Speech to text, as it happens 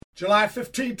July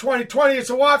 15, 2020,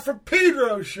 it's a Watt from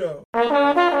Pedro Show.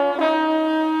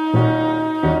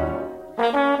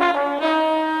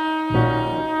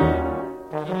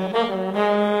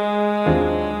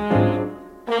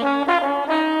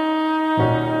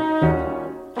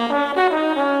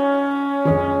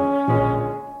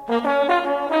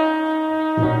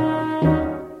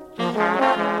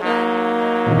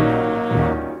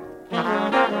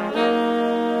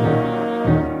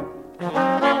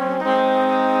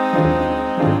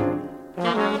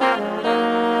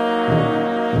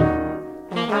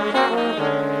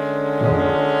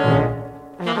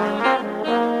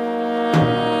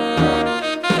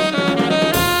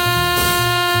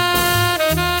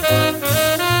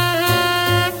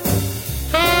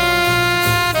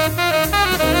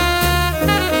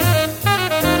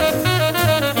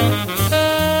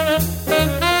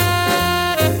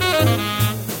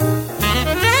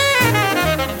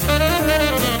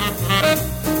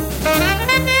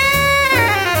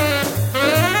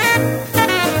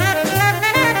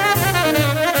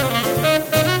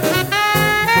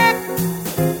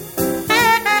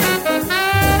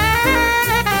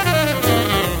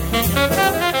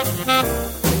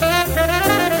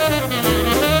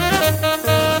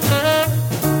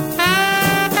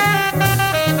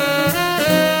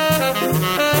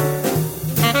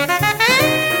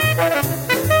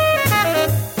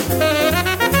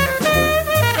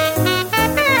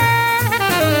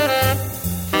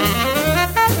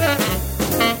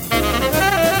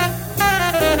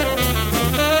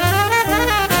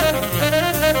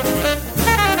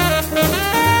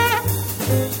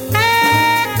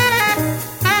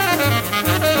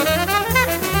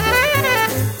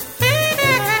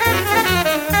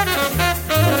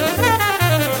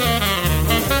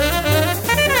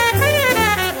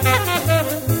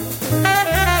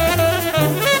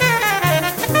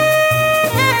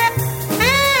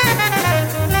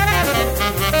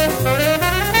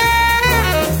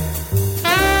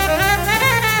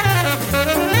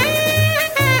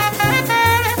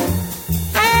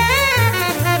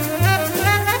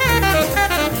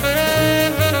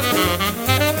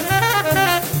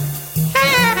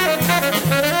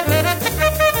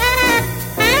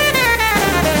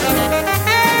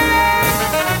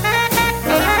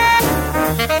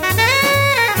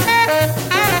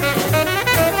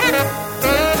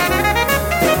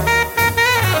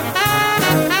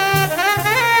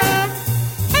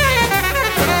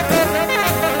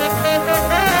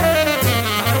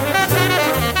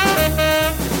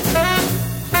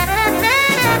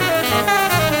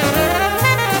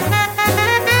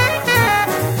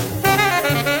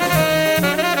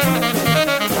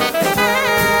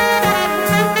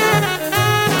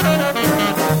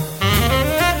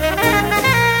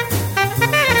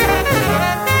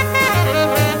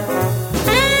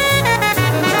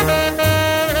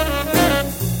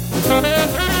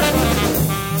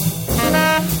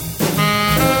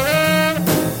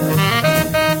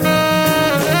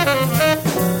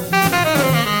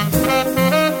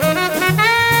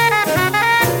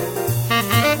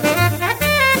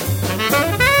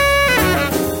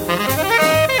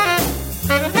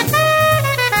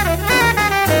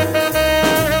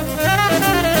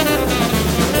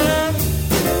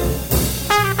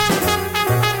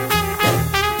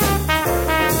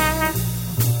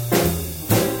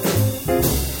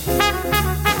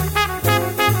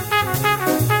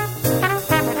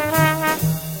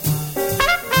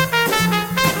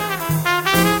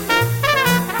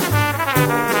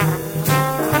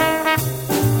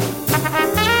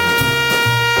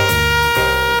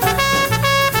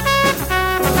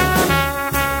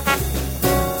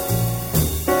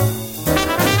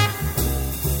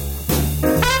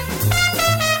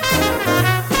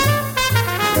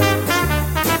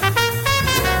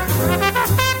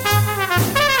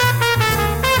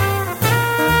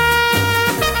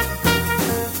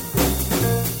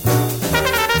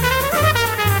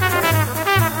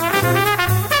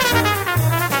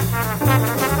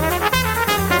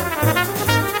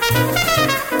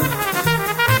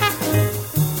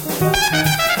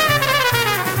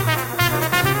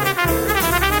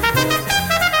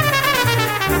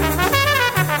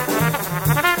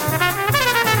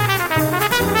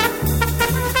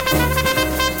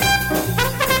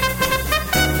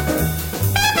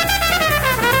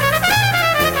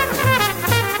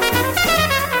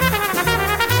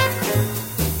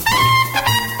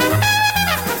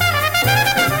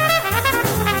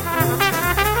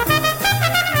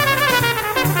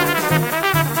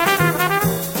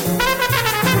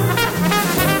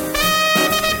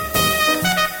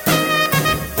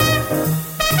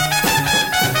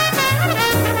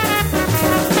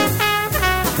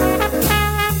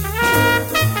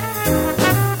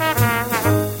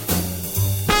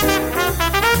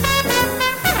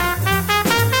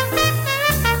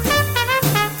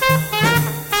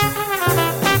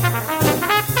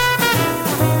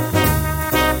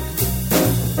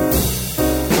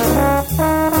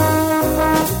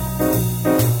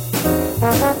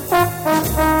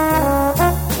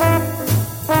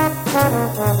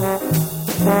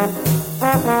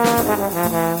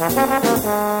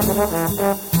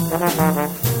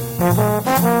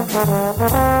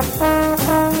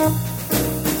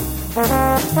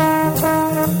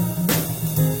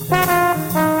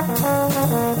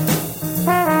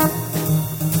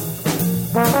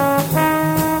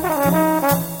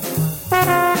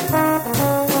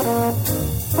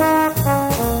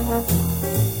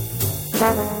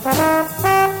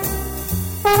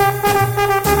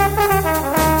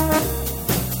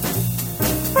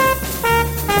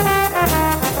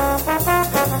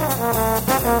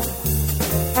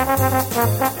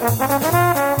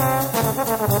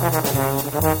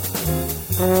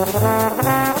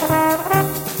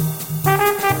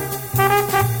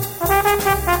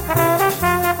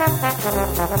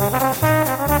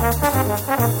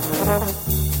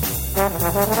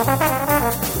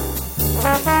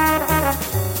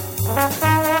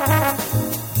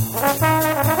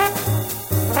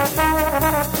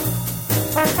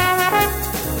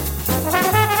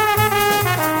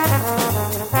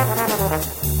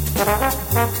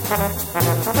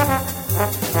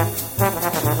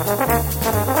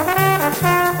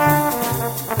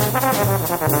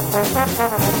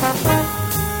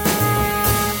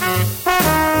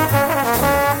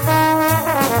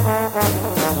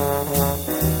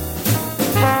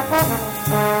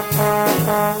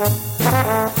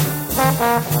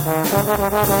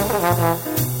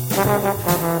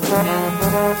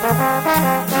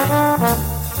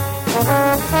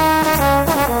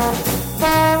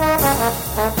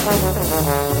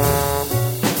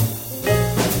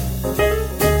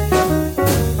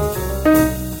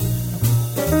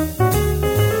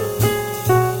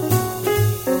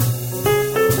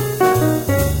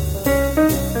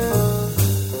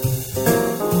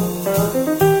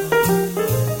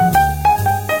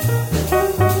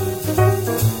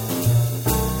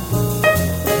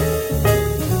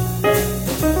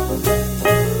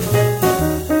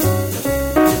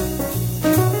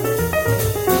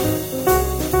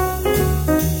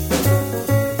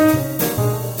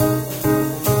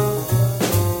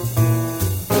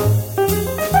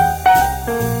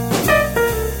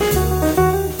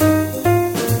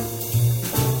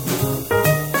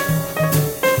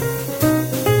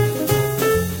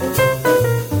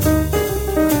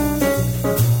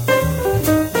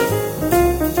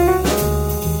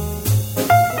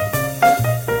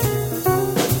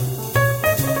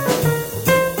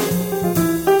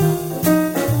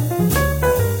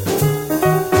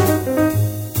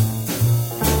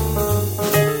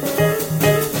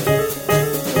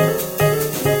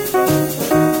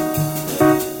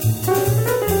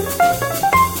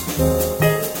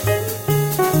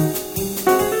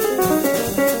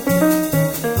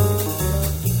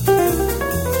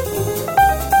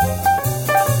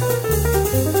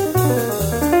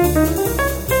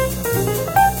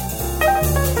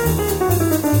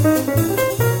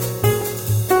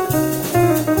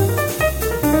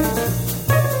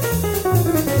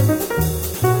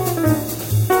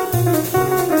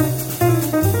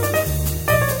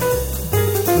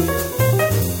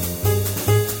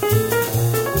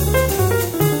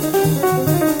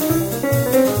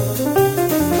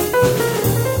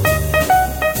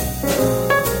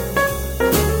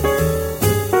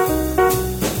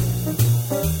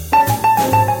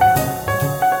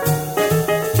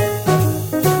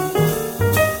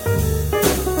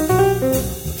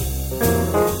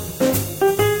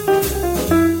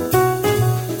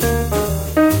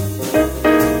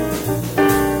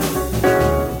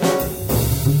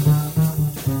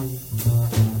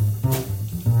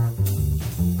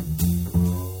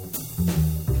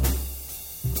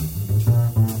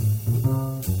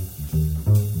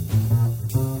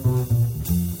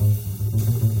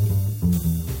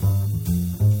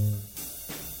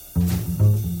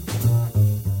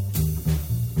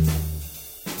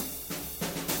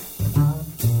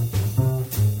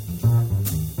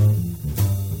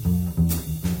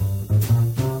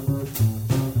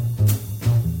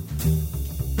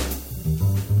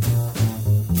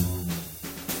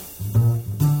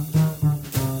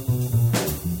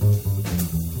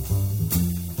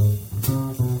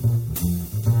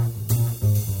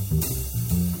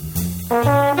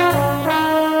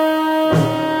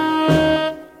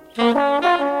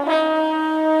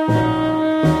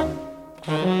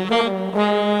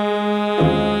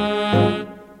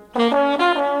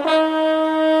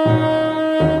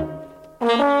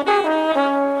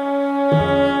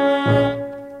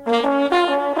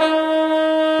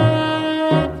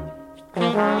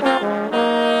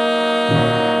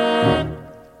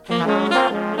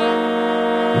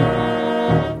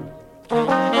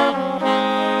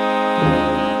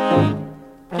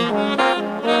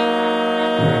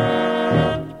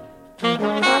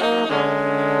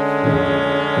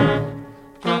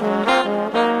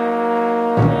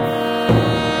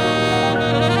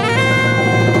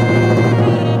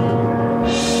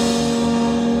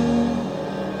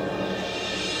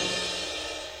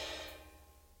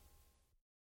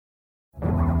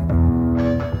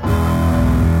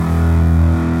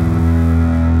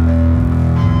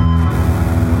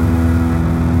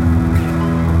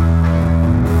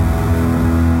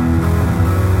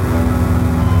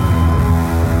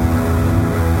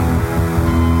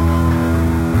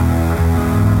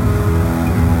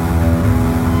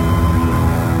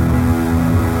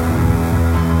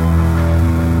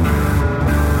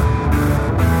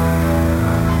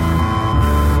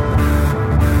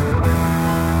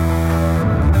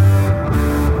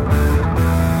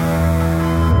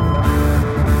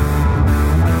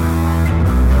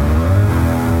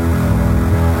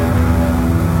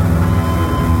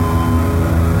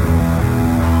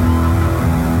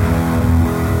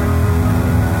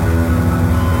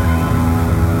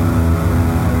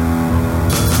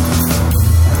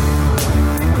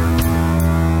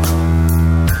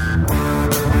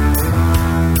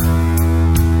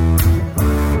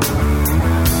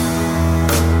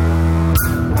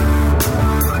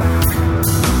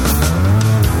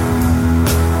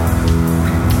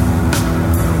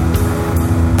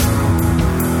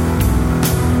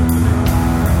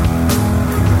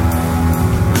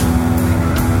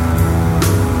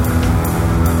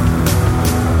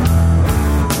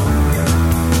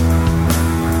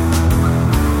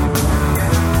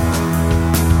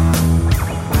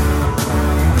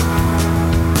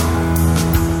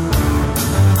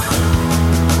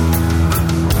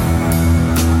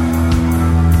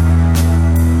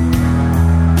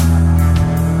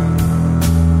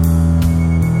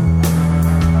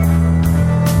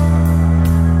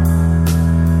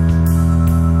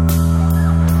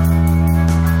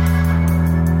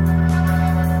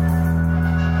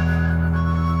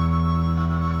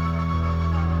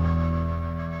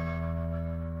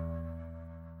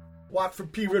 Watt from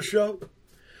Pedro Show.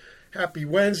 Happy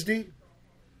Wednesday.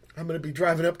 I'm going to be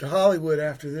driving up to Hollywood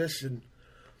after this in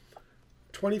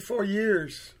 24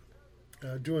 years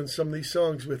doing some of these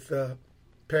songs with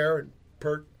Per and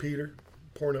Perk, Peter,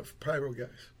 pouring up Pyro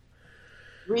guys.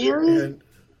 Really? And,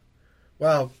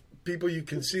 wow, people, you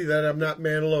can see that I'm not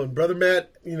man alone. Brother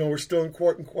Matt, we're still in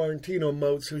quarantino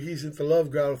mode, so he's at the Love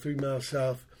Grotto 3 miles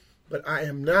south. But I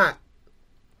am not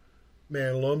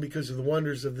man alone because of the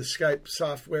wonders of the Skype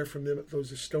software from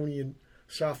those Estonian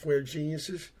software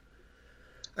geniuses.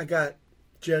 I got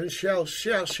Jen and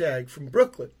Shellshag from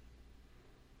Brooklyn.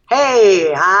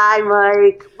 Hey, hi,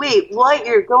 Mike. Wait, what?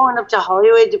 You're going up to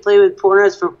Hollywood to play with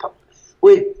pornos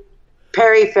with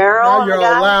Perry Farrell? Now you're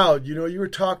all loud. You were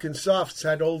talking soft. It's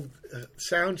that old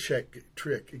sound check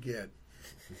trick again.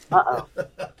 Uh-oh.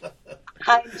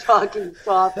 I'm talking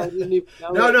soft. I didn't even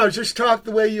know. No, just talk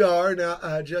the way you are.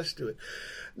 Now, just do it.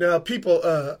 Now, people,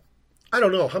 I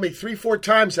don't know how many, 3-4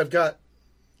 times I've got,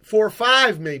 4 or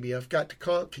 5 maybe, I've got to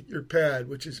conk your pad,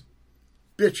 which is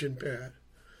bitchin' bad.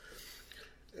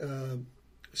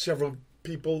 Several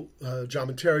people, John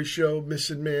and Terry Show,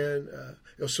 Missing Man,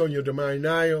 El Sueño de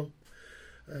Marinayo,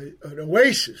 an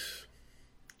Oasis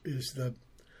is the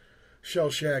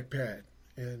Shellshag pad.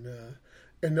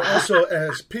 And also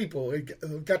as people, I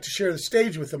got to share the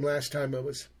stage with them last time I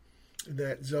was in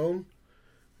that zone.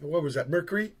 What was that,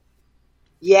 Mercury?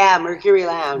 Yeah, Mercury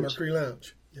Lounge. Mercury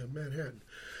Lounge, yeah, Manhattan.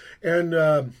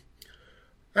 And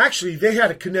actually, they had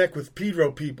to connect with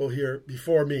Pedro people here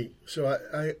before me. So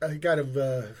I got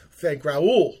to thank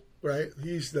Raul, right?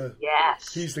 He's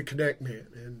the connect man.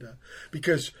 And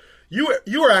because you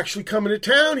were actually coming to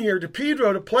town here to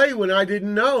Pedro to play when I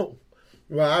didn't know.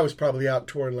 Well, I was probably out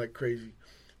touring like crazy.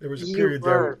 There was a period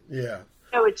there. Yeah.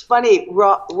 It's funny.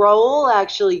 Raul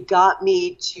actually got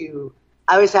me to...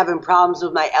 I was having problems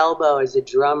with my elbow as a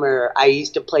drummer. I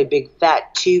used to play big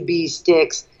fat 2B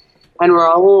sticks. And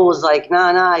Raul was like,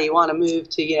 nah, you want to move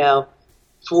to,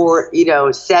 7A,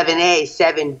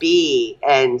 7B.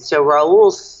 And so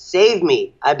Raul saved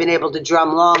me. I've been able to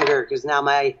drum longer because now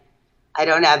I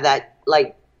don't have that,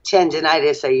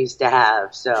 tendinitis I used to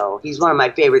have. So he's one of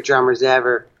my favorite drummers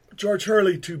ever. George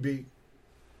Hurley, 2B.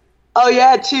 Oh,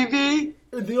 yeah, 2B?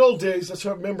 In the old days, that's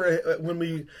what I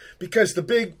remember because the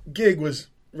big gig was,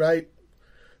 right,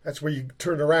 that's where you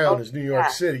turn around is New York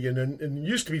City. And it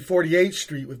used to be 48th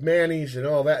Street with Manny's and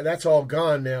all that. That's all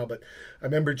gone now. But I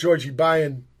remember Georgie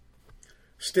buying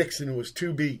sticks and it was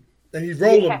 2B. And he'd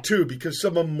roll them too because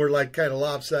some of them were kind of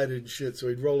lopsided and shit. So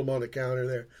he'd roll them on the counter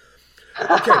there.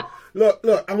 Okay, look,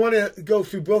 I want to go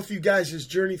through both of you guys'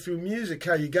 journey through music,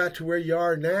 how you got to where you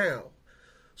are now.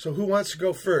 So who wants to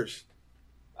go first?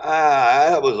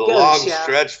 That was a long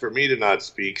stretch for me to not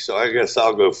speak, so I guess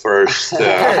I'll go first.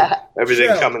 Everything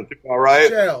Shell. Coming through all right?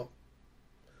 Shell.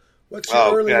 What's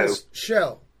your earliest...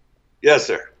 Shell. Yes,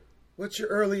 sir. What's your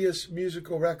earliest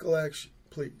musical recollection,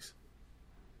 please?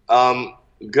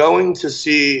 Going to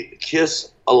see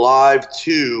Kiss Alive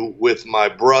 2 with my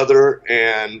brother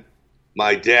and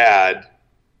my dad,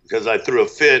 because I threw a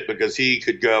fit because he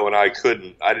could go and I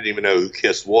couldn't. I didn't even know who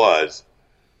Kiss was,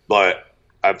 but...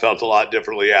 I felt a lot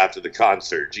differently after the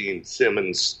concert. Gene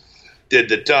Simmons did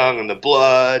the tongue and the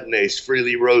blood, and Ace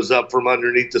Frehley rose up from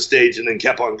underneath the stage and then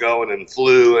kept on going and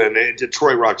flew, and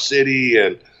Detroit Rock City,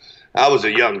 and I was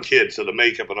a young kid, so the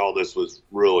makeup and all this was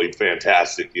really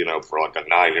fantastic, for a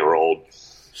 9-year-old.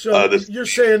 So you're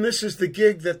saying this is the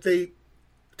gig that they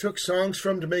took songs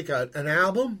from to make an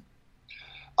album?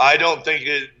 I don't think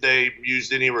they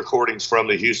used any recordings from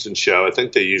the Houston show. I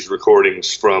think they used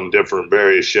recordings from different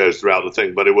various shows throughout the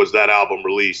thing, but it was that album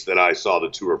release that I saw the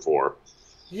tour for.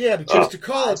 Yeah, because to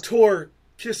call a tour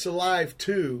Kiss Alive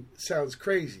 2 sounds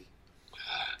crazy.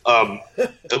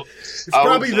 It's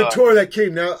probably the tour that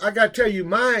came. Now, I got to tell you,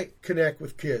 my connect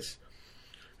with Kiss,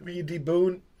 D.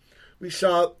 Boone, we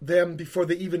saw them before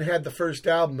they even had the first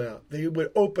album out. They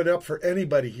would open up for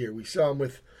anybody here. We saw them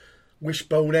with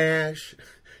Wishbone Ash,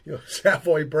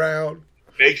 Savoy Brown.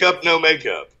 Makeup, no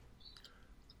makeup.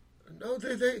 No,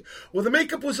 well, the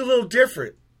makeup was a little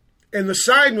different, and the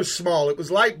sign was small. It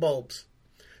was light bulbs.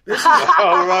 This is,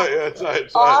 oh, right. That's right.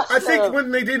 Awesome. I think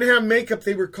when they didn't have makeup,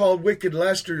 they were called Wicked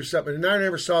Lester or something, and I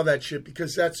never saw that shit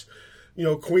because that's,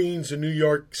 Queens and New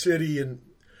York City, and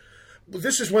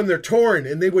this is when they're touring,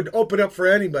 and they would open up for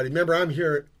anybody. Remember, I'm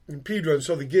here in Pedro, and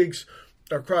so the gigs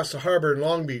are across the harbor in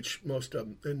Long Beach, most of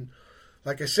them, and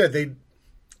like I said, they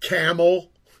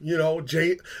Camel,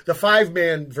 the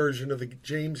 5-man version of the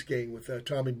James Gang with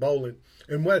Tommy Bolin.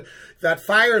 And when that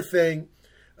fire thing,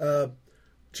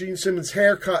 Gene Simmons'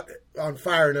 hair caught on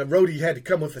fire, and a roadie had to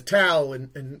come with a towel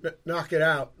and knock it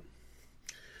out.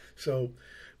 So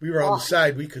we were on the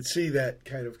side. We could see that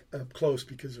kind of up close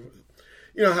because of,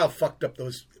 you know how fucked up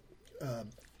those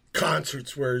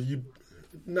concerts where you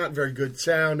not very good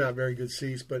sound, not very good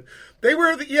seats, but they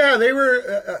were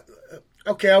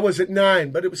okay. I was at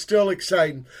 9, but it was still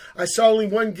exciting. I saw only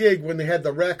one gig when they had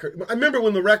the record. I remember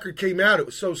when the record came out, it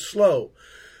was so slow,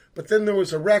 but then there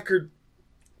was a record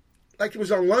like it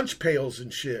was on lunch pails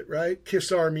and shit, right?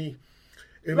 Kiss Army.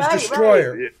 It was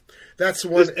Destroyer. Right. That's the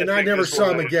one, and I never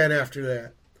saw him again after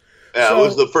that. Yeah, so, it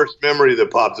was the first memory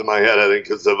that popped in my head, I think,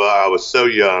 because I was so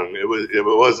young. It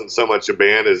wasn't so much a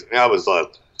band as I was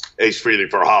Ace Frehley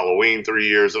for Halloween 3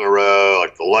 years in a row,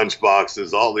 like the lunch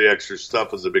boxes, all the extra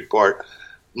stuff was a big part.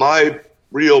 My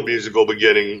real musical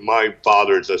beginning, my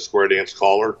father is a square dance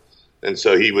caller, and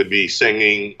so he would be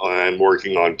singing and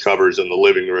working on covers in the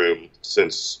living room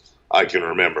since I can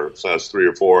remember. So I was 3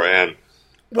 or 4, and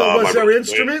was there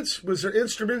instruments? Was there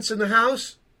instruments in the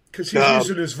house? Because he's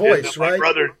using his voice, right? In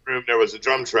my brother's room, there was a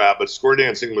drum trap, but square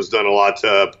dancing was done a lot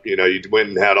to, you went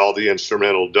and had all the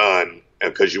instrumental done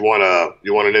because you want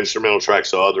an instrumental track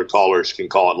so other callers can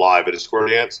call it live at a square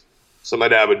dance. So my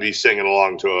dad would be singing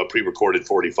along to a pre-recorded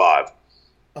 45.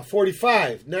 A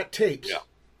 45, not tapes? Yeah.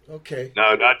 Okay.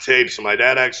 No, not tapes. So my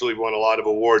dad actually won a lot of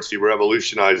awards. He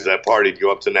revolutionized that part. He'd go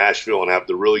up to Nashville and have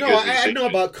the really good musicians. I know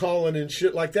about calling and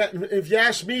shit like that. And if you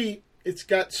ask me, it's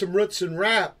got some roots in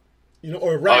rap.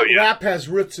 Or rap has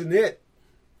roots in it.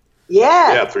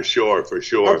 Yeah. Yeah, for sure.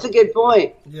 That's a good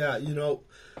point. Yeah,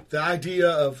 the idea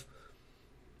of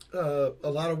a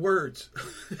lot of words.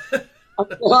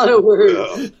 A lot of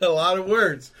words. Yeah. A lot of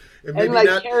words. And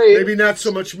maybe not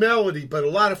so much melody, but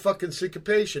a lot of fucking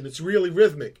syncopation. It's really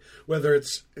rhythmic, whether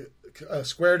it's a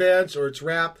square dance or it's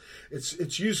rap.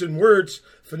 It's using words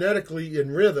phonetically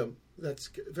in rhythm. That's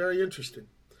very interesting.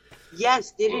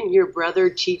 Yes, didn't your brother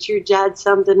teach your dad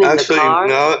something in the car? Actually,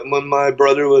 no. When my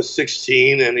brother was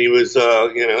 16 and he was,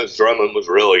 his drumming was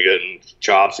really getting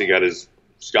chops. He got his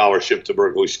scholarship to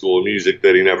Berklee School of Music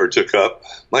that he never took up.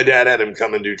 My dad had him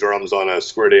come and do drums on a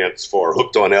square dance for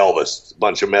Hooked on Elvis, a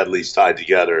bunch of medleys tied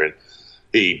together, and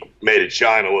he made it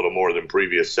shine a little more than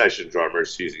previous session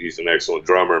drummers. He's an excellent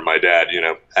drummer, and my dad,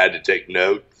 had to take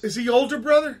note. Is he older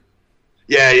brother?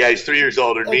 Yeah, he's 3 years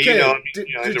older than me. Did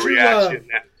the Reaction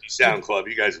Sound Club.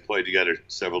 You guys have played together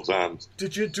several times.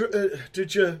 Did you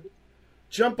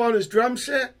jump on his drum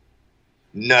set?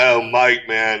 No, Mike,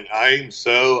 man. I'm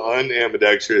so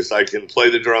unambidextrous. I can play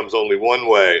the drums only one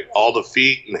way, all the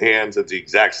feet and hands at the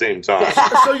exact same time.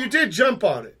 So you did jump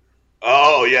on it?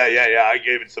 Oh, yeah. I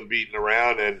gave it some beating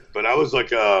around, but I was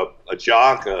like a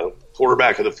jock, a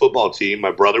quarterback of the football team.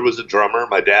 My brother was a drummer.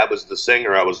 My dad was the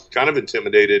singer. I was kind of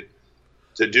intimidated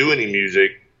to do any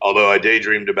music, although I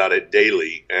daydreamed about it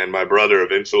daily. And my brother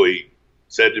eventually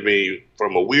said to me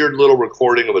from a weird little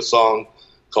recording of a song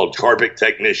called Carpet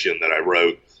Technician that I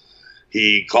wrote,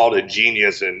 he called it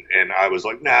genius, and I was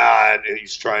like, nah, and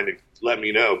he's trying to let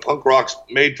me know. Punk rock's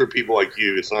made for people like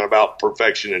you. It's not about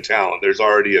perfection and talent. There's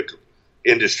already a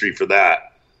industry for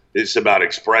that. It's about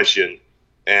expression,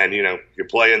 and, you're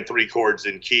playing 3 chords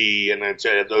in key, and then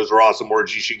say, those are awesome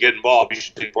words. You should get involved. You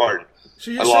should take part.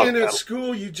 So you're saying at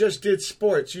school you just did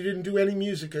sports. You didn't do any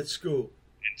music at school?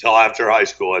 Until after high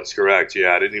school, that's correct.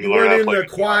 Yeah, I didn't even learn how to play. You weren't in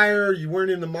the choir? You weren't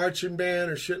in the marching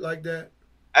band or shit like that?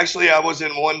 Actually, I was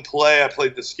in one play. I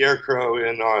played the Scarecrow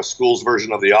in school's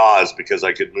version of the Oz because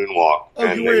I could moonwalk.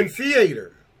 Oh, you were in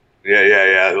theater? Yeah.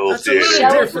 That's a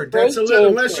little different.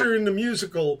 Unless you're in the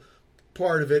musical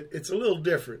part of it, it's a little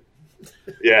different.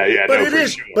 Yeah.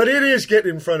 But it is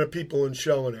getting in front of people and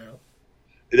showing out.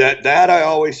 That I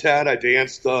always had. I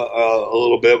danced a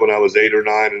little bit when I was 8 or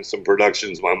 9 in some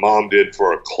productions my mom did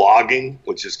for a clogging,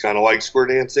 which is kind of like square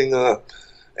dancing,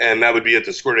 and that would be at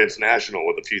the Square Dance National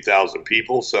with a few thousand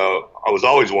people. So I was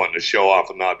always wanting to show off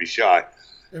and not be shy.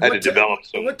 I had to develop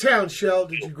some. What town, Shell,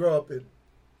 did you grow up in?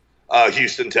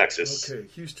 Houston, Texas. Okay,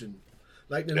 Houston.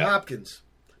 Lightning Hopkins,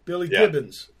 Billy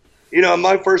Gibbons.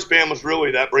 My first band was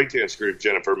really that breakdance group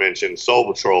Jennifer mentioned,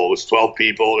 Soul Patrol. It was 12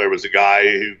 people. There was a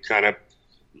guy who kind of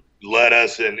led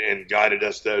us and guided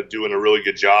us to doing a really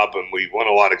good job, and we won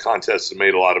a lot of contests and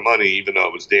made a lot of money, even though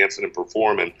it was dancing and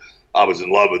performing. I was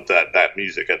in love with that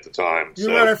music at the time. You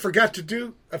know what I forgot to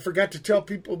do? I forgot to tell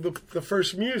people the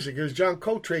first music. It was John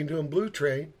Coltrane doing Blue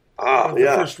Train.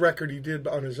 The first record he did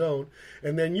on his own.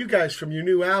 And then you guys from your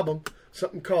new album,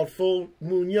 something called Full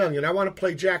Moon Young. And I want to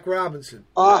play Jack Robinson.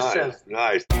 Awesome.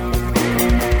 Nice.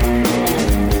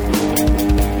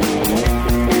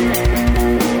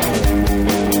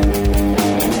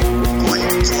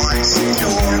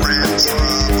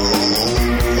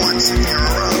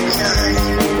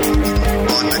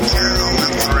 On the count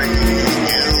of 3,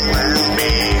 you and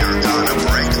me are gonna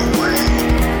break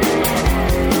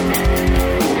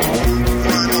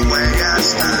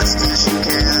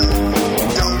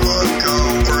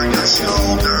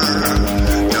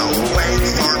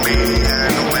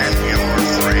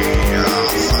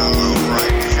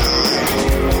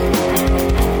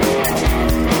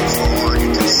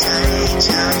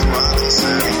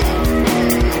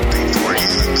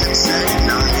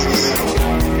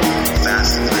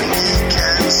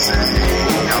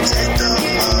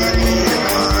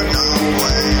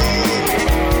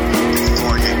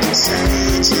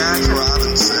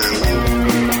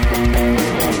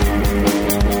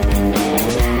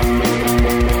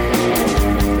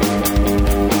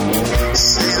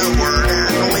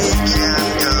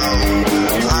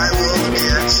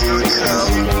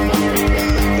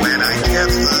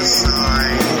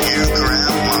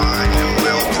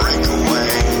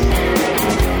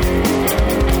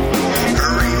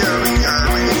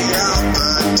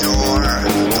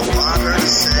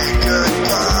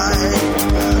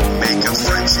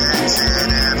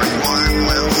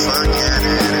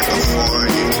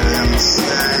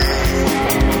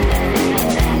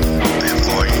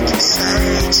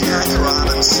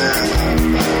Robinson.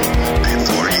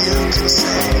 Before you can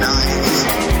say knife,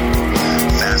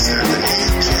 faster than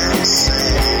you can say,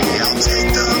 I'll take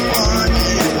the money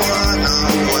and run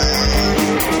away.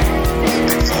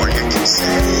 Before you can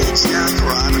say Jack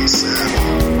Robinson.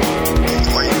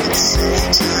 Before you can say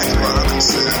Jack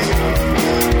Robinson.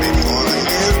 Before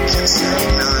you can say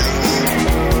knife,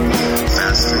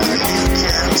 faster than you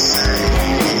can say,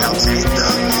 I'll take the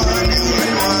money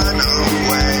and run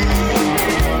away.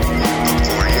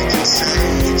 Before you can say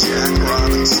Jack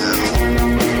Robinson.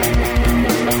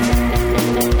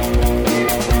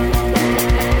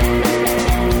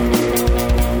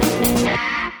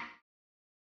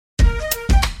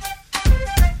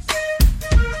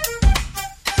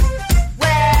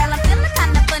 Well, I'm feeling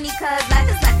kinda funny 'cause life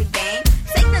is like a game.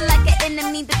 Satan like an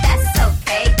enemy, but that's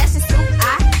okay. That's just who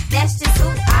I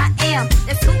am.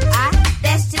 That's who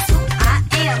that's just who I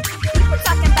am. People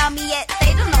talking about me yet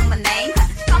they don't know my name.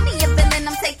 Call me a villain,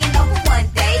 I'm taking over one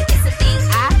day. It's a thing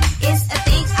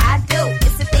I do.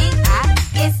 It's a thing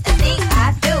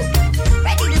I do.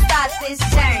 Ready to start this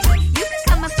journey. You can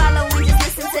come and follow and just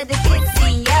listen to the kids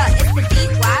sing. Yeah, it's the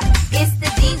DY, it's the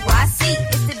DYC,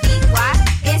 it's the DY,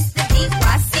 it's the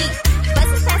DYC.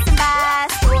 Buses passing by,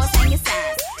 stores hanging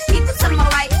signs. People to my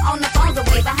right on the phones are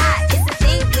way behind. It's a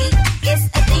thing we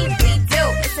do.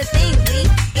 It's a thing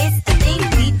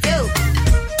we do.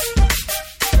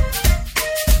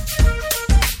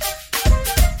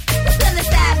 What's gonna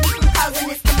stop me from causing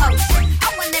this commotion? I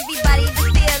want everybody to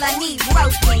feel I need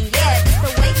roasting. Yeah, that's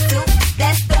the way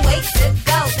to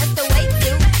go.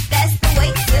 That's the way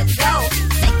to go.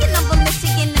 Taking over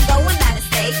Michigan and going out of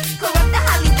state. Corrupt the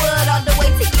Hollywood all the way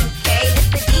to UK. It's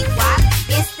the DY,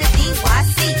 it's the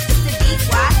DYC, it's the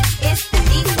DY, it's the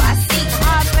DYC.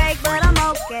 Heartbreak, but I'm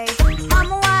okay.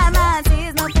 Mama, why my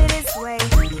tears no fit this way?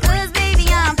 'Cause baby,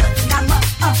 I'm not much,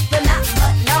 but not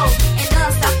much, no. And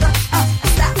stop the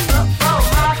go.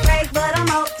 Heartbreak, but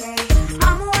I'm okay.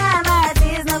 Mama, why my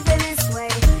tears no fit this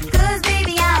way? 'Cause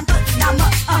baby, I'm not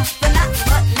much, but not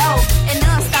much, no. And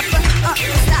stop the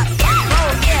stop go.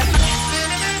 Yeah.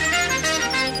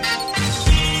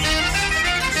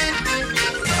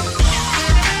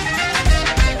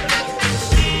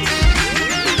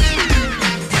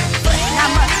 Not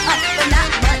much but not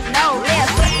much, no. Yeah,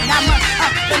 not much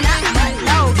but not much,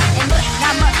 no. And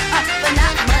not much but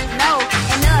not much, no.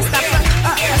 And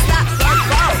stop go.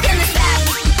 Gonna stop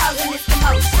me from causing this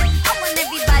commotion. I want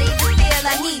everybody to feel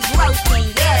I need roasting.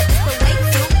 Yeah,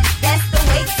 that's the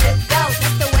way to go.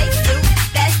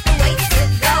 That's the way to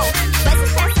go.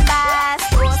 Buses passing by,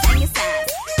 stores hanging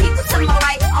signs. People to my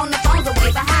right on the phones are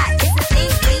way behind. It's a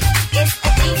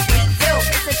thing we do.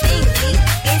 It's a thing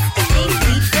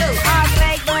we do.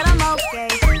 Heartbreak, but I'm okay.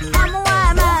 Mama, why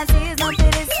my tears don't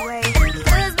fit this way?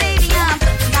 'Cause baby, I'm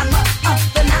not much,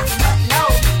 but not much, no.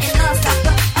 And stop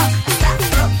go.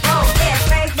 Yeah,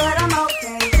 break, but I'm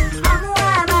okay. Mama,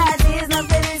 why my tears don't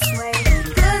fit this way?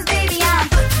 'Cause baby, I'm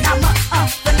not much,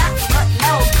 but not much,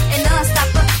 no. And stop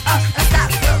go.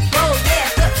 Yeah,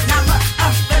 not much,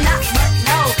 but not much,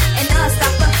 no. And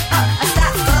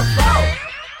stop go.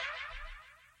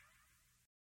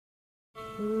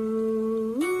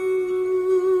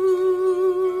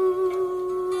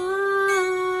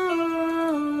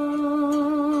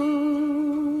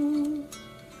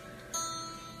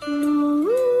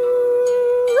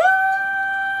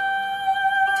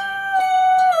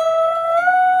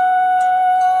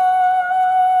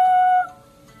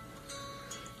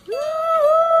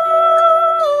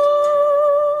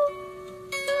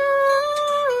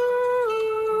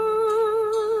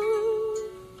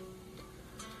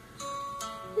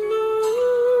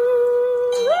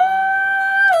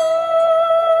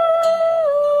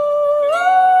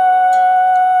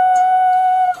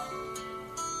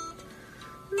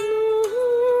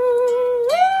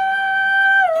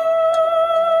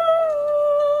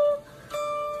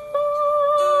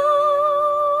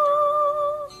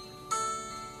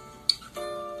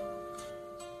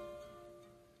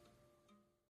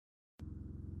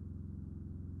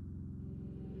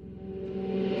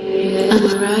 Am I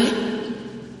right?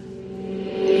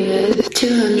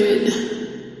 200.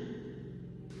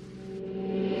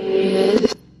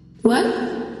 What?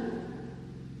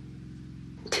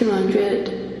 200.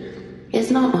 It's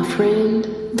not my friend.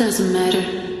 Doesn't matter.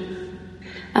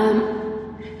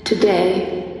 Today.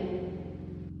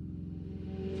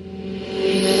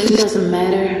 Doesn't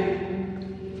matter.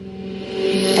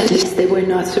 At least they were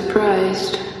not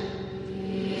surprised.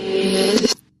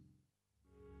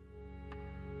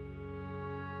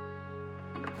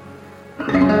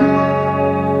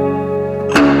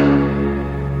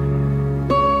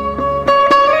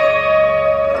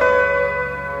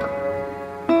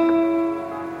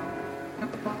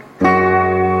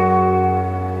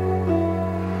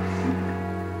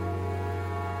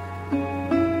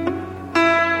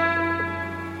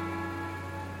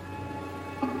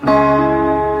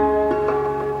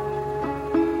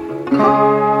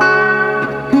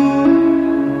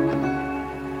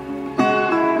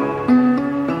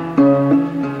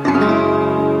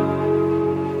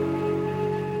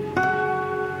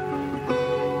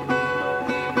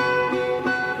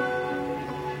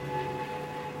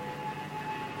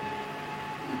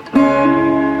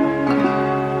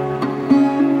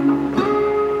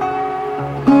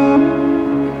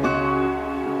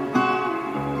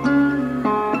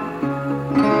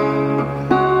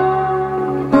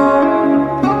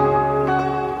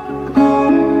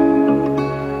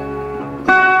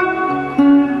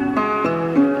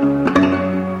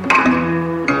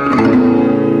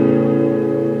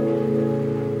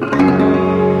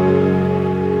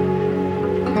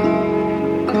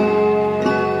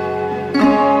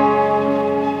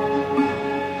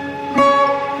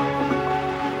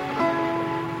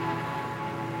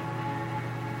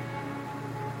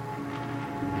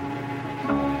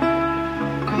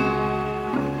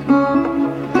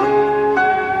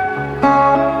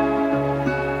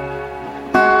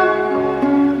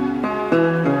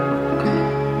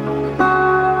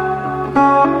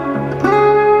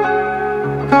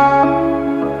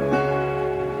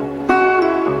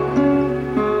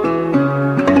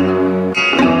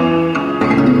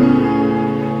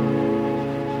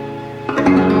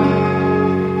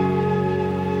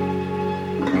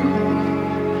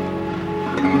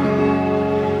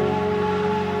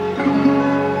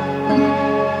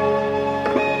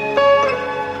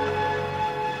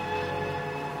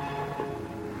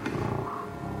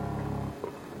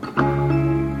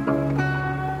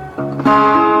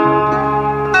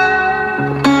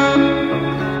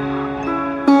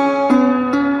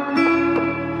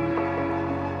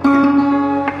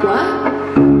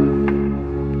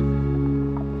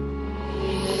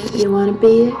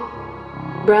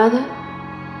 Brother,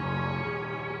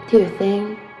 do your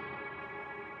thing.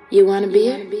 You want a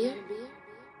beer?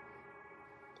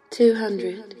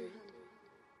 200.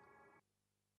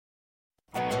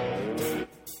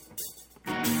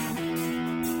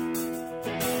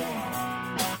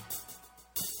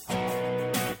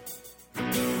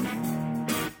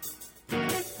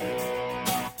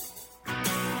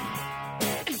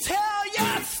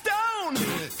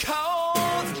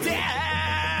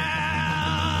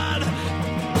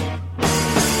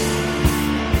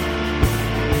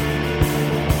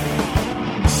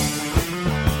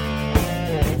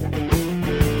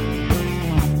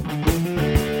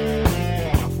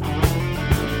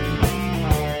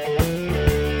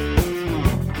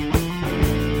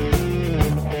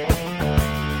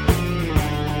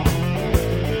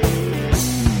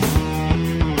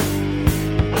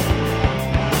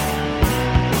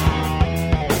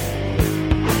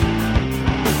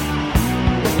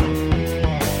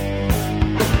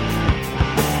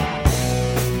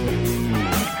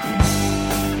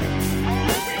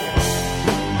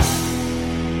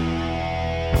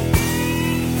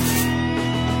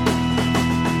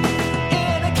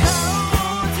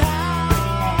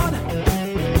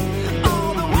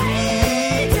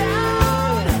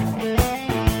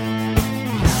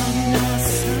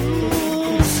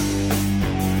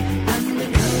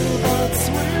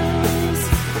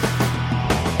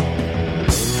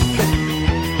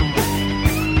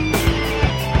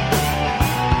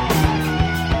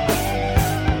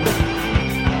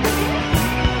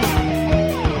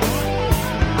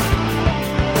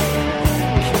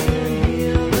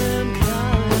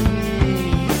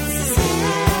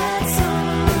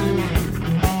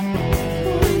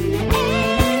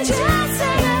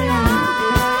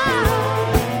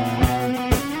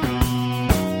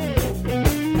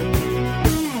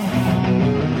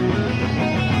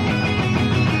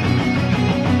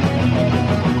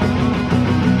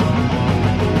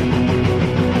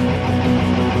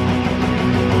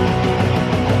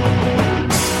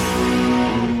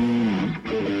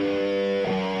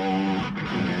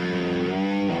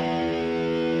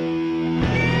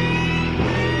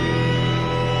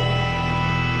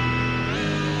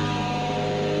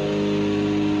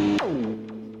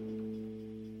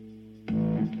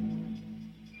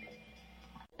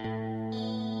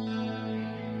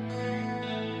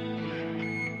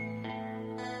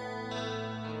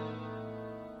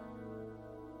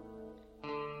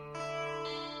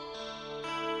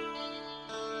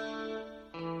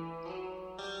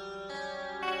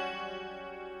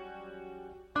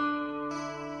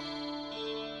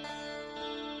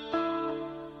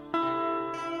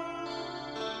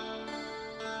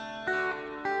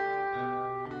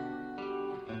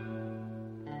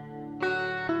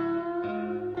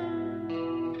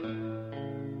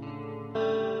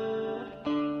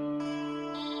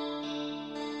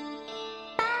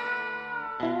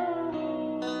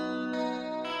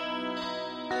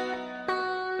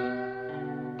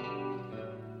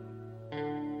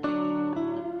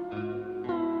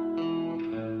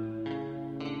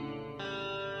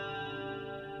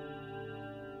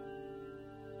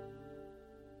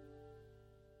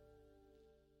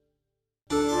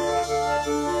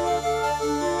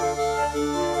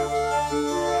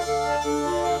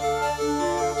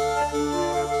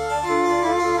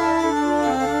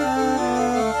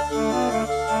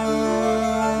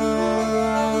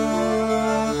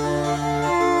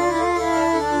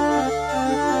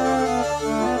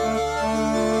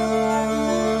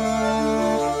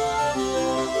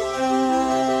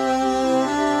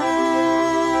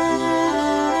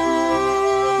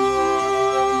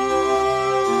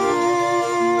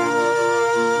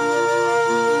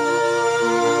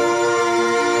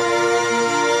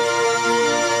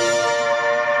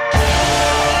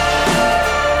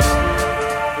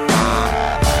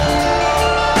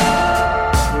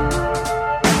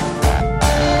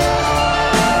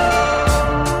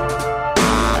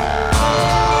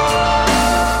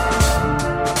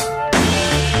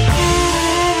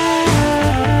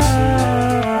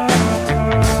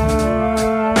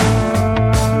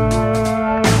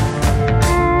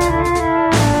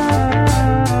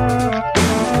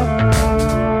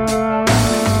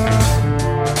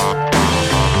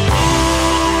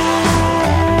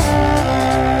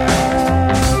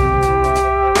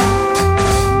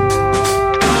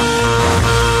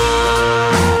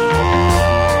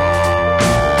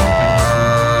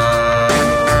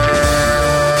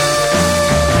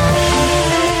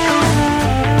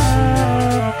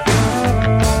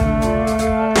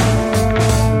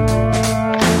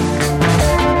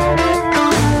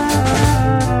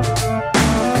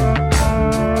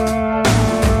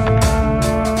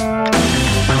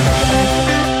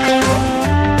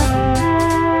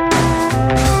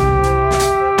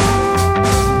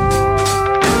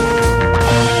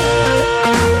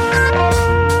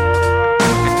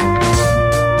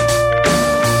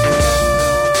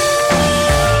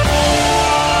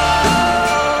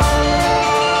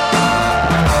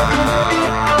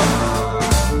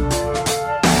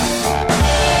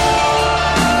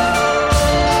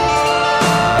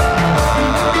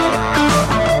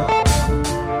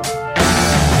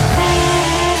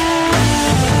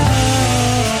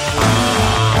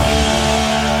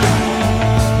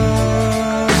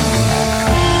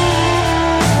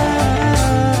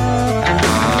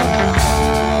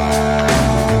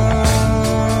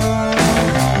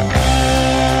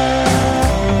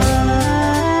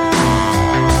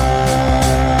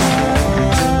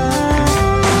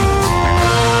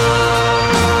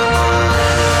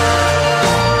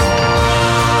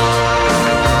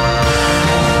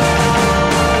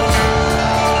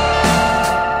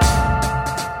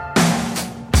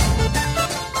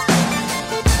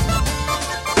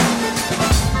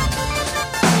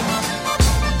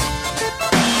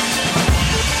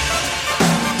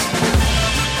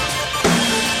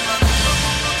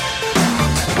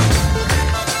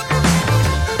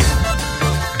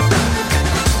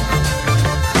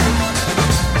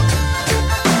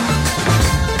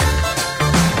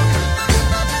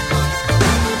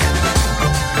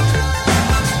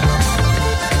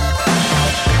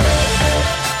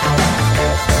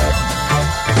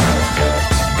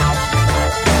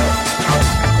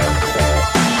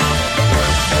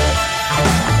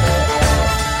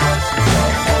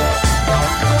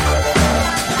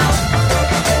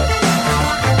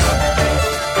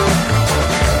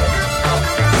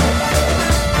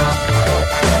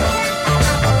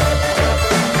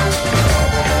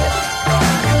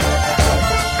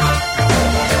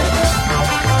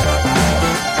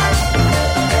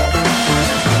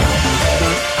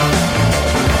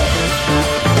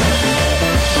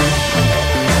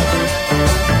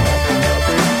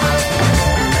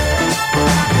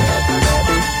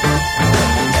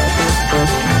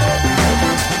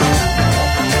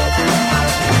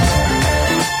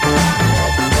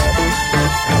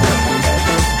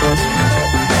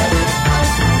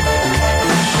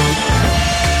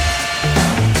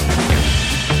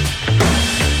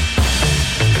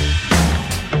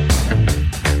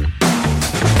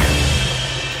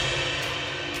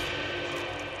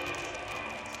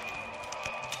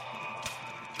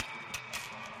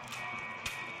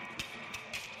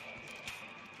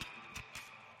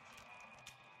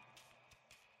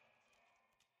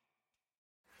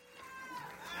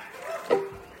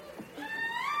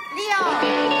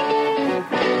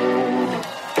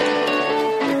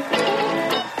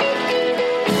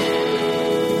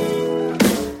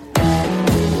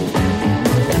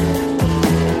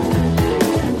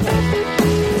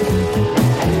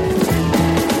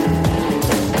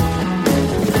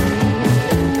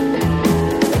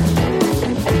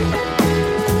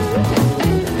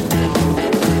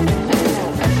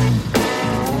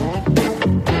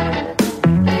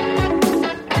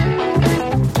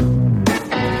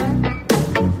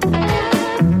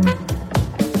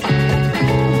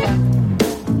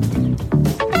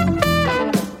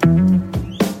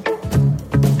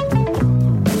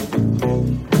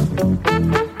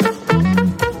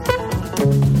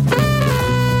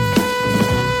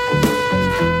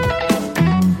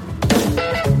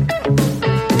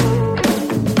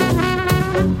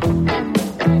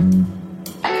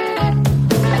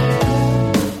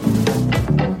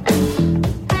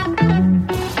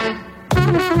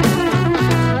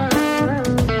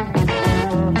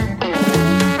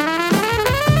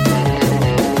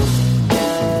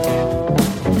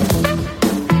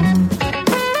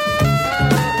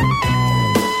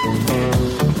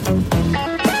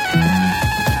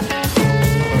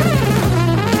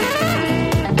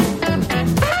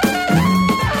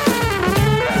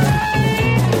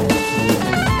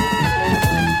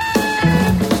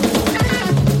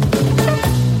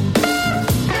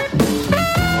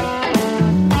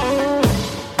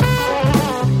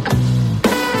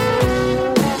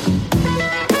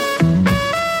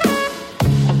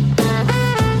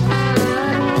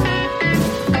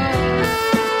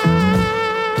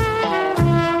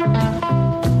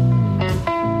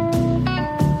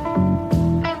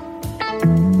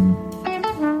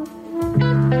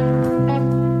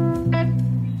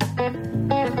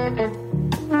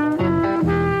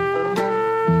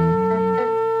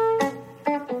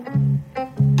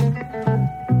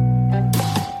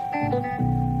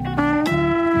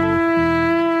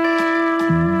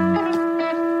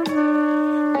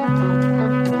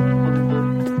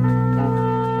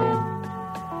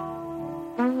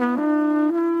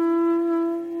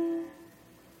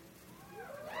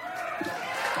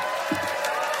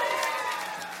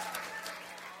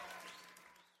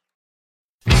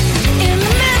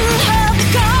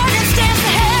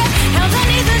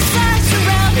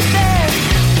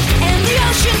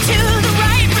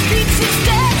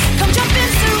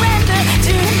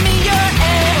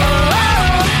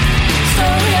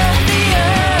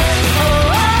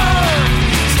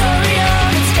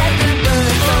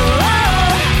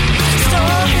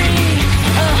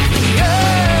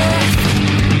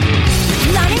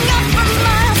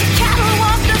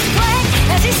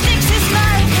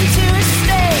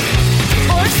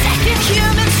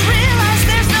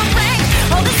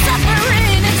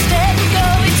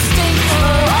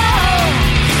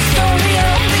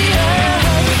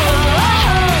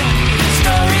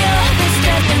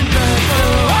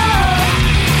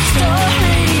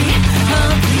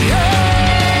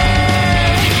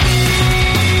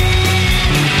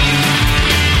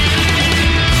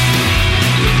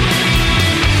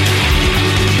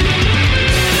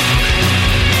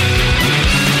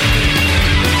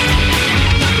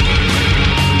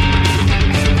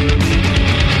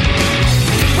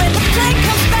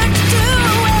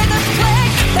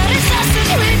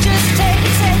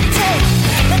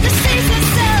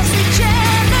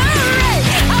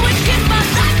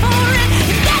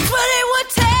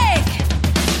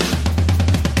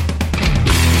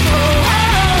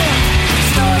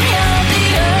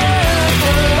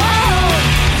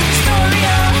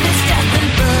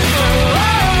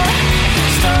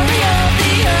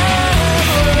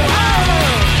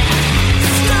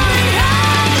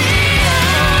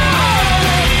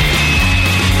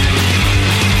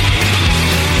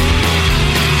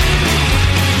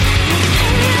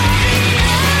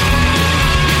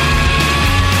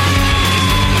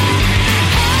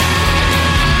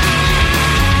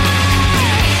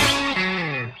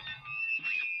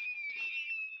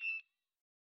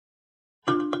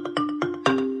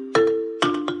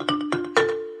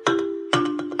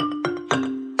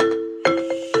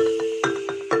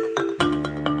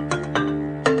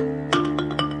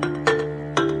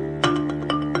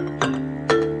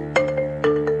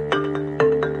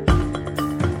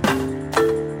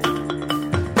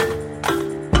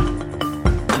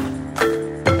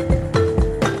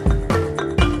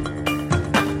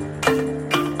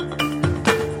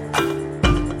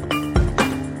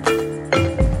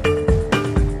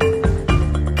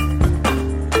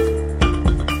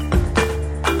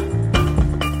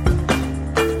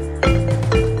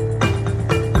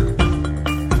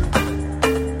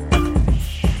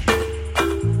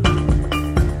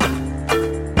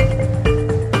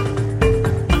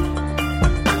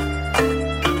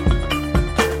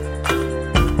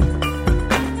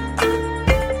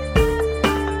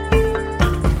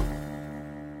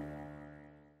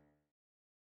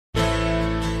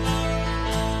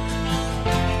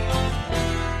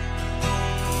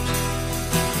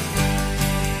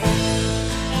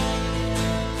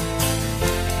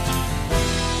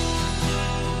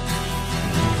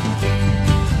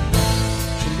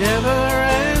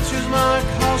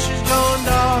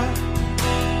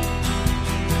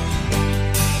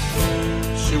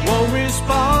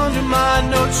 my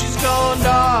notes, she's gone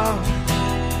dark.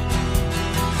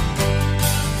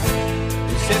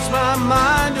 It sets my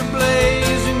mind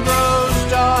ablaze and grows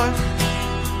dark.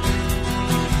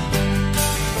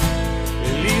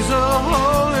 It leaves a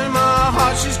hole in my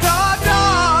heart, she's gone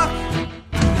dark.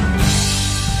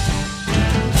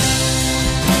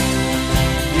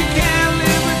 You can't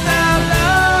live without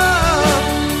love.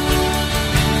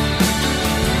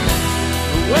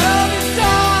 The world is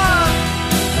dark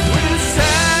with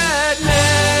sadness.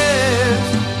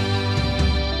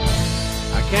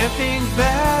 I can't think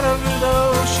bad of her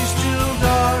though, she's still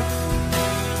dark.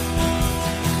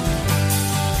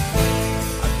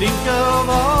 I think of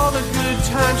all the good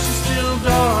times, she's still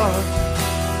dark.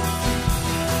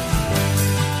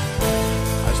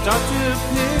 I start to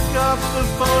pick up the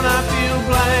phone, I feel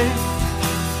blank.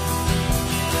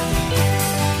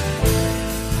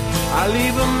 I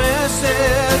leave a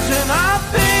message and I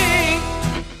think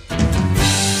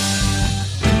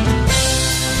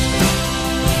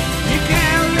you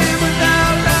can't live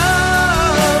without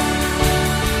love.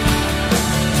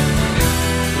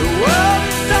 The world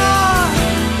is dark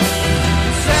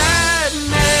with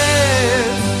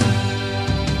sadness.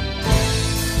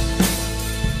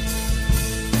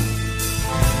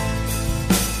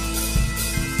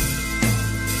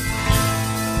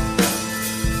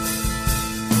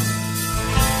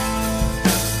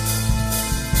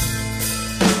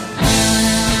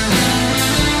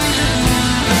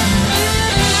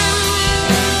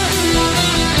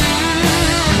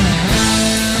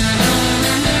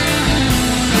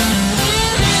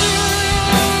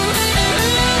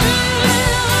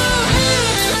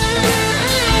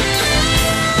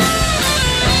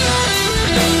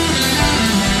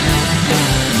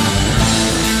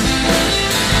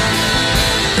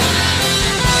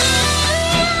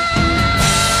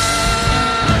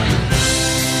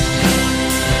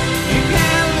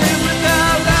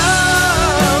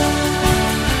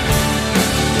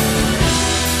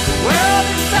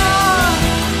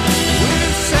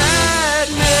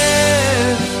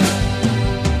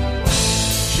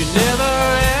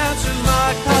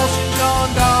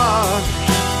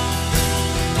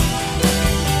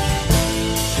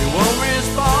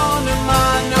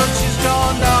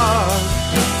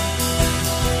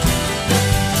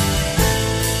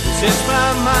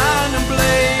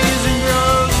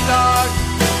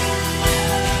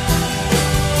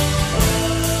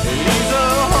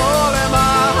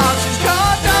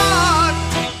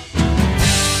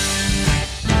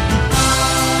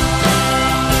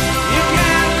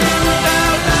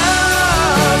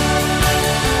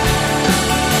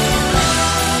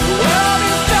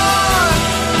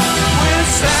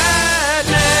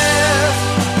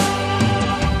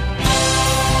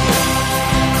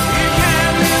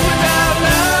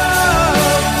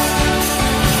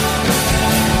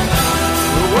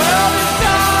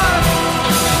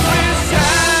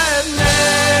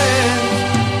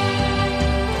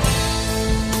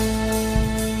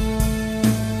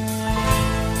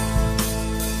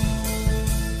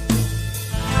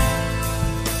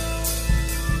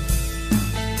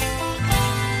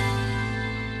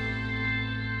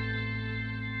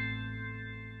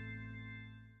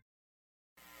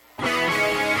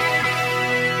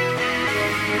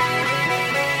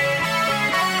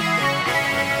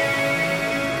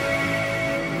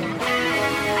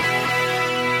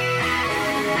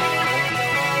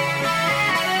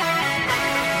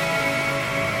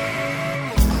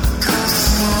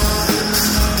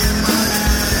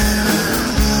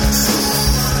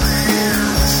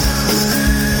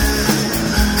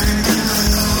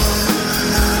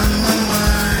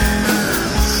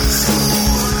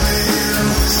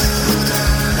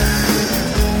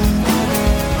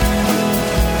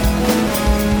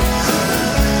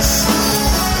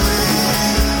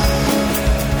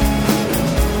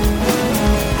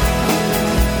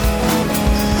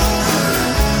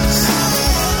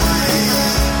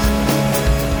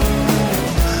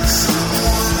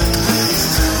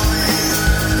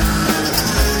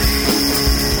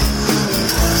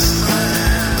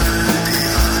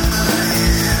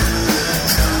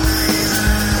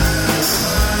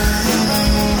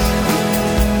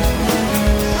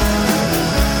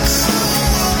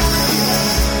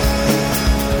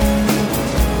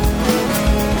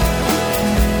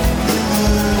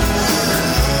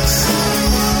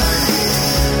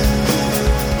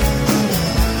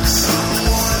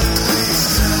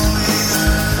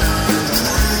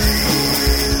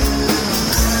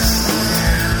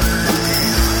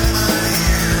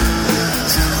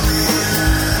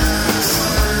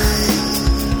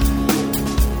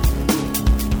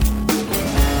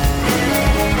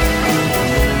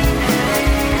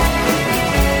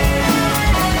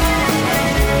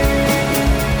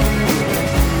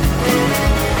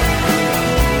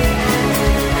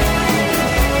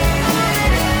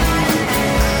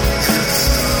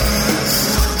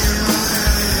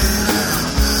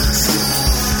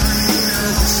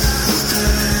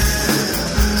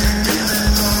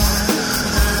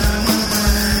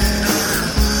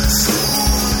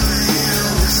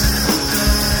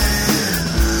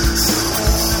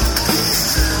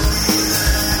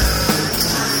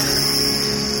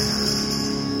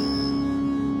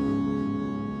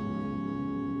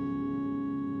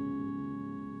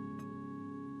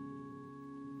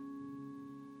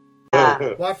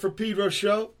 What for Pedro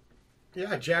Show?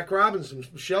 Yeah, Jack Robinson,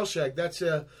 shellshag. That's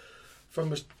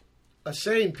from a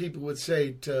saying people would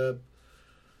say to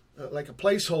like a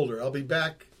placeholder. I'll be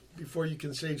back before you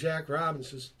can say Jack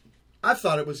Robinson. I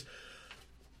thought it was,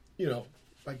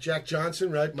 like Jack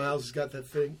Johnson, right? Miles has got that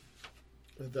thing.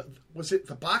 Was it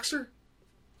the boxer?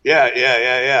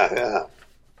 Yeah.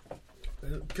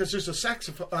 Because there's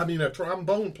a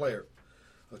trombone player,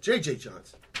 J.J.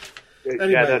 Johnson.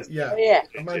 Anyway,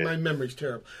 My memory's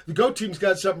terrible. The Go Team's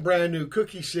got something brand new,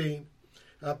 Cookie Scene.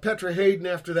 Petra Haden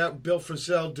after that with Bill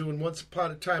Frisell doing Once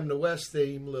Upon a Time in the West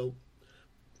theme, little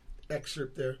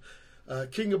excerpt there.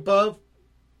 King Above,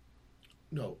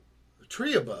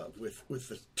 Tree Above with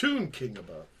the tune King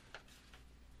Above.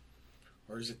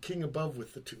 Or is it King Above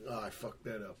with the tune? Oh, I fucked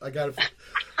that up. I got to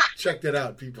check that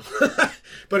out, people.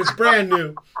 But it's brand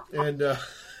new, and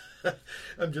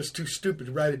I'm just too stupid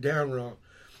to write it down wrong.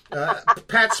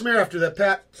 Pat Smear after that,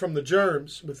 Pat from the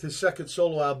Germs with his second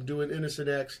solo album doing Innocent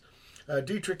X.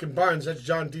 Dieterich and Barnes, that's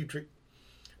John Dieterich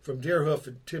from Deerhoof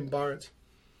and Tim Barnes.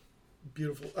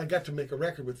 Beautiful. I got to make a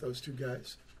record with those two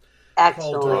guys.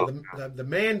 Excellent. Called the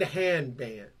Man to Hand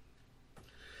Band.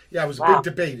 Yeah, it was a big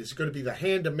debate. Is it going to be the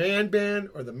Hand to Man Band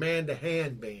or the Man to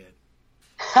Hand Band?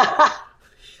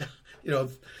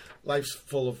 Life's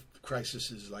full of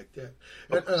crises like that.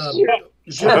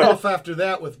 Off after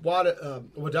that with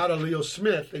Wadada Leo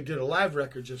Smith. They did a live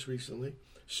record just recently,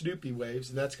 Snoopy Waves,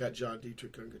 and that's got John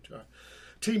Dietrich on guitar.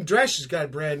 Team Dresch has got a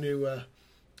brand new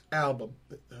album.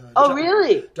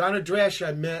 Really? Donna Dresch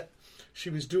I met. She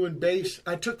was doing bass.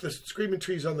 I took the Screaming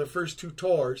Trees on their first two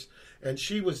tours, and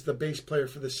she was the bass player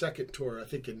for the second tour, I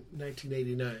think in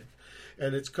 1989.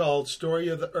 And it's called Story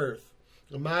of the Earth.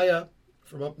 Mayya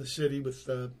from up in the city with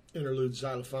interlude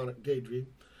xylophonic Daydream.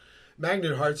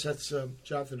 Magnet Hearts, that's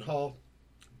Jonathan Hall,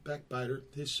 Backbiter,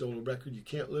 his solo record, You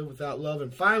Can't Live Without Love.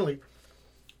 And finally,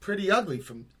 Pretty Ugly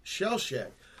from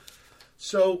Shellshag.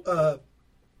 So,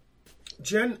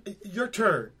 Jen, your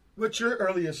turn. What's your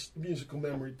earliest musical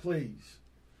memory, please?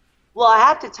 Well, I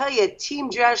have to tell you, Team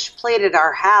Dresch played at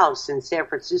our house in San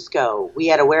Francisco. We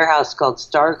had a warehouse called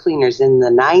Star Cleaners in the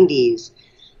 90s.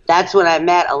 That's when I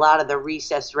met a lot of the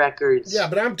Recess records. Yeah,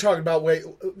 but I'm talking about,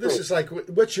 this is like,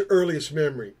 what's your earliest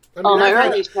memory? My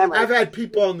earliest memory. I've had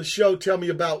people on the show tell me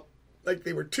about, like,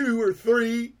 they were 2 or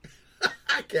 3.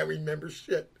 I can't remember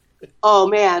shit. Oh,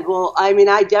 man. Well, I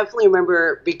definitely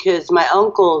remember because my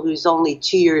uncle, who's only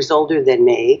 2 years older than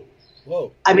me,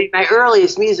 whoa. My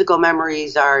earliest musical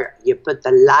memories are You Put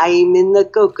the Lime in the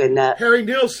Coconut. Harry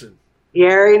Nilsson.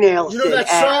 Harry Nilsson. You know that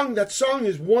song? That song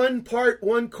is one part,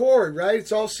 one chord, right?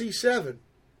 It's all C7.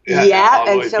 Yeah,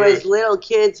 and so as little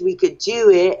kids, we could do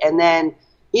it. And then,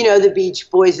 the Beach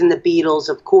Boys and the Beatles,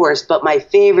 of course. But my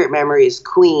favorite memory is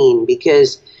Queen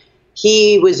because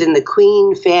he was in the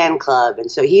Queen fan club.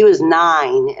 And so he was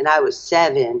 9 and I was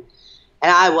 7. And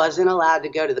I wasn't allowed to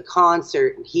go to the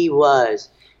concert, and he was.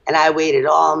 And I waited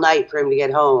all night for him to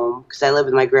get home because I lived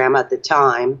with my grandma at the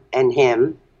time and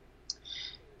him.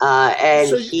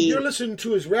 So you're listening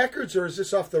to his records, or is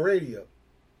this off the radio?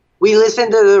 We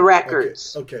listened to the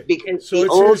records. Okay. Because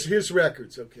so it's his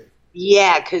records, okay.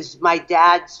 Yeah, because my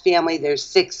dad's family, there's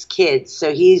 6 kids.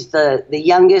 So he's the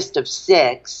youngest of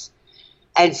 6.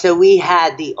 And so we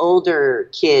had the older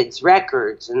kids'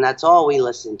 records, and that's all we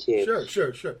listened to.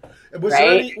 Sure. And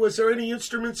was there any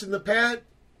instruments in the pad?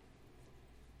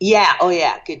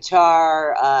 Yeah,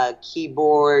 guitar,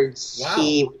 keyboards.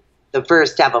 Wow. The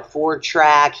first to have a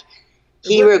 4-track.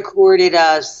 He recorded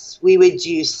us. We would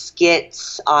do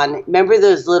skits on, remember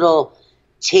those little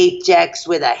tape decks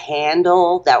with a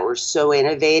handle that were so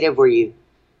innovative where you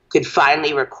could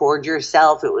finally record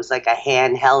yourself? It was like a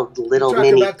handheld little You're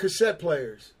talking about cassette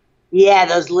players. Yeah,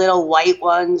 those little white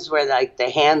ones where like the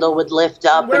handle would lift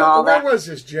up and all that. Where was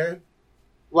this, Jen?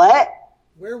 What?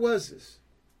 Where was this?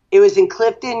 It was in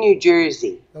Clifton, New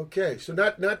Jersey. Okay, so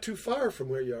not too far from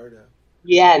where you are now.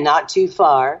 Yeah, not too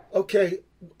far. Okay,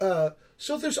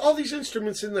 so there's all these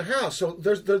instruments in the house. So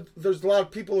there's a lot of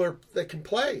people that can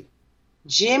play.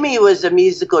 Jimmy was a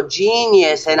musical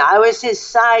genius, and I was his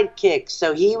sidekick.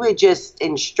 So he would just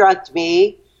instruct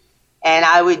me, and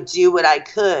I would do what I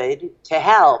could to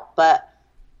help. But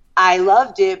I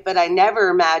loved it, but I never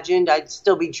imagined I'd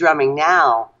still be drumming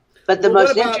now. But the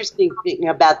most interesting thing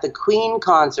about the Queen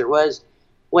concert was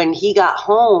when he got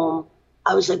home,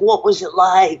 I was like, what was it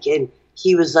like? And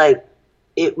he was like,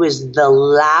 it was the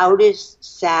loudest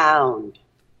sound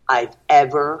I've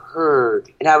ever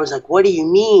heard. And I was like, what do you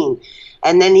mean?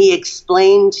 And then he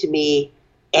explained to me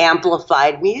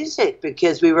amplified music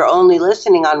because we were only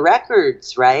listening on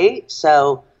records, right?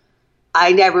 So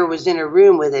I never was in a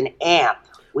room with an amp.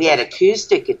 We had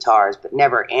acoustic guitars, but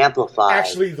never amplified.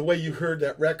 Actually, the way you heard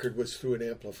that record was through an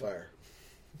amplifier.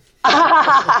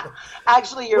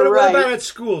 Actually, you're right. What about at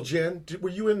school, Jen? Were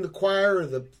you in the choir or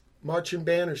the marching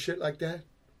band or shit like that?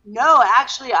 No,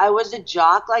 actually, I was a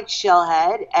jock like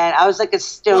Shellhead, and I was like a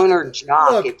stoner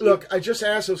jock. Look, I just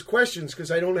asked those questions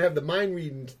because I don't have the mind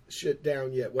reading shit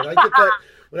down yet. When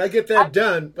I get that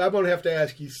done, I won't have to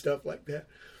ask you stuff like that.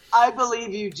 I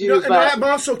believe you do. And I'm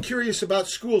also curious about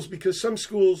schools because some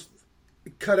schools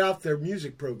cut out their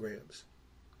music programs.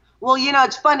 Well,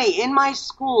 it's funny. In my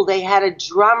school, they had a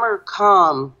drummer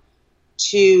come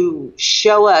to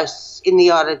show us in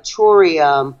the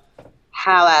auditorium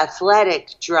how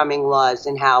athletic drumming was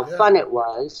and how fun it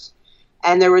was.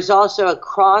 And there was also a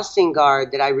crossing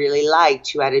guard that I really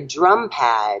liked who had a drum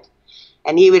pad.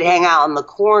 And he would hang out in the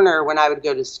corner when I would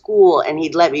go to school, and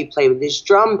he'd let me play with his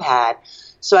drum pad.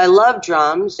 So I love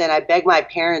drums, and I begged my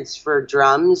parents for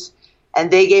drums,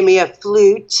 and they gave me a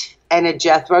flute and a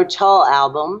Jethro Tull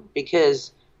album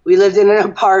because we lived in an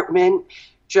apartment.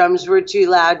 Drums were too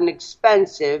loud and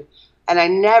expensive, and I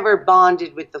never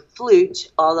bonded with the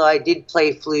flute, although I did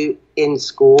play flute in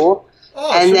school.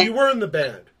 Oh, and so you were in the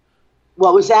band.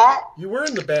 What was that? You were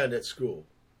in the band at school.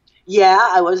 Yeah,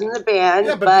 I was in the band.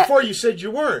 Yeah, but before you said you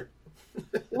weren't.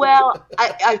 Well,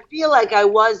 I feel like I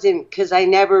wasn't because I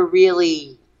never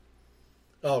really...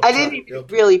 I didn't even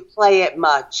really play it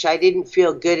much. I didn't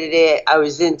feel good at it. I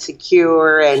was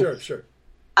insecure, and sure.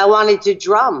 I wanted to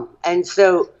drum. And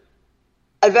so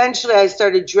eventually I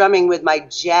started drumming with my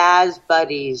jazz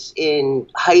buddies in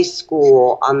high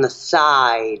school on the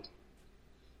side.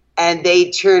 And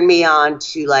they turned me on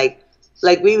to like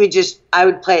I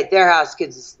would play at their house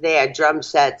because they had drum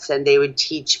sets, and they would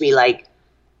teach me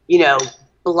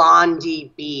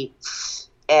Blondie beats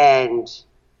and,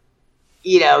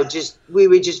 we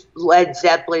would just Led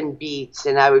Zeppelin beats,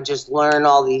 and I would just learn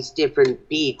all these different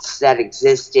beats that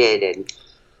existed,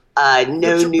 and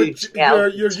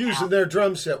you're using their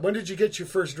drum set. When did you get your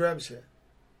first drum set?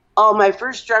 Oh, my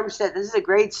first drum set, this is a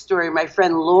great story. My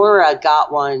friend Laura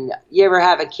got one. You ever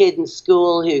have a kid in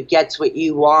school who gets what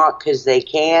you want because they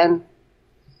can?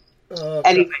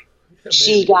 Anyway,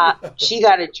 she got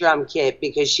a drum kit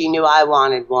because she knew I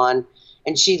wanted one,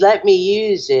 and she let me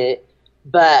use it,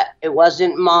 but it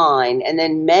wasn't mine. And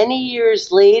then many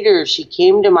years later, she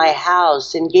came to my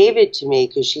house and gave it to me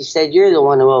because she said, "You're the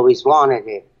one who always wanted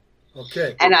it."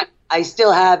 Okay. And I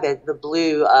still have it, the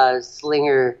blue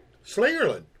Slinger.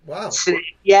 Slingerland. Wow.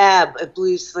 Yeah,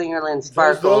 blue Slingerland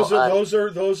Sparkle. Those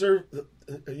are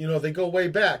they go way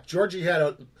back. Georgie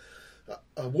had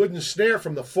a wooden snare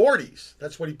from the 40s.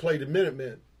 That's what he played in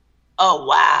Minutemen. Oh,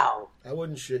 wow. I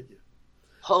wouldn't shit you.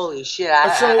 Holy shit.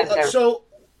 So,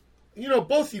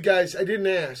 both you guys, I didn't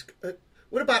ask.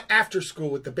 What about after school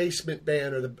with the basement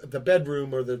band or the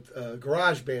bedroom or the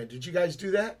garage band? Did you guys do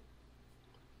that?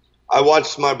 I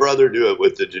watched my brother do it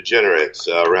with the Degenerates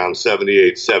around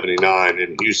 78, 79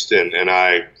 in Houston, and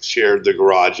I shared the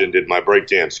garage and did my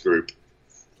breakdance group.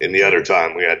 In the other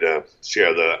time, we had to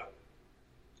share the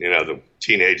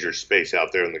teenager space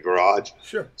out there in the garage.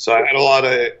 Sure. So I had a lot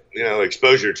of,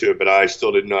 exposure to it, but I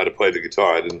still didn't know how to play the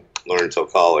guitar. I didn't learn until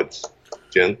college.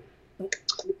 Jen? Go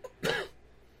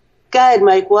ahead,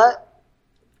 Mike. What?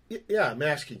 Yeah, I'm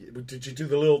asking you. Did you do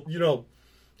the little,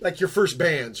 like your first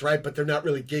bands, right? But they're not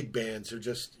really gig bands. They're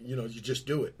just, you just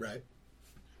do it, right?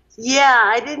 Yeah,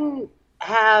 I didn't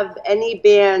have any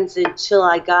bands until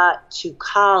I got to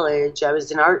college. I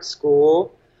was in art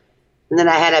school. And then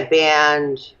I had a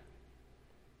band,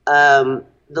 The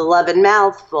Love and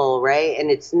Mouthful, right? And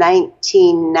it's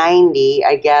 1990,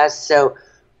 I guess. So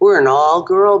we're an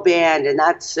all-girl band, and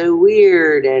that's so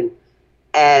weird. And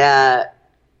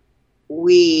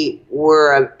we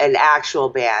were an actual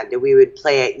band, and we would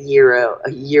play at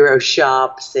Euro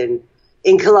shops and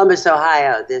in Columbus,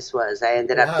 Ohio. I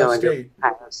ended up going to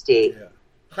Ohio State. Yeah.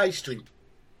 High Street.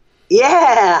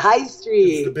 Yeah, High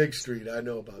Street. It's the big street. I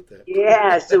know about that.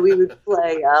 Yeah, so we would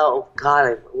play, oh,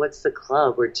 God, what's the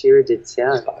club where Tira did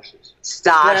sound?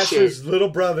 Stashes. Little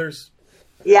Brothers.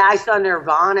 Yeah, I saw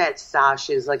Nirvana at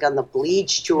Stashes, like on the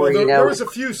Bleach tour, Well, there was a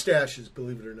few Stashes,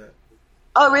 believe it or not.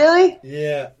 Oh, really?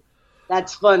 Yeah.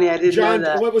 That's funny. I didn't know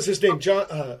that. What was his name?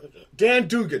 Dan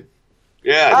Dugan.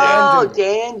 Yeah.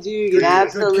 Dan Dugan.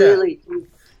 Absolutely.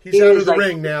 He's out of the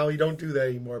ring now. He don't do that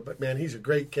anymore. But, man, he's a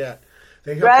great cat.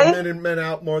 They help the men and men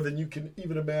out more than you can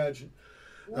even imagine.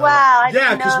 Wow.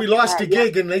 Yeah, because we lost a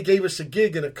gig, and they gave us a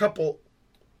gig in a couple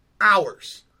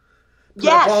hours. Put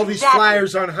up all these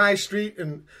flyers on High Street,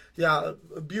 and,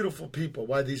 beautiful people.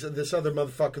 Why this other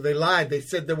motherfucker, they lied. They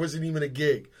said there wasn't even a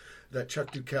gig, that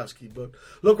Chuck Dukowski. But,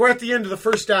 look, we're at the end of the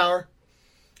first hour.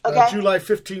 Okay. July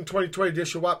 15, 2020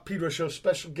 edition of Pedro Show.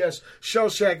 Special guest,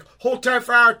 Shellshag. Hold time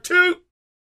for hour 2.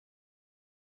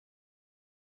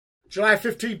 July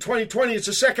 15, 2020. It's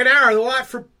the second hour of the Lot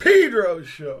for Pedro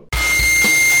Show.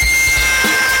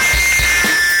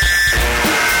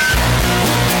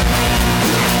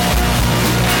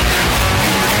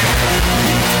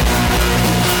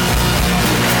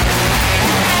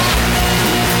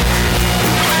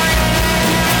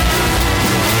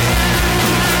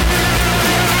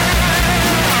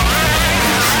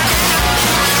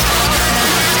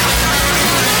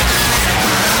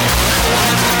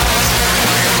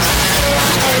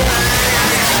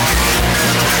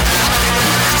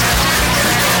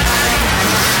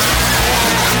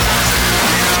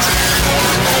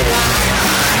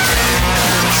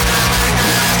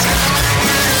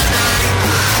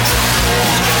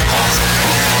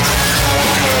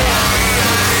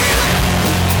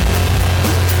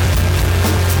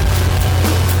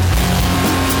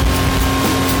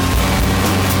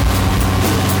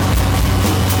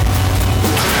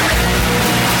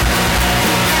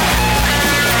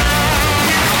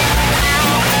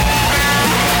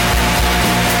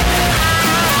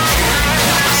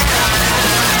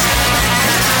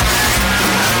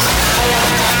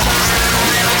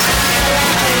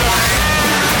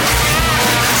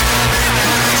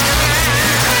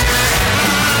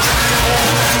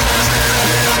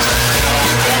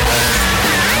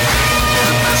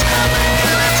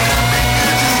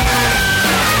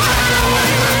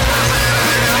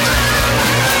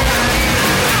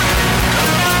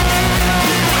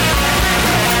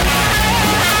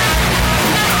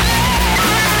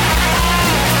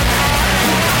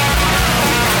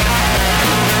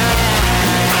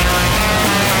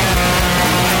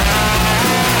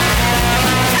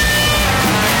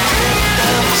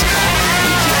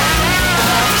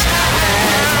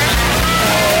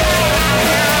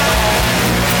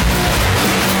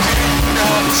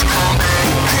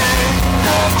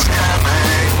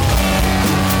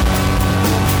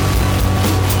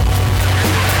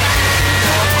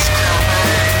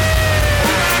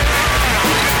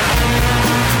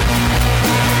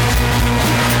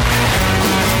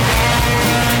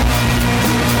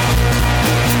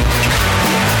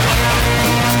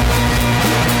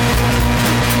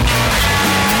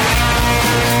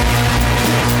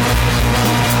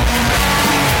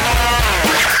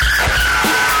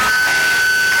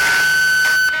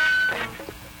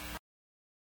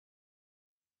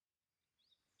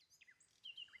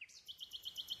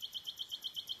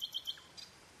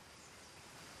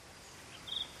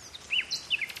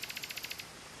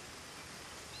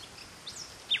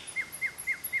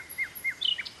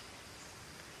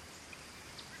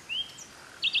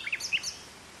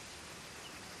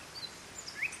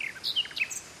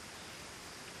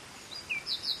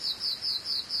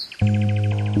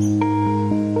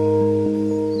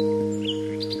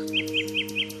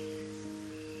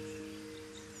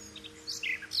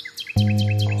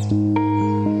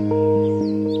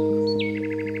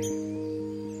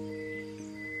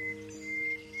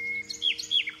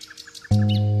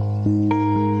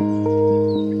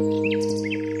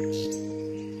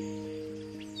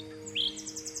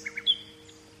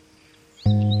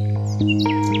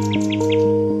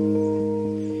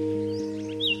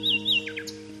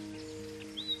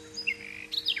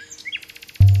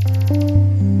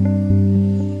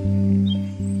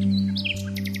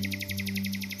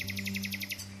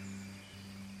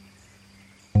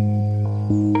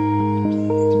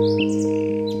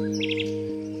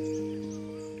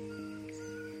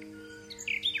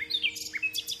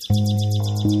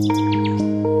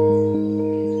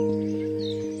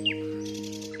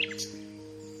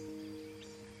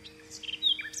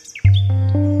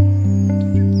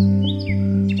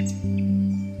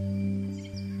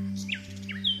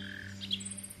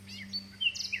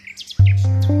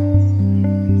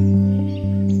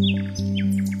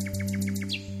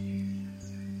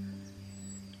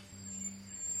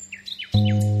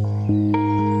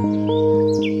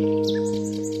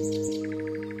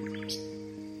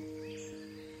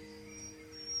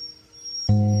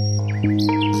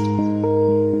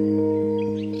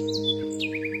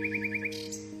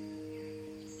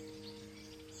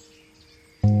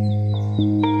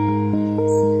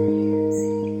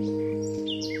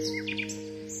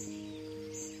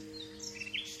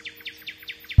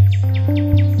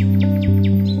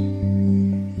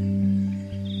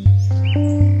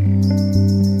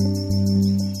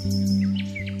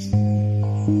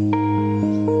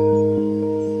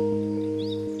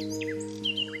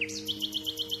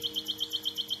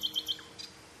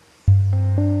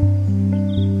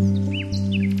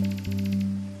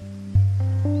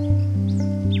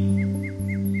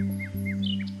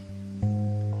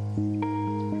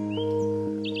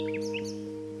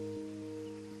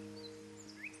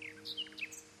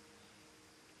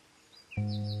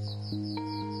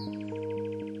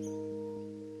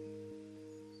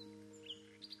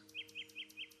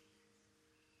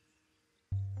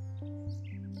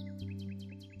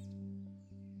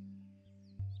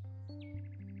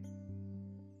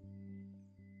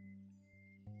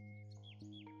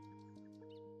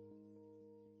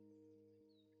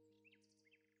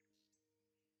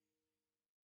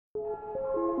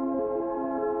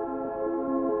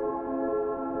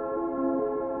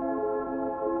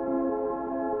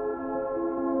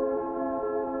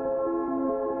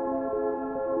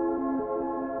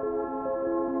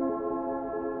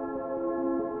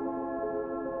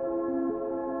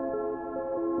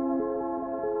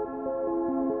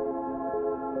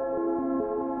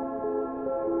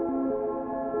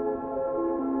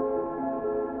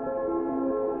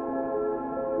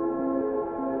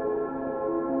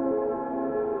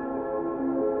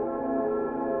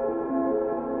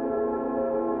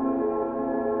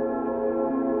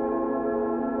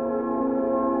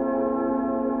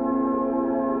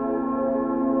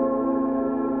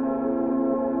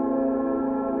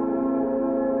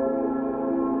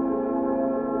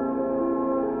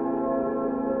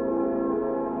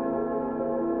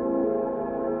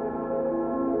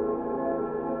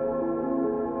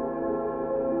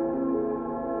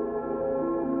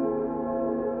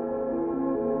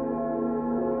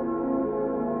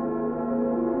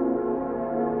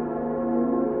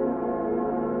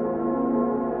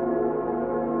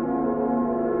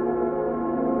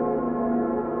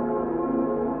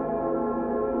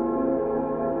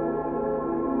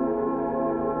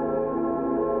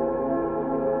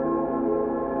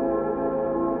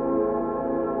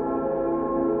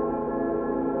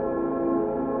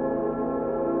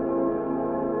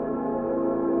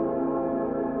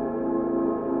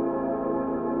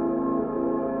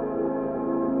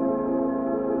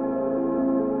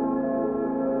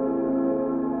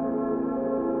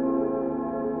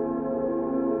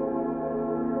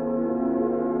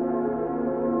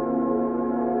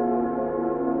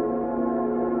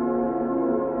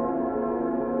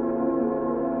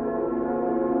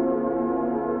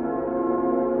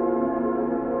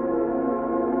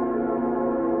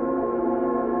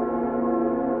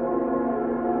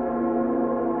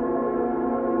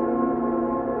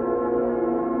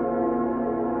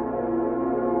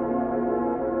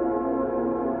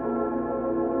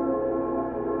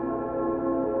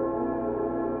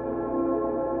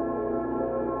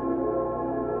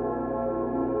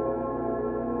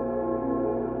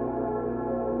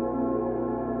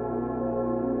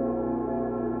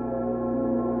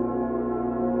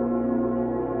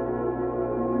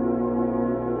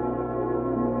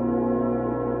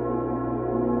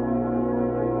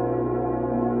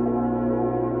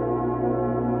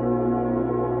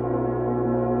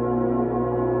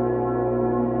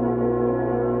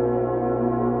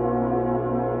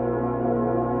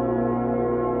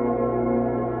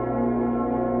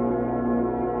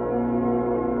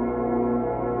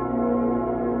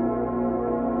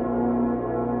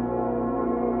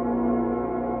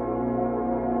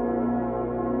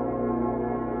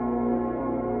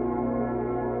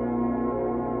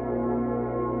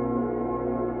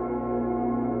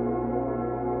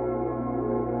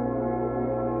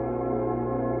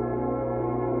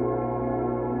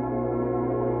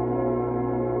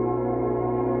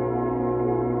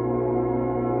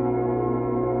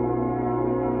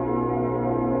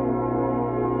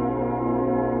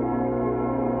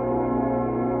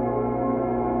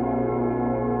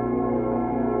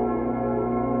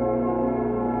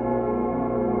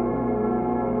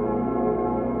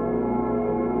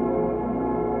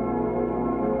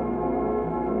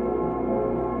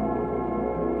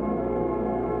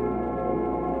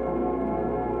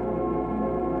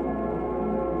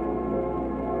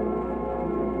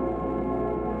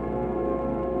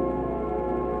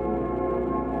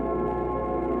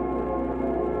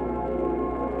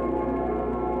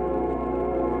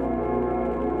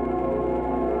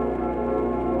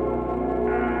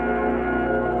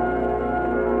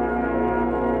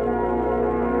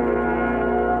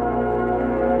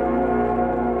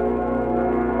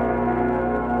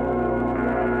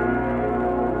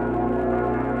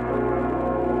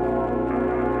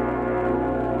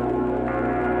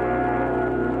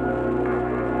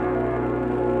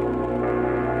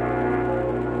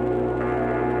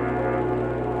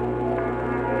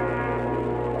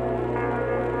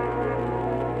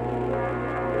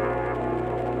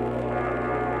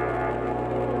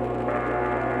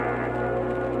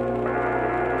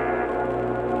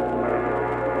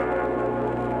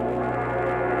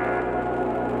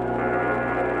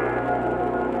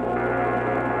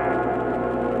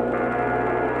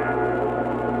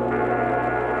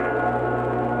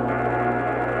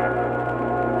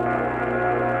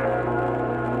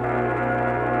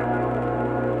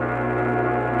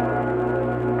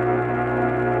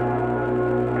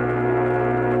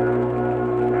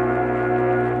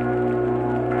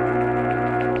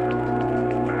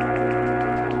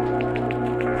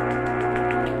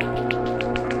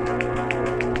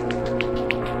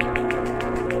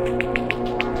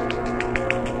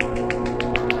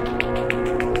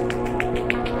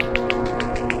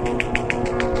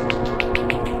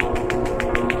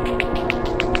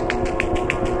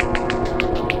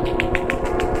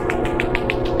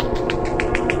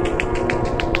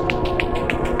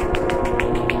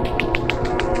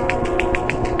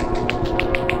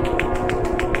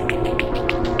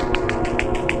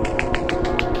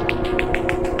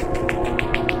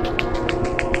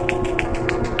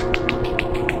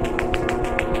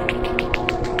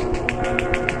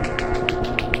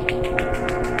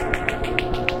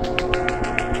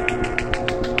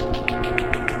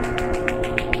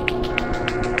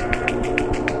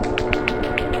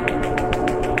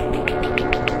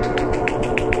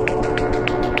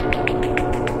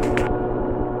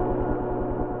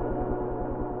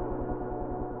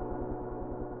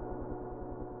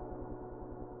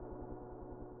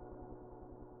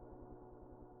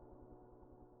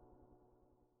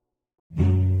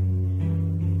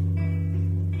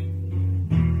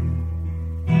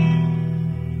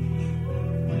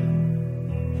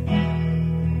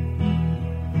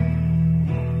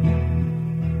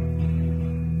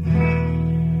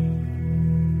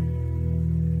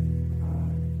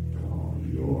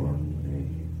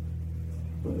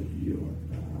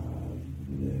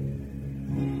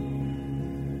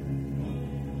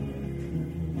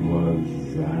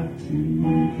 to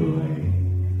blame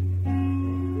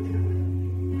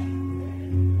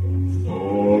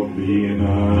for being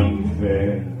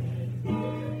unfair.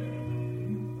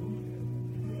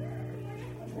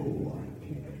 Oh, I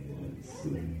can't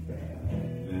sleep at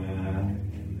night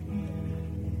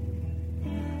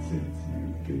since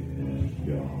you've been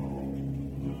gone.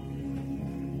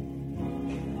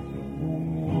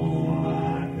 Oh,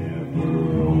 I never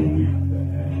weep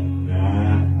that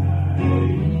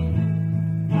night.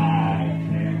 I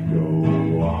can't go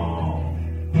on.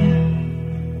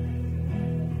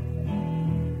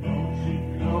 Don't you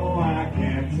know I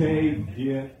can't take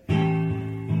it?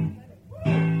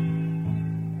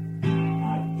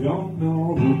 I don't know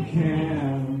who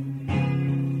can.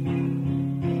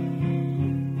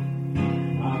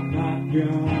 I'm not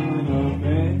gonna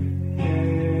make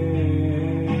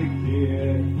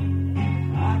it.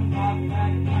 I'm not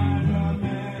that kind of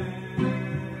man.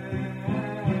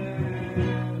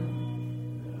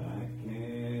 I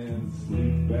can't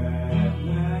sleep at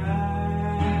night,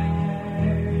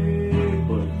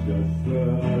 but just the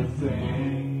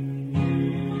same,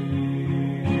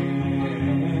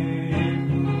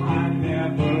 I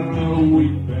never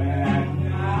weep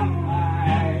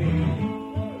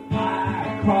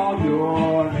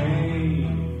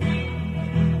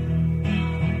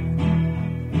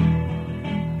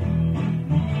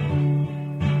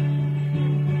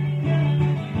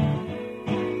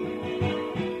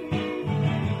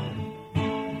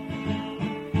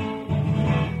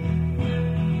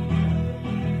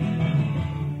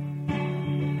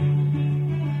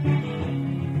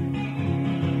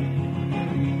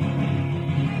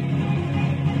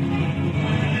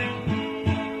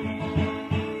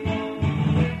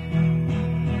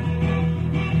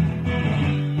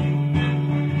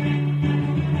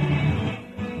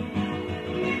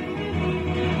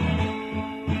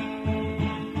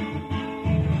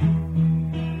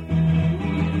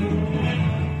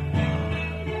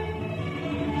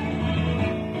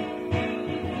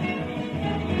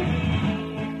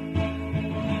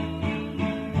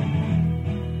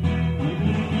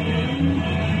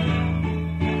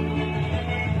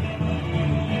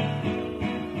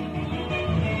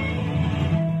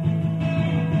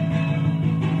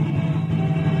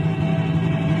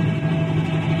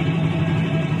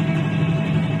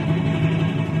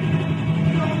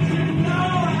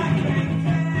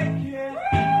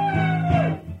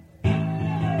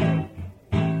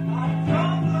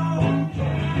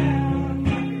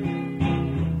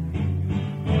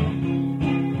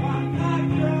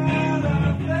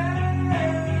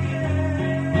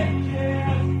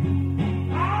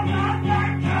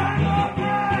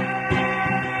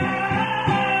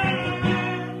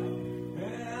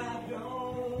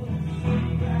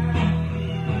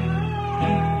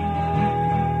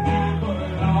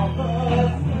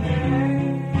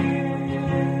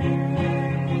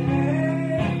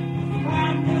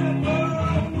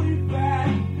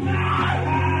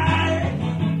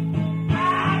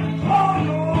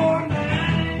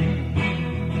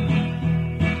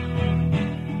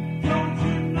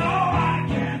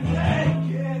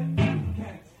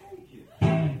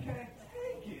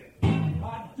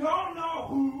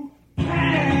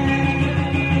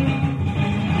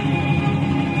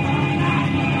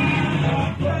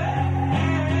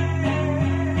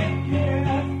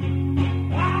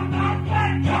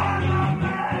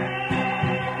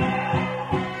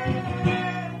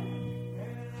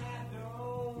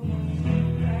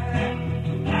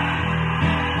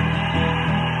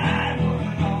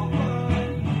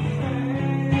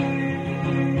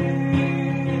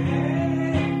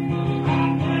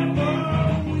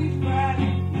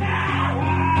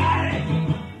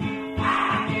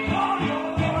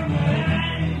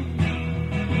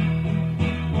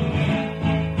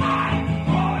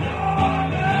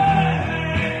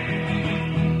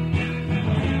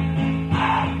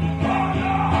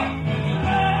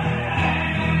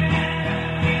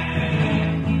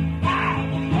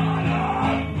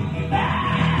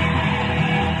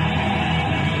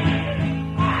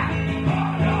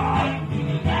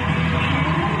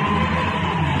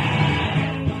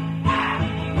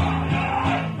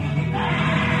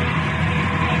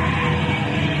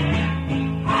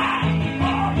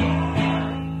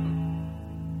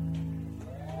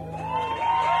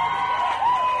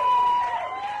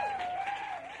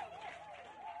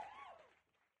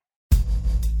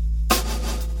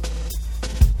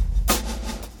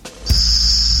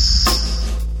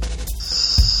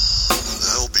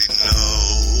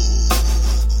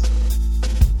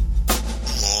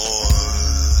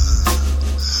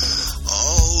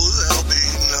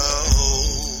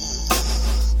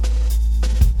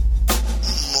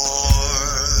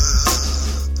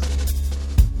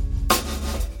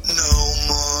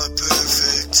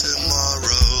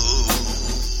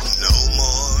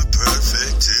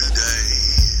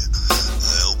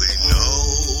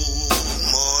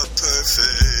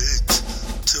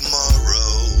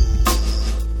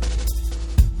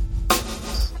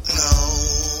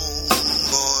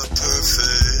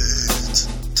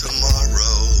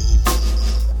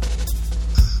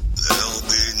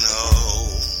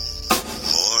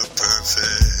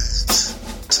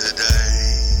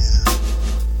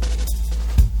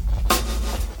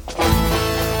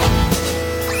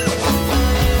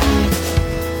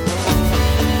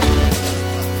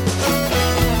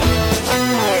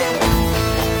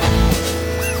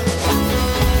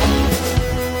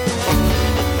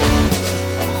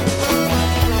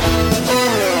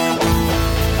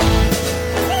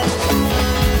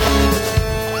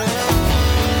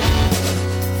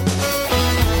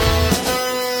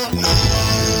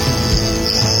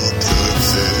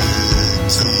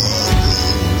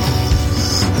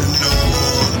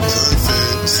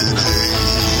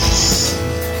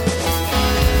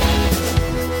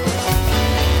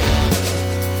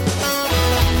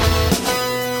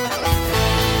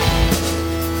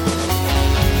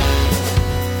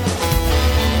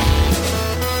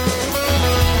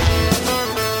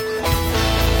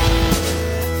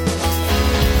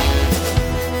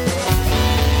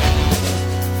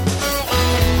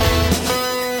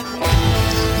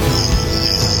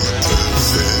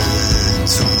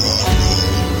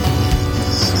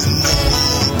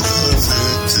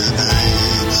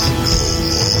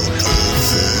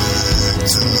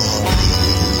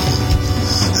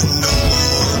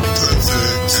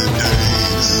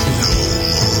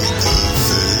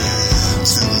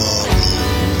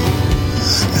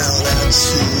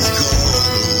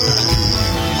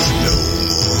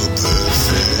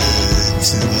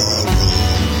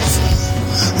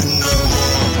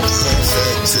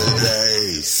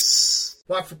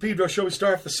Pedro Show. We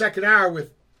start off the second hour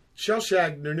with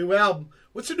Shellshag and their new album.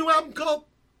 What's the new album called?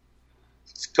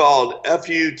 It's called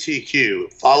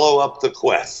FUTQ, Follow Up the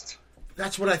Quest.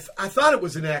 That's what I thought it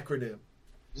was an acronym.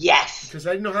 Yes. Because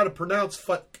I didn't know how to pronounce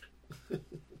fuck.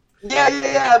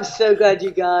 Yeah, I'm so glad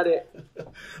you got it.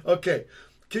 Okay,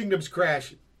 Kingdom's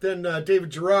Crash. Then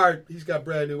David Gerard, he's got a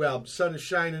brand new album. Sun is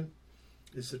Shining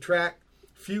is the track.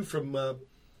 Phew from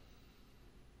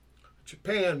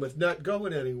Japan with Not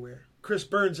Going Anywhere. Chris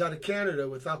Burns out of Canada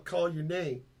with I'll Call Your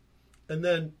Name. And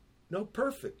then No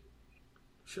Perfect.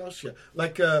 Shell.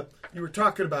 Like you were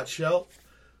talking about, Shell.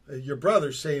 Your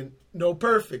brother saying no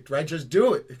perfect, right? Just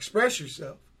do it. Express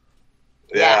yourself.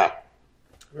 Yeah.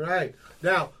 Right.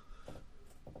 Now,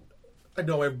 I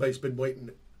know everybody's been waiting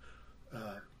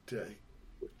to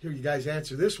hear you guys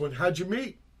answer this one. How'd you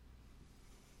meet?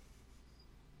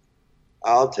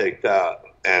 I'll take that.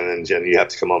 And then, Jen, you have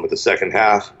to come on with the second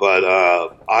half. But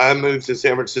I moved to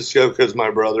San Francisco because my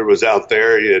brother was out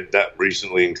there. He had that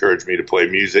recently encouraged me to play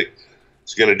music.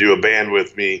 He's going to do a band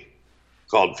with me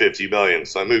called 50 Million.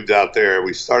 So I moved out there.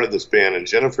 We started this band, and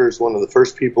Jennifer's one of the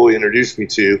first people he introduced me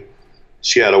to.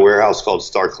 She had a warehouse called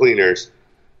Star Cleaners,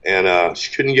 and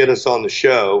she couldn't get us on the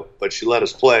show, but she let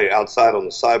us play outside on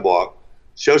the sidewalk.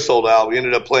 Show sold out. We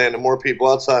ended up playing to more people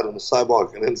outside on the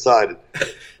sidewalk and inside.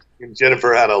 And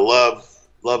Jennifer had a love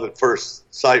at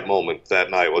first sight moment that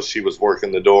night while she was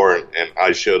working the door, and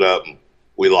I showed up, and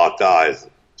we locked eyes.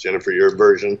 Jennifer, your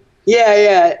version?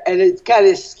 Yeah, and it kind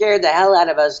of scared the hell out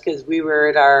of us because we were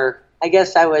at I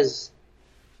guess I was,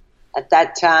 at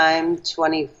that time,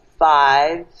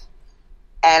 25,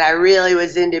 and I really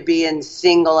was into being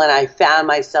single, and I found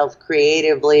myself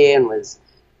creatively and was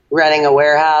running a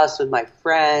warehouse with my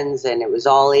friends, and it was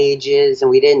all ages, and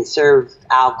we didn't serve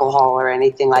alcohol or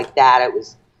anything like that.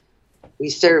 We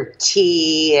served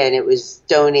tea, and it was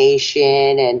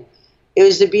donation, and it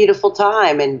was a beautiful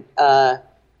time, and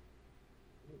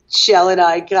Shell and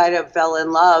I kind of fell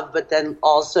in love, but then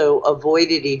also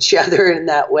avoided each other in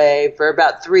that way for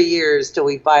about 3 years till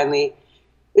we finally, it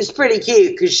was pretty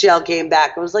cute because Shell came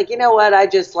back and was like, you know what, I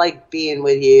just like being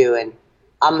with you and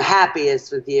I'm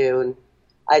happiest with you. And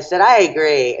I said, I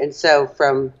agree. And so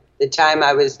from the time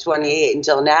I was 28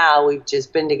 until now, we've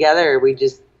just been together. We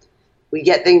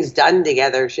get things done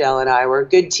together, Shell and I. We're a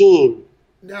good team.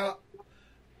 Now,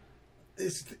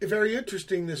 it's very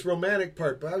interesting, this romantic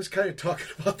part, but I was kind of talking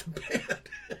about the band.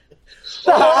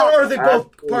 Or are they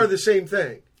both part of the same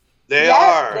thing? They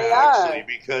are, actually,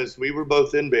 because we were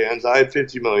both in bands. I had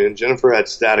 50 Million. Jennifer had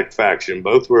Static Faction.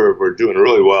 Both were doing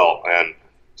really well and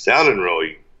sounding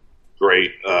really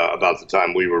great about the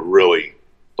time we were really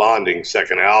bonding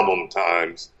second album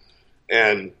times.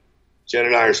 And Jen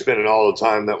and I are spending all the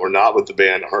time that we're not with the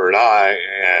band, her and I,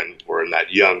 and we're in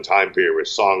that young time period where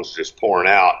songs just pouring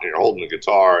out, and you're holding the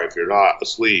guitar. If you're not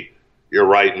asleep, you're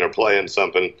writing or playing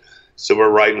something. So we're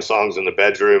writing songs in the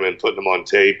bedroom and putting them on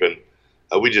tape, and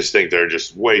we just think they're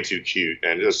just way too cute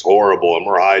and just horrible, and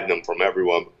we're hiding them from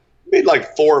everyone. We made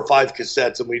like 4 or 5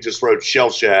 cassettes, and we just wrote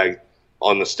Shellshag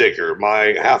on the sticker,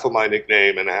 half of my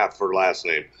nickname and half for last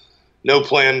name. No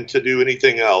plan to do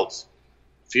anything else.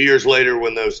 A few years later,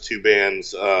 when those two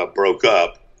bands broke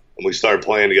up and we started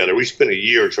playing together, we spent a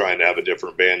year trying to have a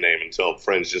different band name until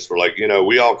friends just were like,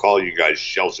 we all call you guys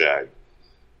Shellshag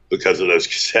because of those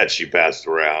cassettes you passed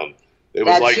around. It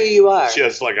was like, who you are.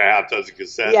 Just like a half dozen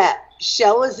cassettes. Yeah,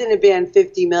 Shell was in a band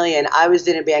 50 Million. I was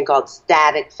in a band called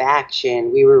Static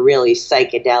Faction. We were really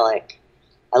psychedelic.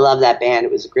 I love that band.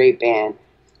 It was a great band.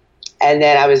 And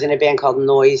then I was in a band called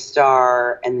Noise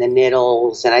Star and the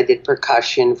Niddles, and I did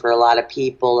percussion for a lot of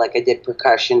people. Like I did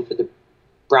percussion for the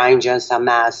Brian Jonestown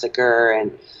Massacre.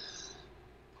 And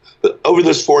over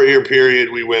this 4-year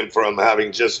period, we went from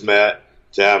having just met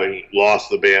to having lost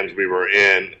the bands we were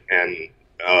in, and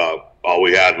all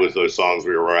we had was those songs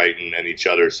we were writing and each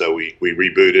other. So we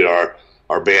rebooted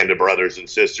our band of brothers and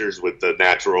sisters with the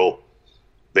natural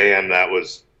band that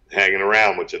was hanging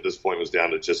around, which at this point was down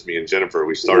to just me and Jennifer.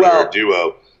 We started our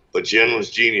duo, but Jen was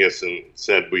genius and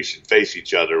said we should face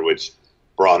each other, which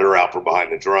brought her out from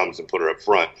behind the drums and put her up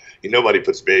front. Nobody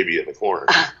puts Baby in the corner.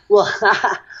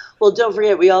 Well, don't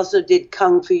forget, we also did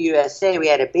Kung Fu USA. We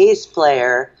had a bass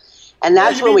player, and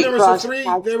that's when we crossed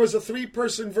paths. There was a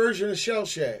 3-person version of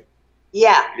Shellshag.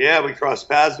 Yeah, we crossed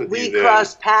paths with you then. We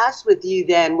crossed paths with you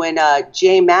then when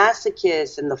Jay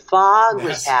Masochist and The Fog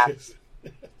was happening.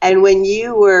 And when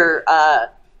you were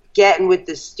getting with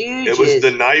the Stooges. It was the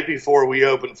night before we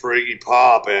opened for Iggy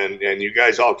Pop, and you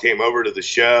guys all came over to the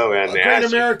show. And Great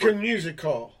American Music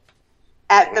Hall.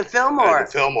 At the Fillmore. At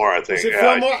the Fillmore, I think. Is it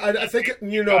Fillmore? I think,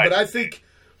 right. But I think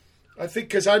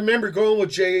because I remember going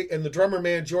with Jay and the drummer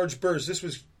man, George Burrs. This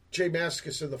was J.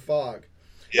 Mascis and the Fog.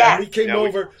 Yeah. And we came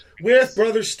over with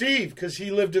Brother Steve because he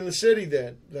lived in the city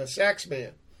then, the sax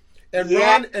man. And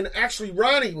Ron, and actually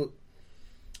Ron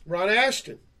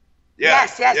Ashton. Yeah.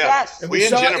 Yes. And we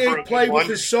saw him play with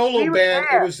his solo band.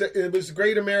 It was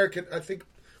Great American, I think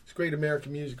it's Great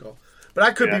American Music Hall. But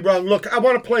I could be wrong. Look, I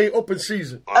want to play Open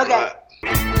Season. Okay.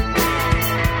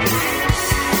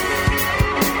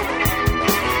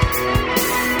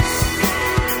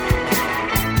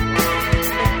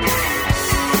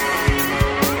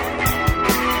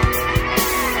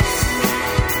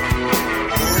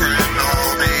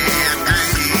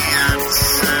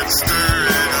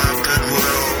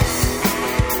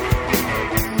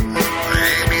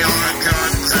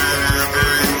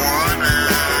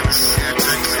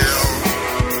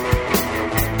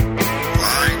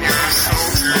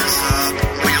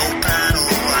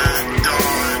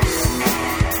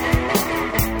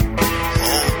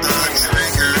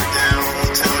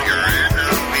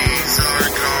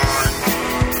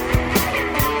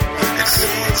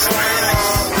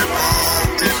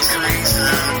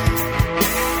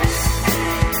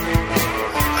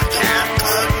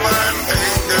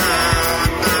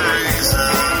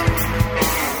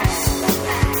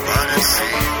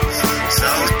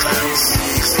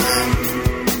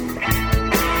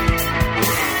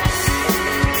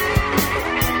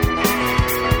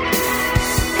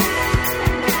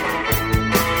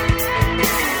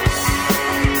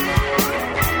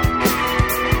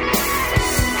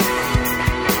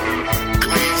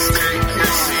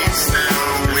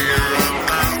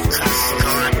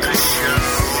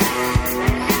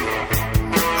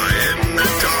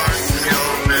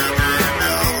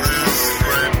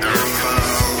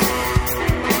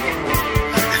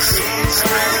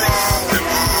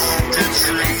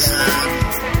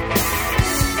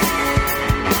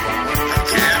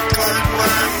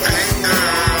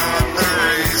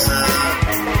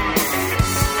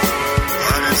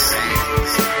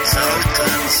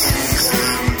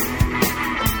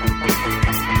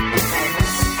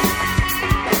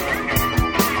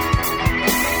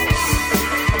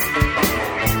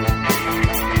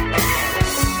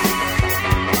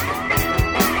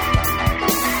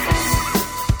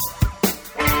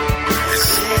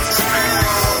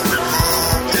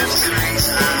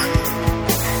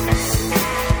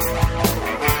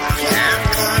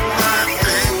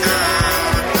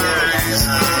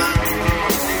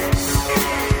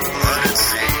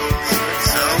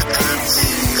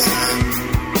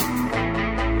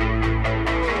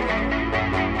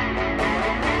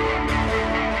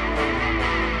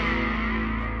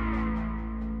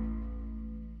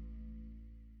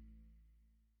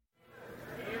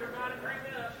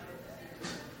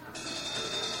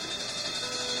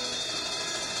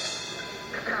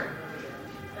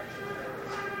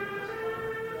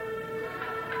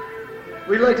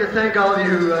 We'd like to thank all of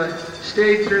you who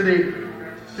stayed through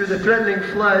the threatening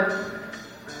flood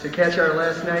to catch our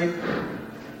last night.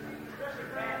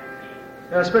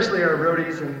 Especially our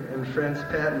roadies and friends,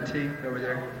 Pat and T over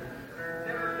there.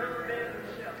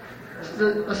 This is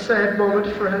a sad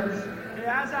moment, friends.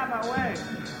 Yeah, I was on my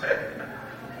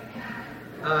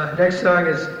way. Next song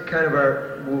is kind of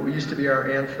what used to be our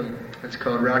anthem. It's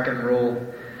called Rock and Roll.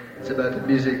 It's about the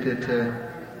music that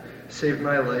saved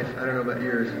my life. I don't know about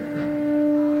yours.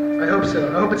 I hope so.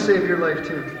 I hope it saved your life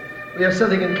too. We have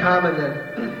something in common then.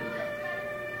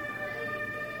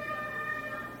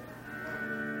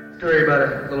 Story about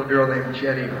a little girl named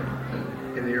Jenny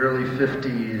in the early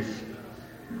 50s.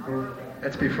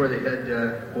 That's before they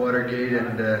had Watergate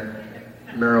and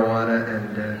marijuana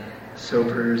and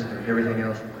soapers and everything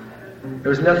else. There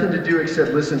was nothing to do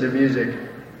except listen to music,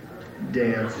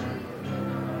 dance.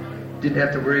 Didn't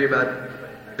have to worry about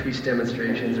peace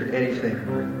demonstrations or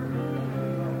anything.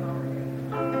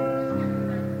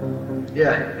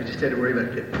 Yeah, I just had to worry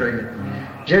about getting pregnant.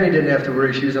 Jenny didn't have to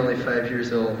worry. She was only 5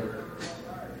 years old.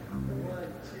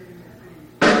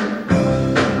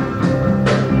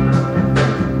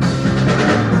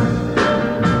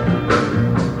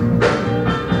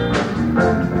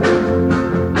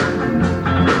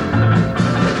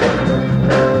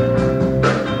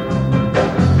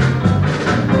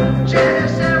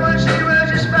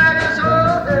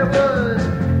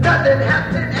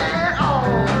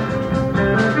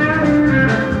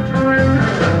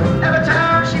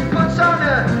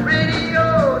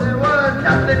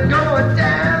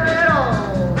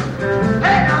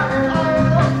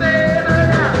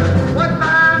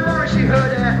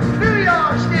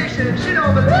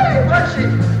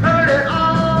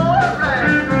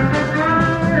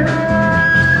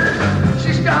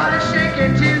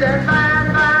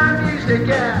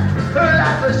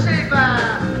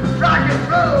 Rock and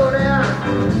roll.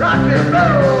 rock and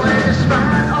roll, and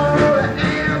despite all the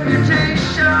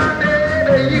amputation,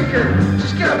 baby, you could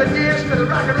just get up and dance to the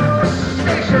rock and roll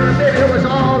station, baby. It was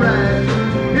alright.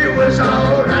 It was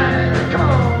alright. Come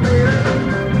on, baby.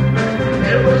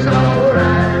 It was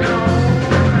alright. Come on.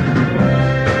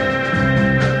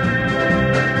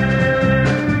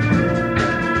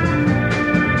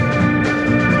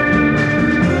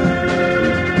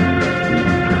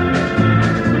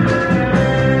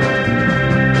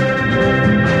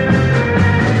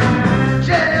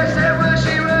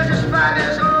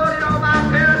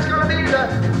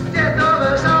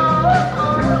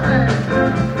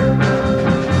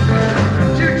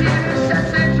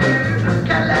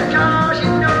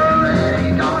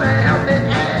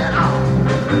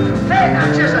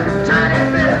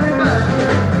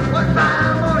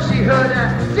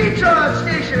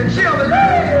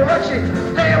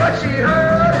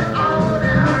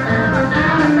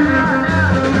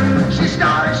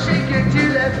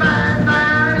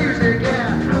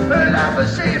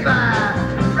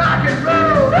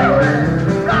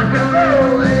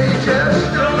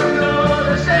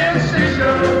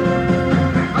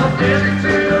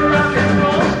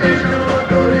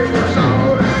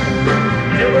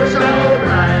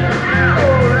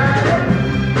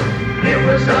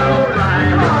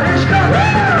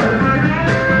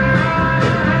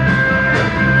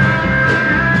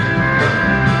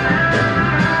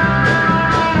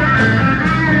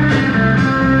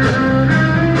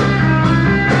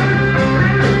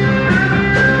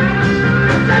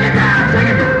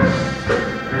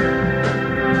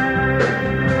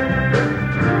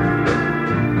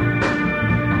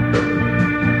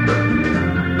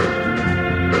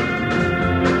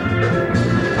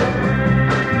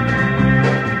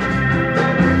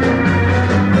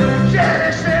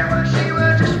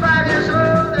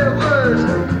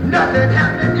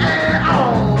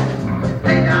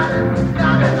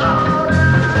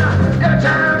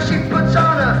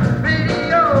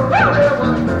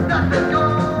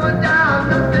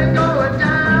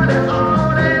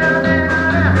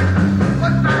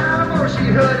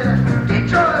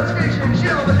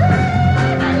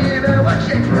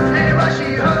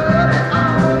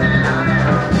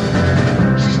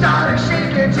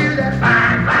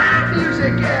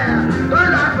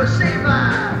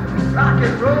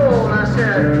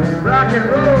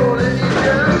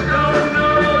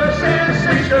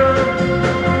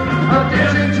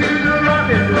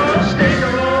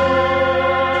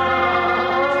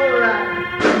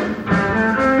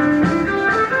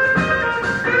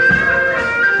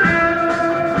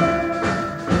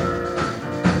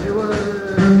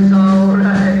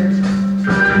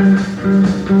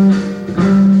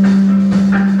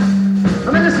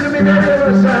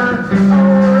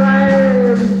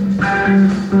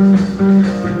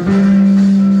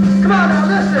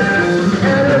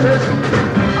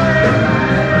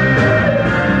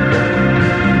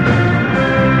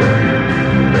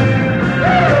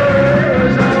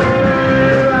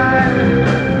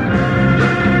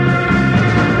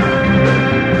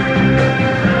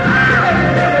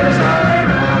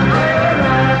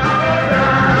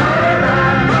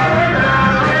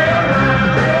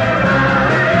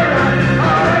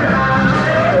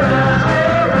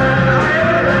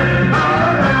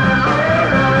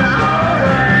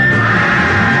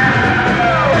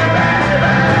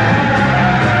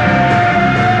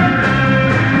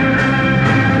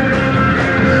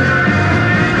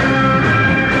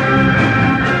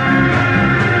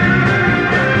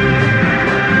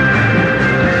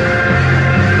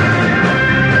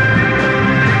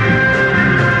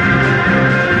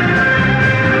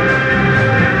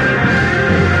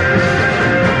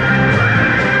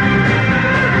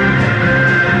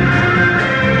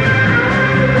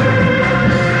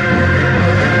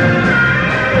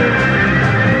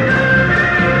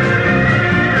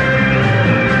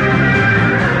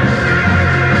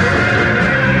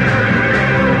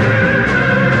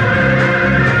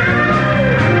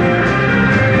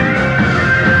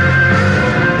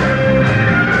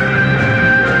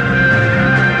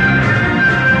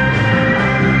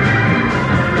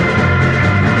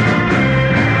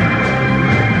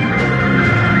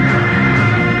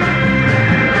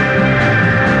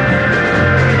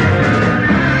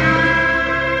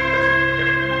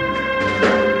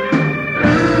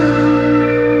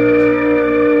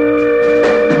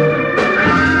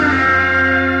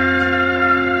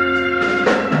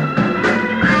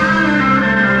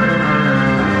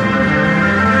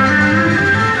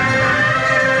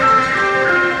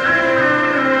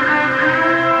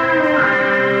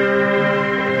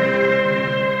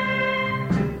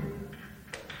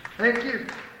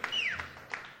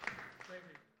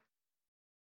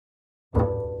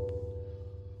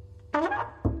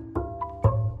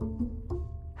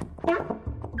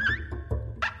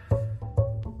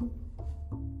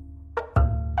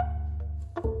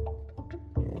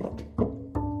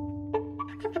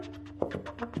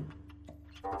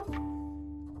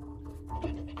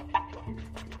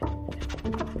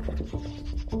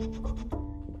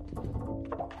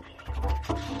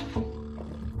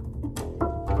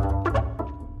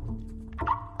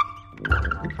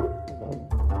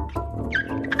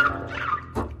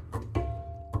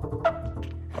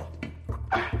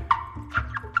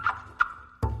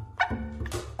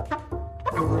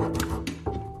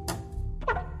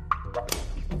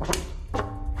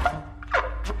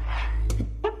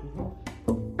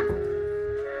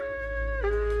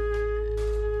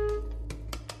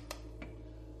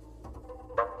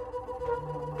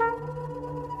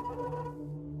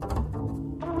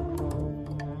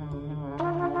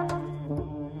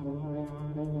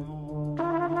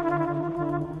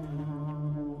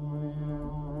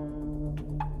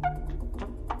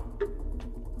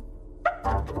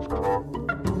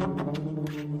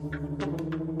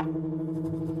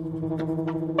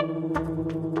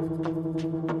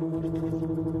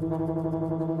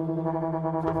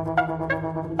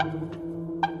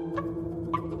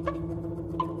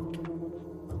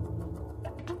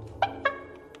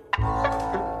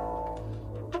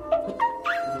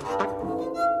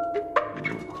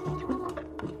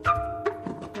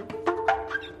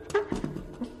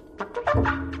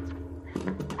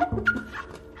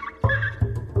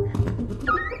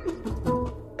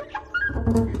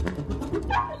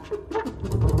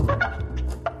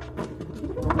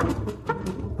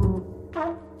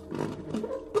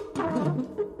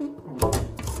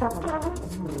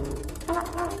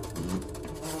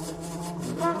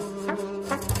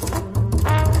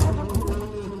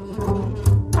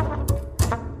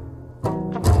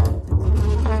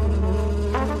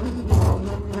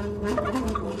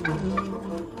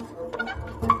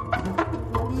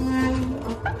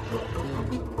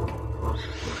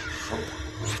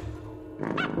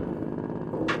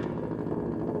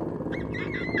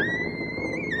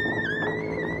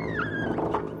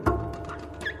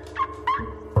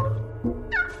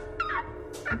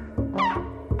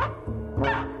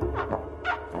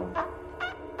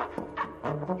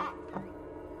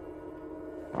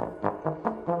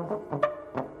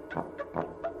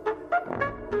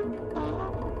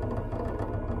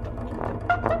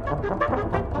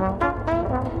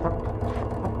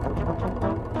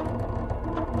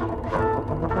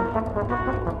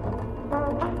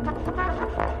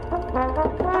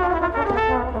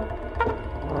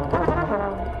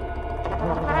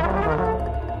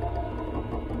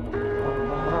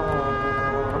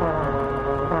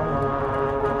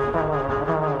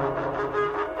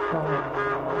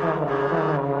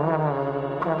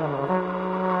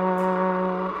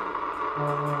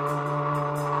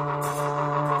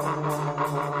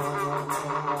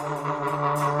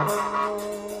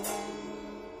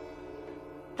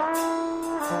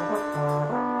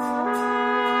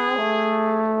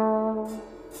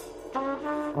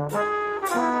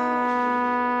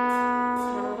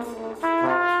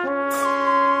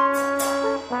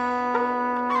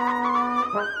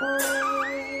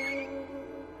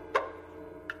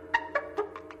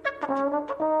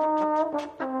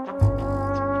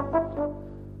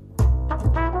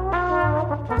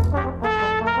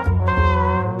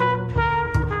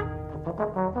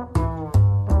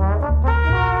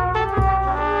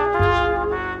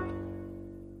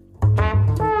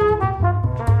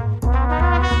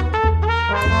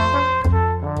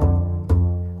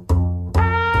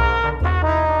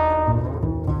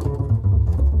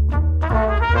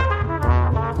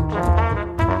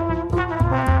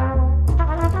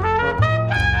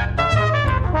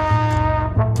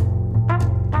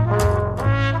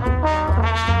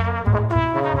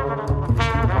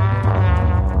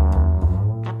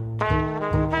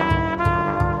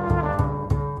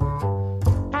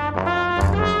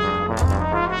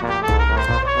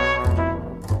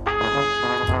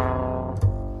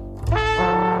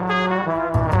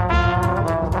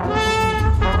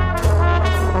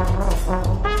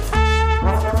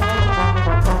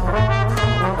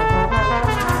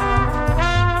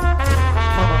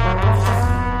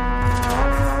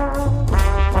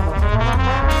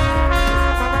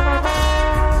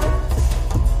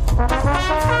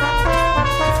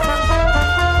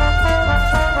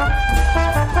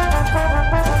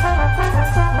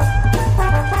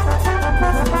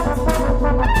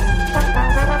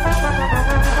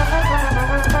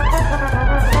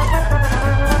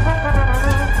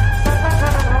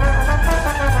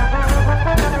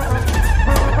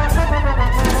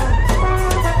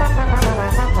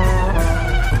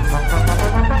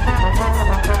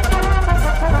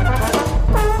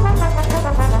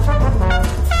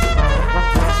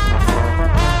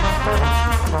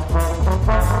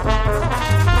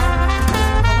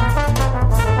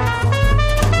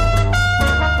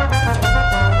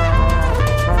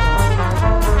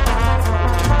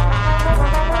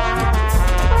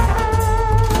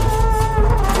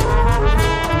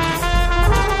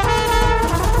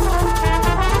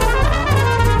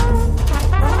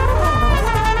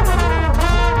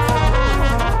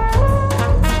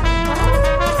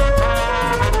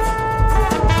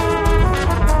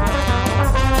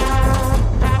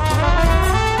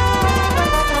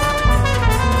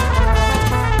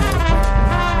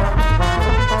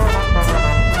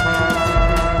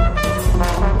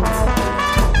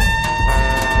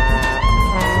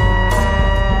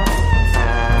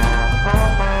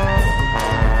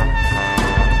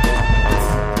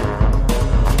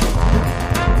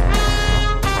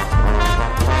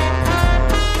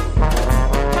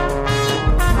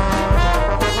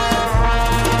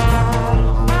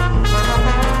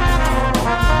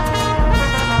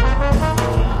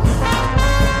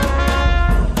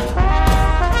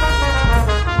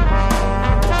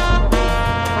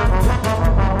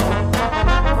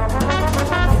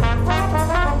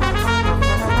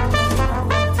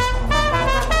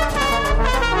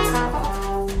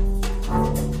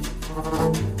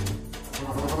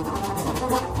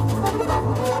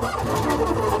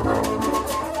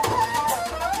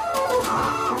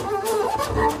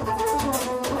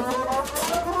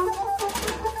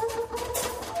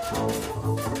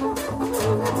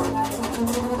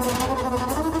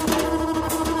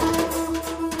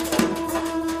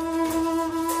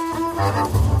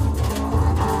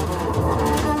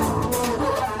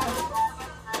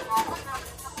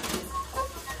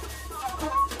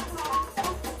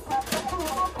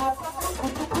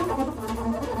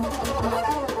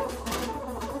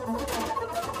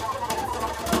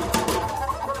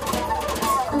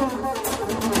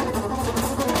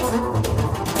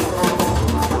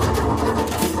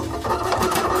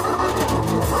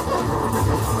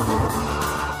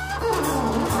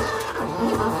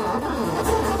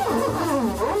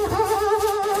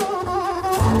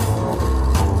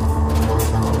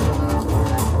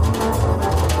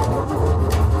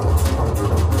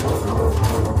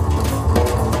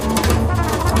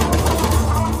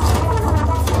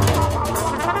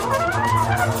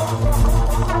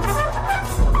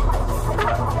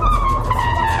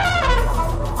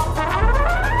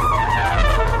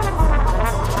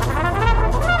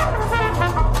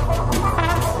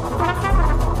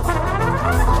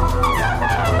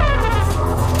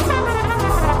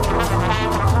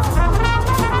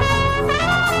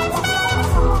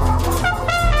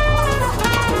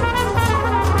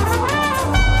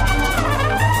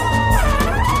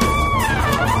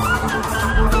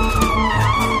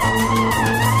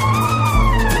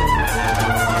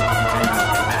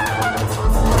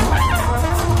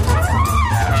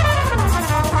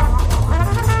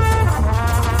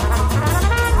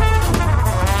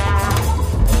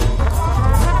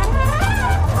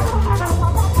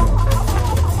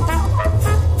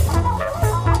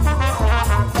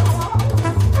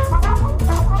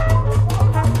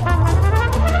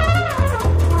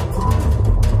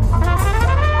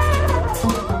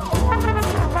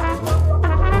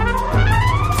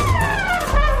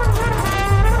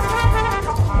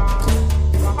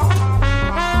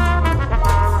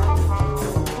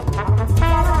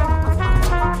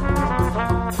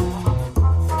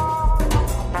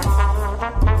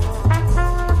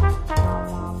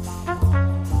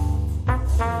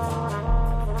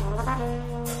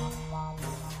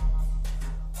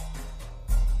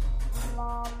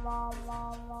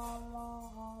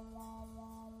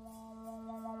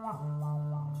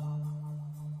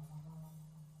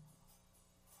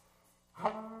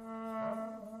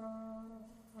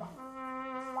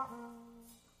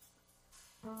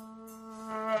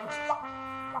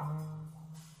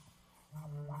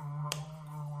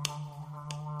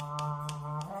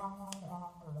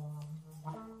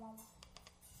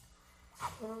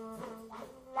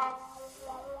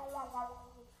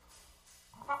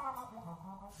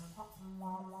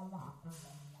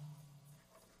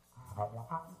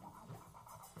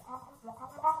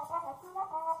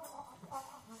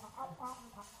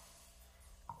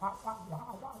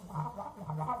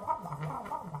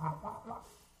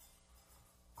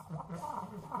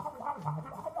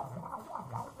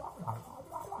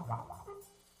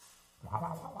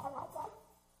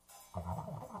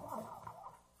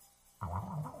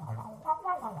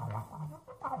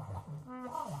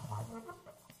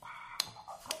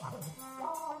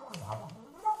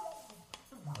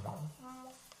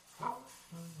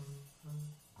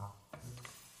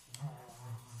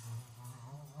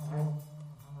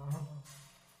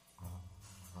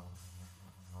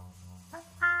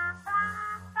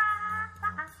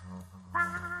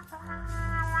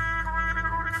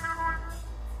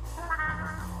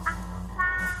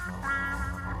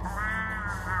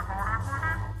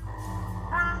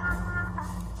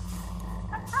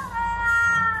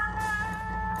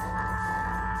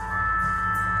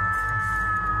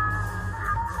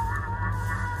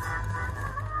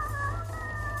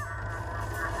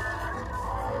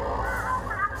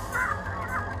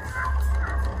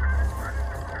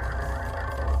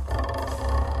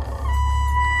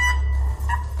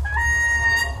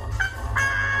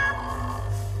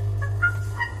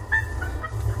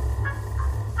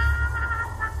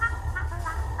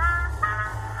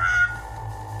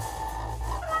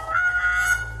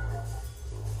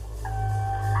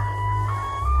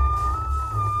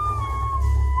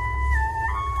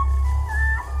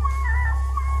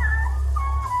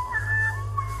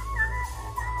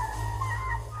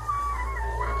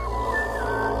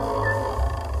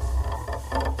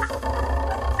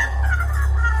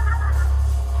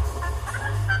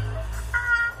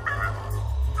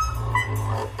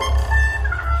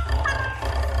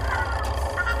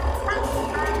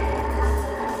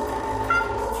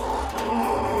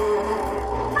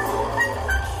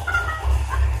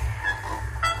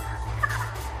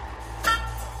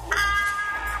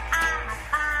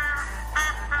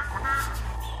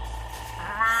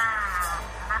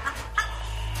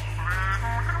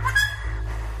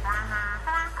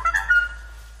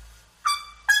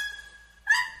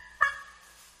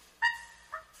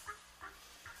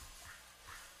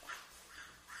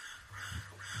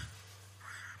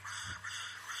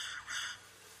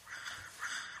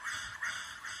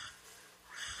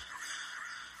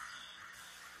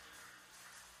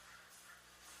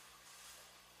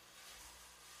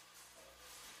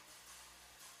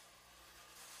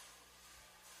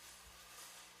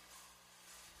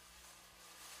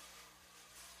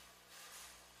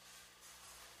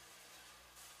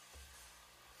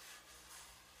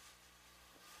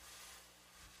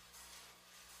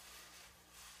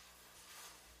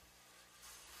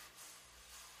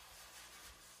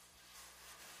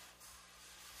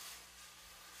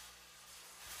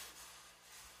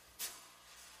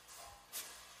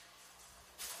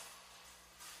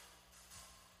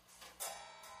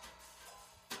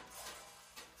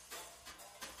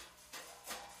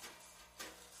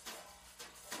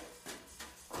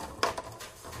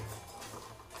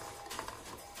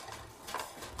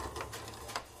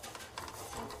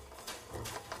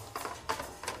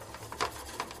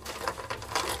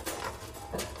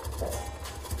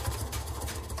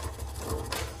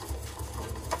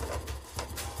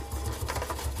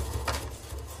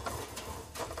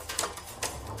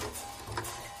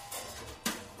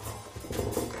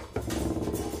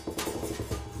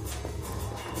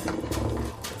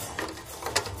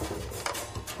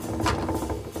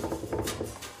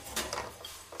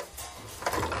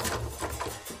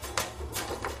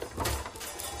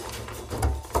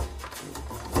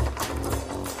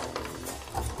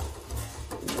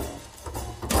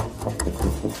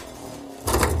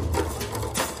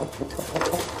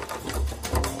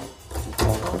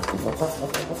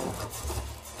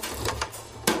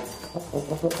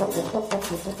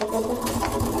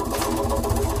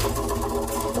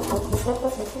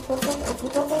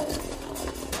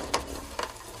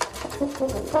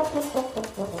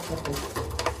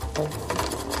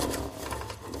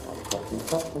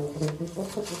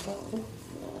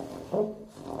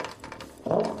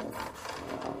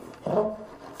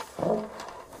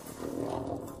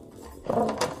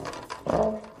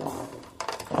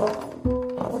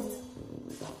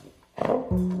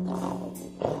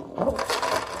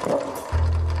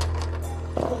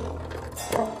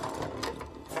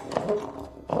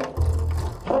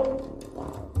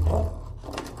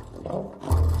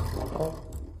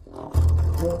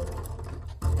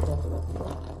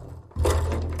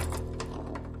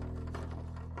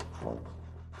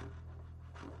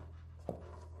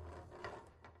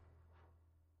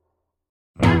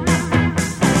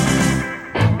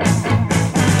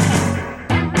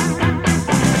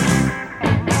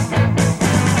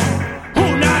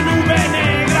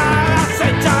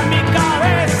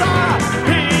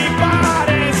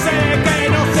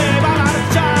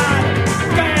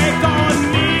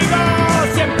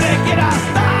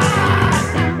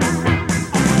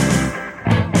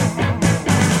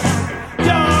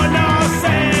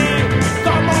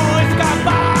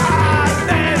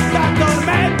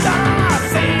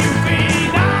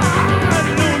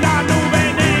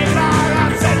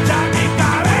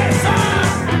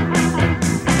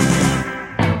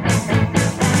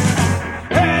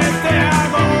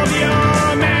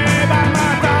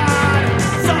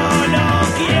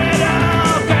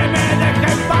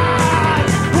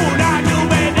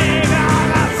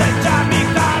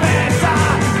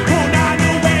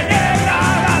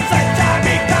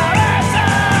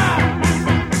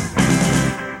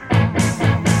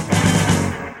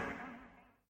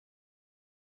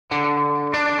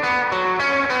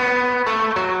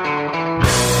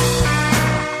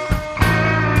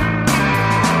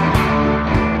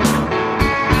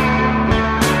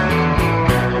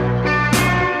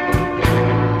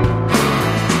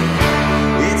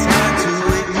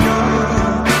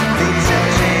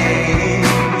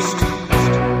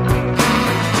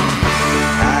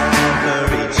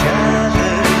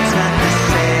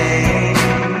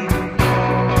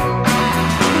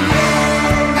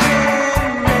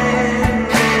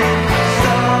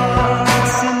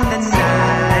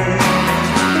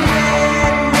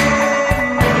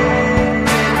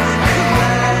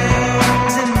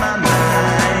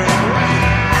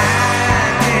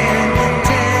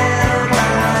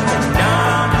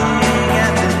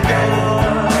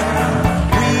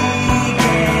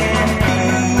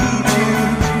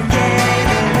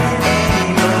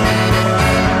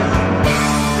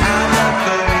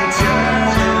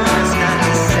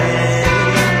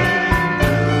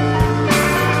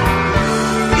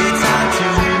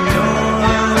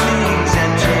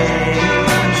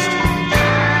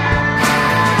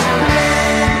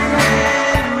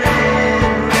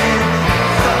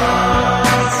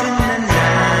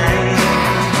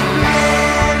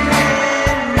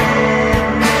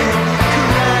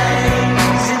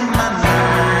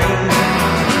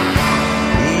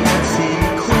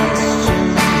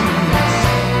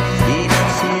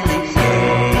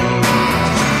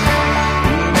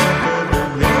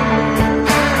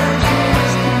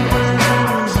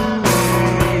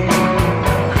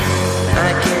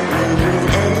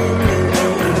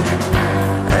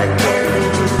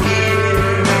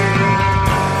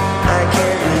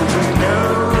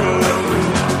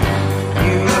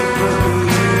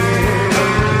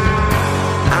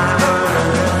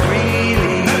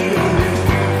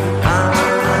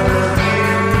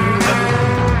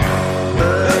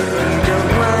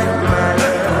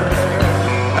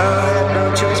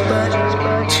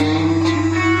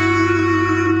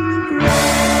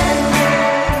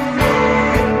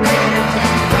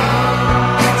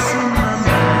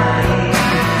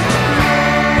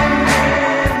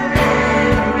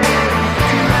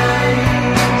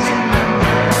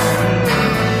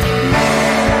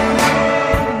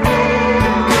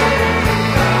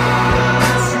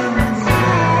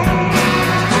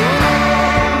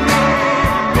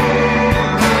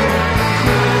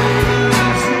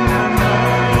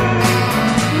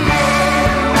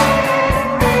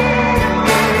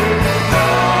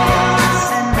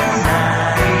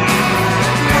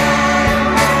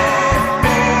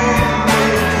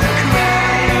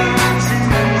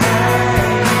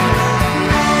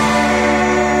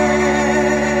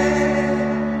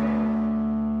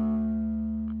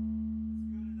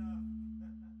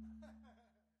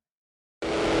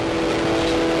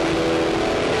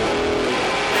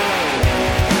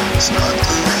 It's not the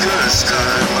first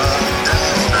time I'm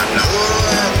down. I know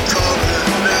I'm falling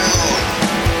down.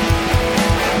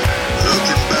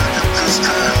 Looking back at those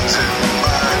times in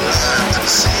my life and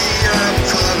see I'm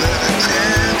falling. I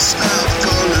can't stop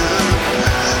falling.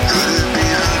 Could it be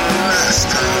the last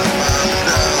time I'm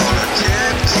down? I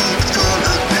can't keep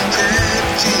falling. Can't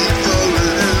keep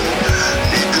falling.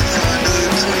 Need to find a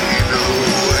cleaner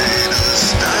way to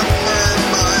stop my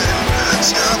mind.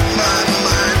 Stop my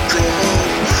mind from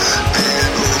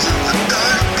digging holes in the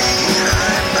dark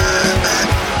behind my back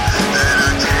that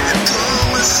I can't pull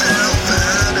myself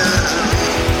out of.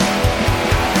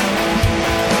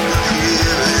 I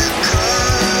hear it calling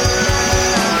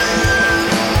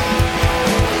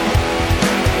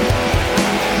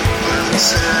when it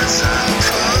says I'm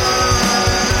falling.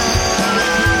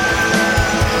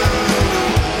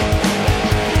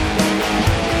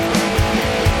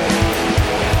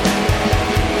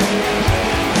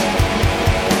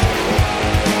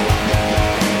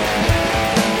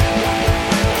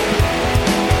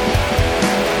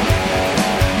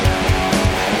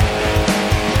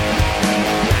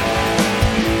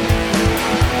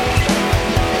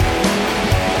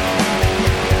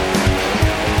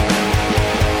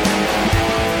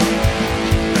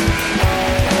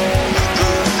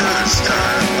 First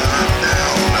time I'm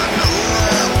down, I know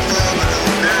I'm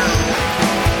falling down.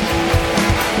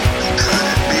 Could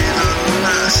it be the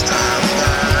last time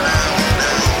that I'm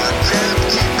down? I can't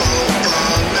keep on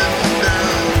falling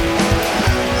down.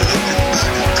 Looking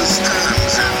back at those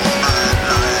times in my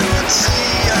life and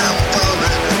see I'm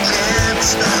falling. I can't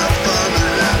stop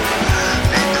falling.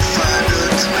 Need to find a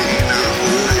cleaner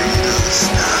way to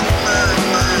stop my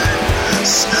mind.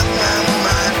 Stop my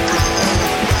mind from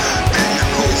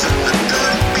digging holes in the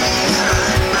dark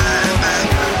behind my back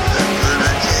that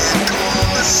I can't pull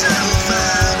myself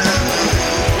out of.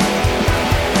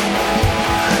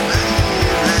 I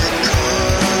hear it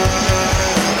calling.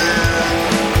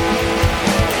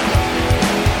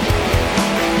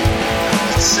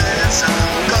 It says I'm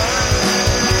falling.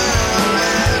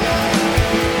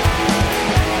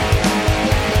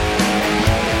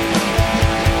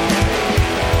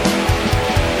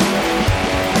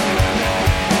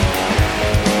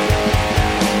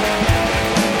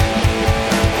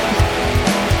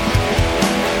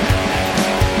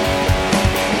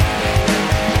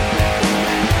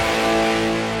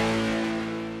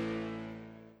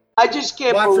 I just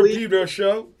can't Watt from believe Pedro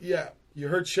Show. Yeah. You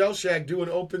heard Shellshag doing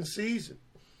open season.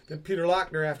 Then Peter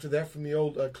Laughner after that from the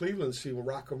old Cleveland scene with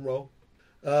rock and roll.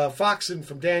 Foxen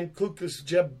from Dan Clucas,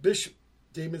 Jeb Bishop,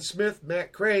 Damon Smith,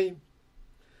 Matt Crane.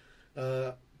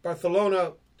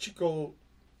 Barcelona, Chico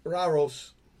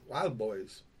Raros, Wild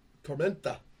Boys,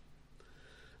 Tormenta.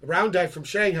 Round Eye from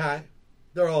Shanghai.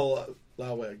 They're all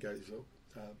Lao guys, though.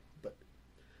 But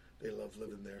they love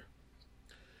living there.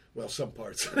 Well, some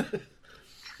parts.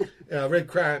 Red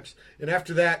Crimes. And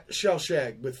after that,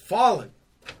 Shellshag with Fallin.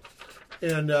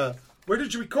 And where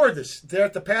did you record this? There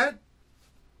at the pad?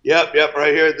 Yep,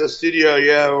 right here at the studio,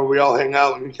 yeah, where we all hang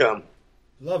out when we come.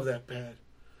 Love that pad.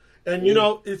 And, you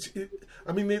know,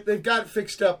 they've got it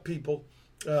fixed up, people,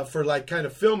 for, like, kind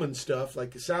of filming stuff,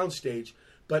 like a soundstage.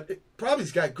 But it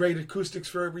probably's got great acoustics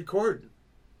for recording.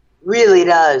 really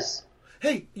does.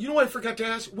 Hey, you know what I forgot to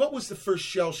ask? What was the first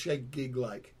Shellshag gig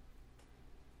like?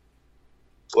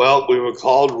 Well, we were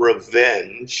called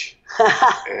Revenge.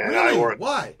 And Really?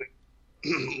 Why?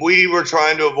 We were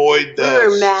trying to avoid the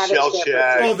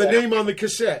Shellshag. Oh, the name on the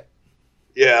cassette.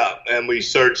 Yeah, and we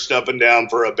searched up and down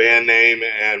for a band name,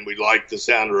 and we liked the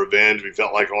sound of Revenge. We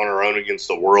felt like on our own against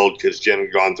the world because Jen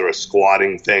had gone through a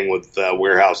squatting thing with the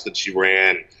warehouse that she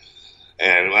ran,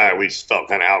 and we just felt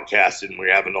kind of outcasted, and we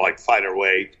were having to like fight our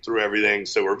way through everything.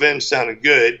 So Revenge sounded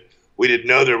good. We didn't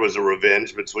know there was a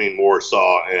Revenge between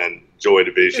Warsaw and Joy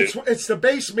Division. It's the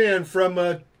bass man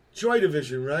from Joy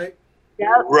Division, right? Yep.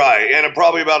 Right, and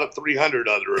probably about 300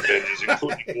 other Revenges,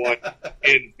 including one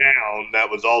in town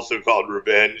that was also called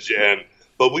Revenge.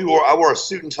 But I wore a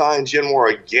suit and tie, and Jen wore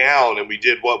a gown, and we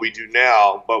did what we do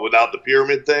now, but without the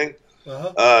pyramid thing.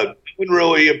 Wouldn't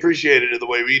really appreciate it the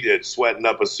way we did, sweating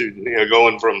up a suit, and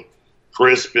going from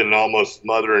crisp and almost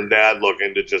mother and dad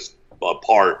looking to just a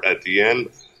part at the end.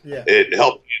 Yeah. It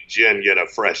helped Jen get a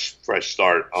fresh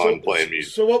start on playing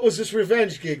music. So what was this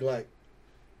Revenge gig like?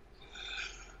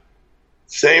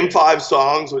 Same 5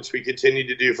 songs, which we continued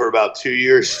to do for about 2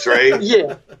 years straight.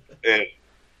 Yeah. And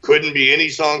couldn't be any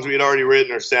songs we had already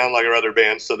written or sound like our other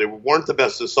bands, so they weren't the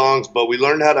best of songs, but we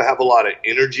learned how to have a lot of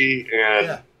energy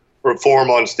and perform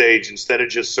on stage instead of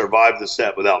just survive the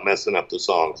set without messing up the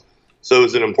songs. So it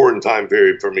was an important time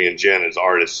period for me and Jen as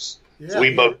artists So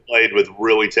we both played with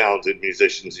really talented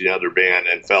musicians in the other band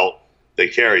and felt they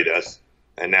carried us.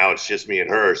 And now it's just me and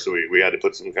her, so we had to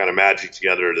put some kind of magic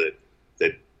together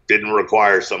that didn't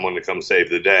require someone to come save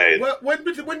the day. Well, when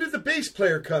did the bass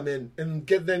player come in and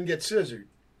then get scissored?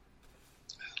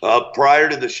 Prior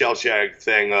to the shellshag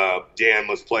thing, Dan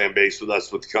was playing bass with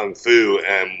us with Kung Fu,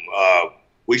 and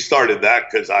we started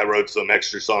that because I wrote some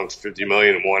extra songs for 50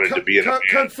 Million and wanted to be in a band.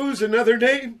 Kung Fu's another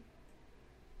name?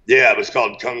 Yeah, it was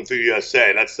called Kung Fu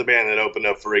USA. That's the band that opened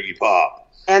up for Iggy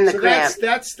Pop. And the Cramp.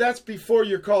 That's before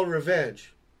you're called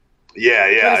Revenge.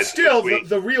 Yeah. But still,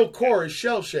 the real core is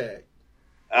shellshag.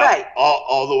 Right.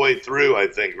 All the way through, I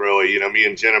think, really. Me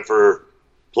and Jennifer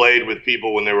played with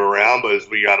people when they were around, but as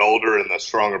we got older and the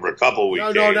stronger of a couple we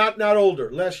came. No, not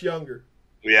older, less younger.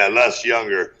 Yeah, less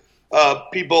younger.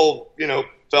 People,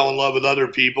 fell in love with other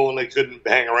people and they couldn't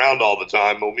hang around all the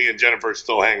time. Well, me and Jennifer are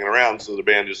still hanging around, so the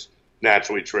band just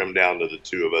naturally trimmed down to the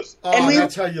two of us. Oh,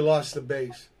 that's how you lost the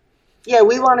bass. Yeah,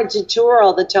 we wanted to tour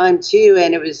all the time, too,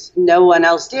 and it was no one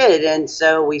else did. And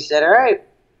so we said, all right.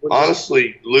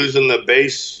 Honestly, losing the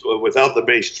bass without the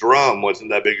bass drum wasn't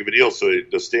that big of a deal. So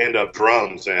the stand-up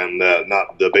drums and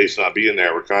not the bass not being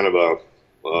there were kind of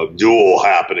a duel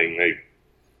happening.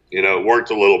 It worked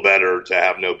a little better to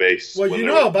have no bass. Well, you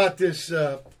know about this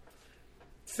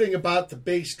thing about the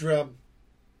bass drum,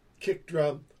 kick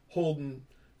drum, holding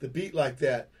the beat like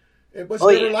that. It was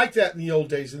never like that in the old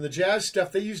days. In the jazz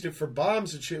stuff, they used it for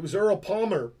bombs and shit. It was Earl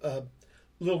Palmer,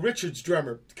 Little Richard's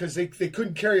drummer, because they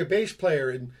couldn't carry a bass player,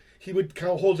 and he would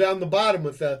kind of hold down the bottom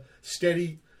with a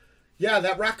steady. Yeah,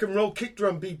 that rock and roll kick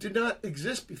drum beat did not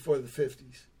exist before the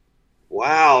 50s.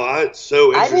 Wow, that's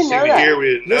so interesting to hear.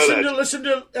 We didn't know that. Listen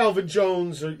to Elvin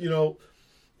Jones, or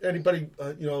anybody,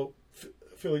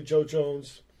 Philly Joe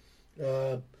Jones,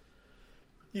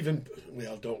 even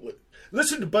don't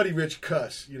listen to Buddy Rich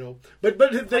cuss, but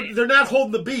they're not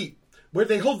holding the beat. Where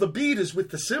they hold the beat is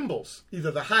with the cymbals,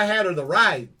 either the hi-hat or the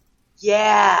ride.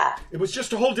 Yeah. It was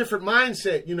just a whole different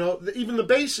mindset, Even the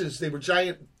basses, they were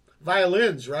giant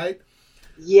violins, right?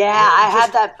 Yeah, I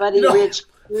had that Buddy Rich.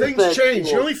 Things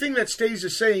change. The only thing that stays the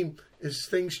same is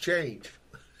things change.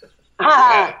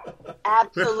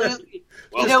 Absolutely.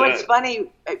 What's funny?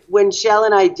 When Shell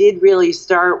and I did really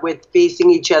start with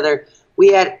facing each other,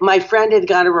 my friend had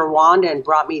gone to Rwanda and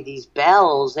brought me these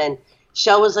bells, and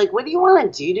Shell was like, what do you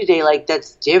want to do today? Like,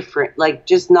 that's different. Like,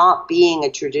 just not being a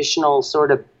traditional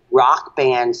sort of rock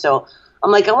band. So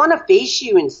I'm like, I want to face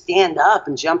you and stand up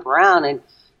and jump around. And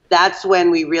that's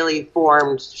when we really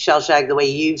formed Shellshag the way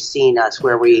you've seen us,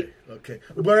 where we... Okay.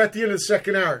 We're at the end of the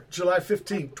second hour, July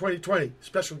 15th, 2020.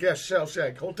 Special guest,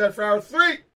 Shellshag. Hold tight for hour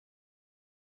 3.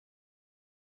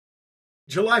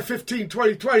 July 15th,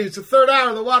 2020. It's the third hour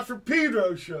of the Watford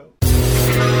Pedro Show.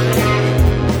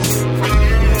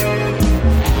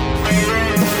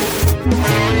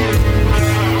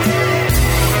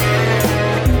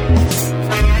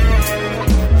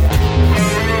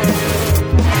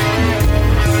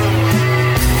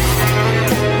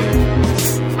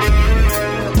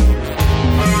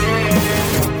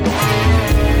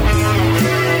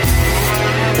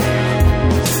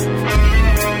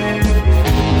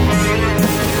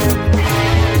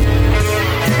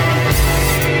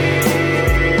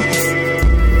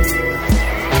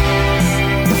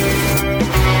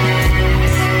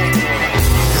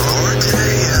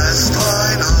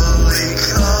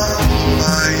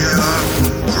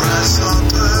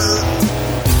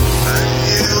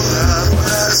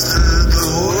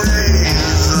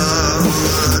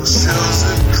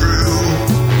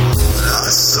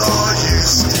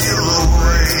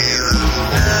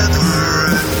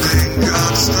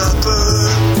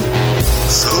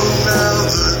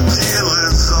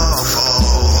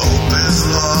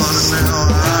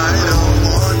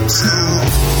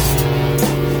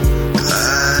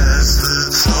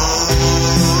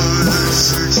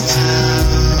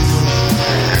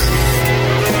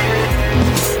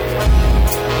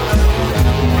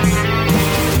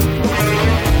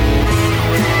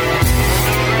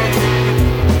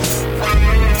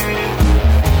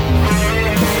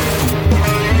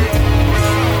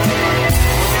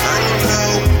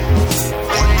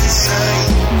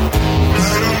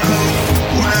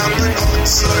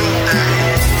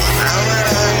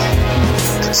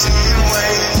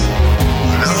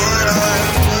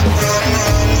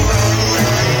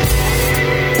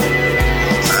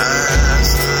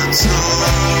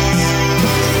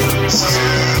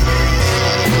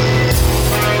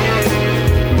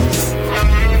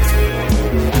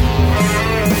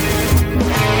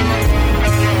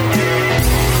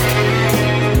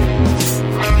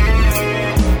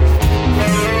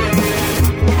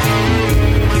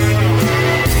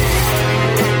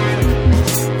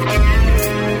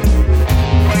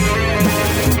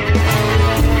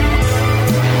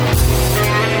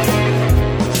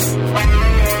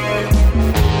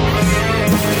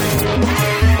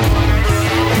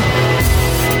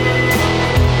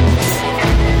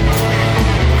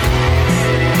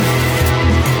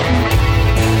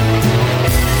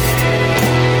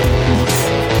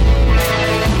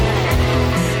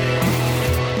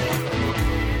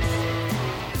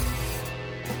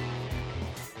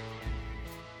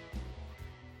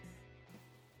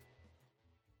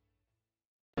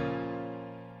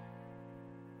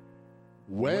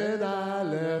 When I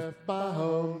left my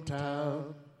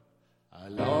hometown, I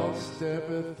lost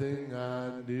everything I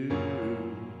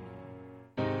knew.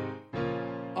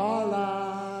 All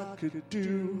I could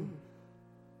do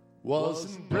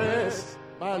was embrace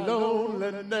my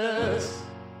loneliness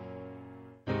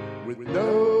with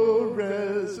no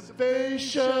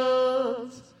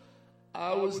reservations.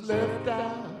 I was left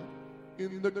out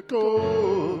in the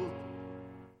cold.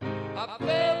 I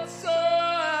felt so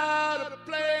out of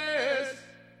place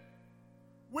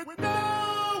with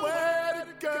nowhere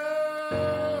to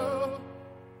go,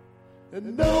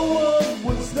 and no one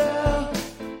was there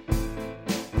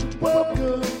to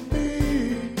welcome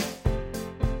me.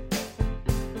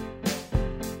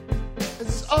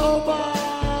 It's all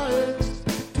my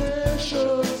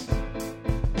expectations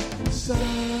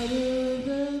sadder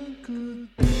than could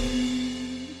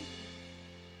be.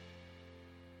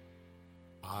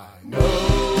 I know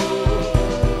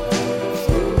it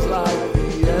seems like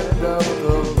the end of the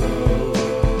road,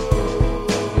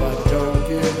 but don't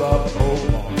give up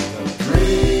hope on the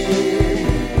dream.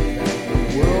 The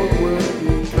world will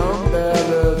become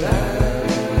better than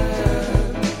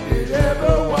it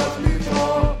ever was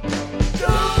before.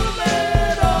 Don't let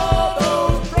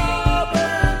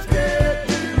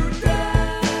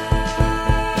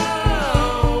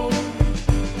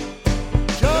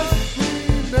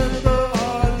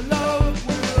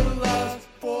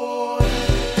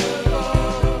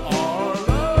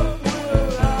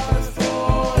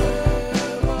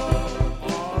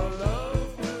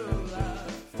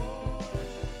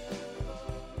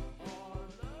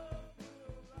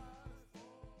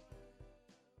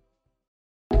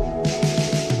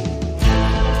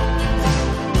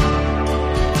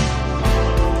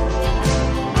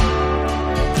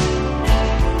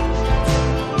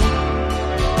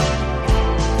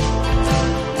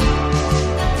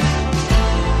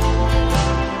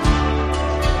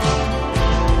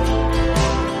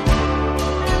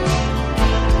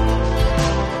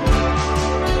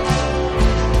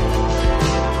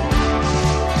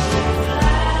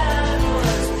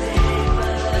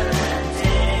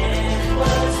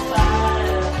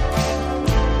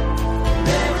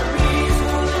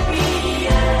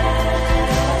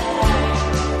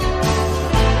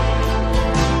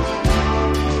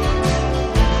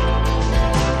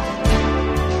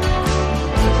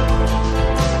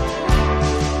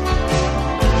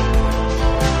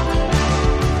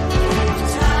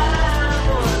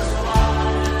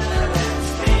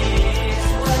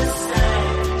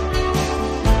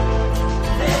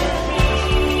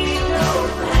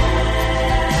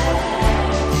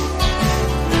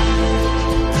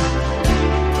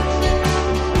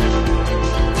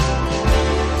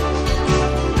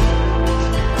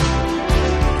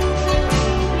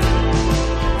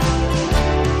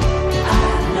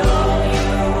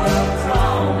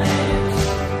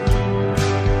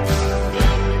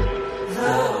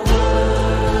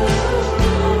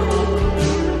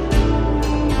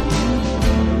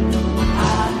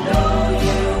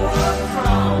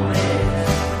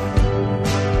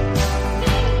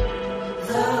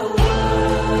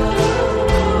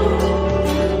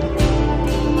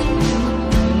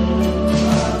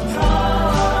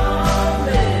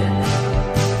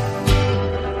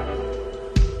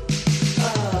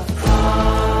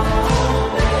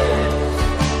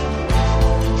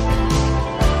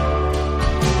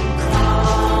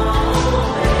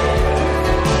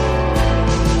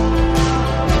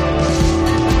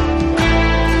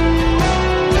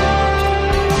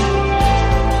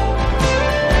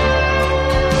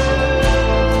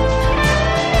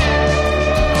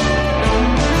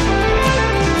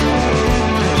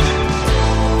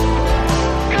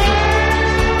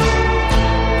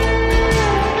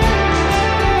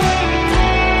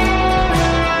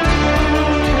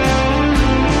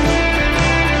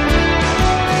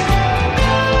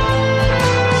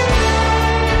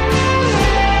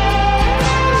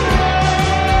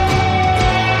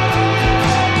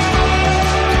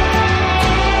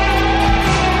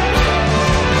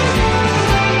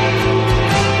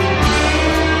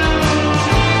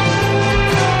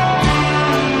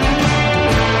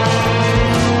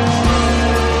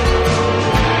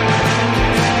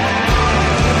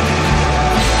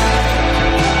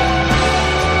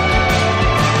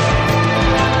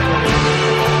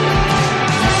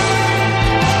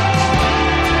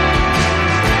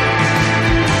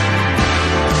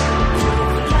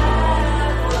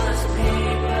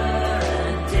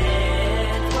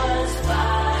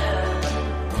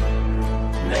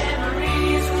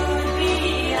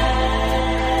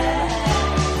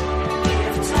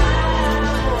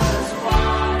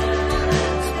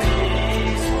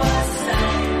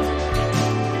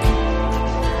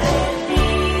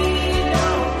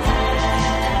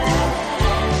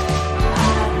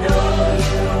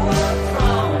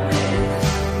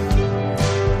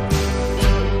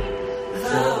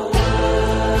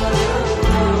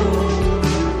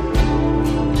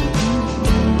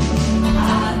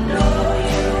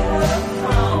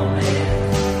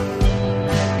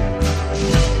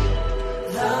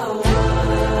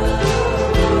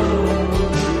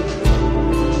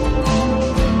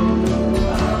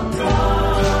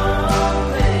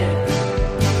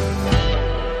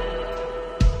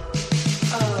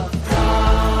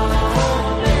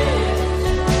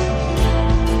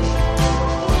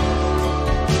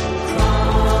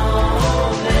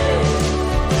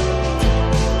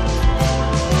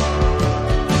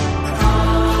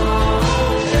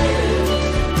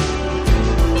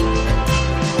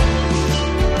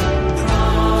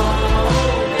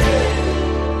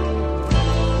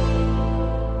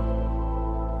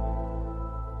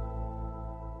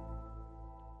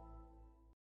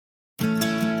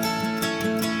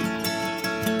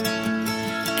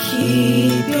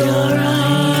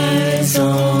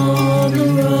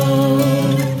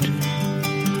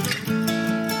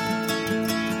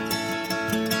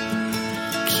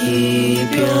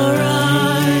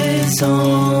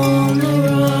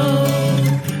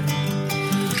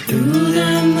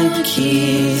the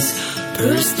keys.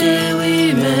 First day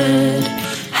we met,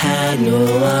 had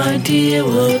no idea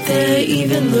what they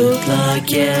even looked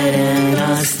like yet, and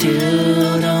I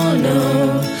still don't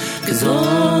know, 'cause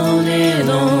all day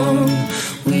long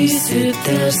we sit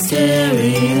there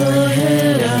staring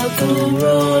ahead at the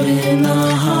road in the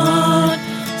hot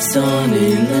sun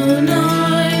in the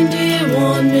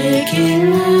 91, making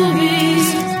movies,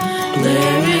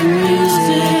 blaring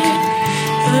music,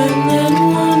 and then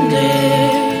one day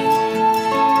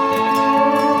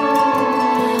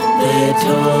they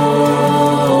talked,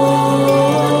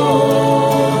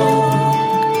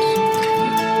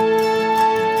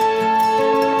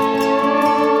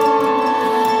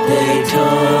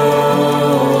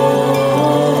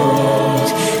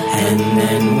 and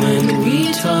then when we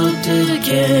talked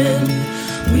again,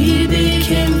 we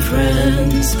became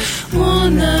friends.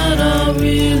 One that I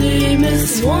really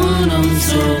miss, one I'm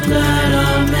so glad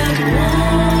I met,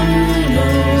 one who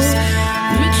knows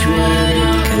which way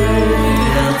to go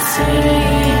without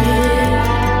saying it.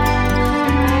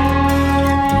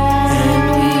 And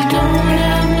we don't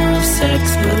have no sex,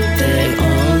 but they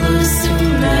all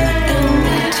assume that, and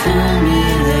they tell me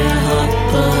they're hot,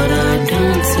 but I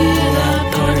don't see that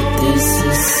part. This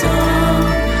is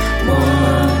someone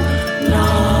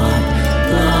not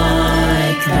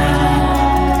like that.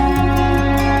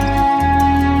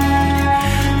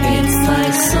 It's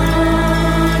like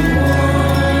someone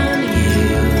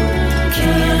you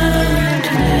can't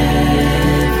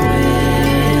live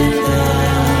without.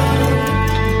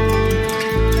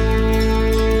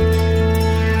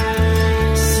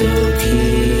 So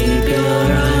keep your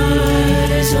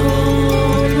eyes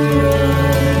on the road.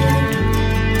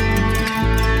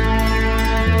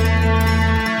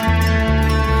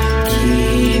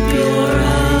 Keep your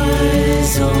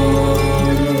eyes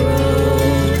on the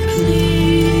road,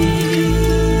 please.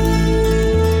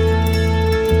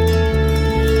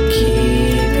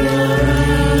 Keep your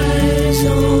eyes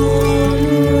on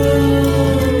the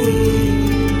road,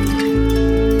 please.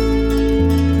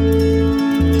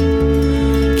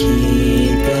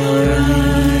 Keep your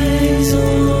eyes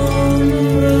on the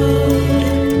road.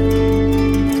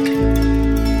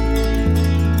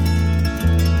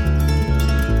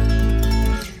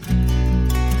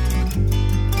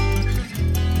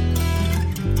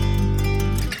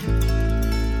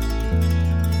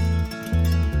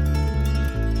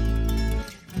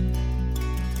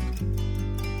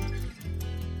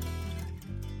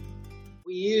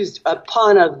 We used a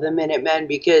pun of the Minutemen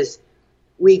because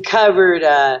we covered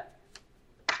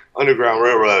Underground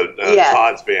Railroad, Yeah.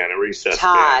 Todd's band, a recess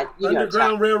Todd. band. You know,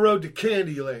 Underground Todd. Railroad to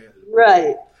Candyland.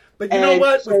 Right. But you know And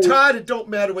what? With so- Todd, it don't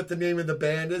matter what the name of the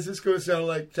band is. It's going to sound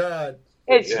like Todd.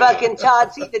 It's Yeah. fucking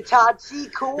Todd C. The Todd C.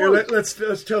 Cool. Here,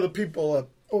 let's tell the people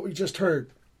what we just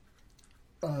heard.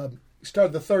 We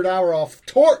started the third hour off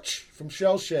Torch from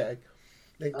Shellshag.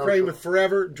 Then Crane with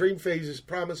Forever, Dream Phases,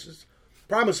 Promise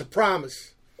of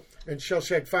Promise. And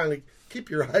Shellshag finally, Keep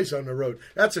Your Eyes on the Road.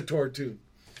 That's a tour tune.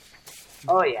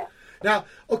 Oh, yeah. Now,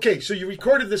 okay, so you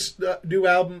recorded this new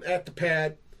album at the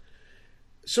pad.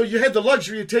 So you had the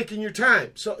luxury of taking your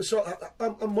time. So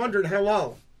I'm wondering how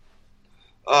long.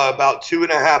 About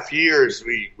 2.5 years.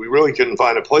 We really couldn't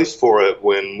find a place for it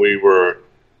when we were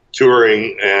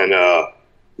touring and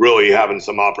really having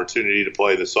some opportunity to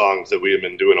play the songs that we had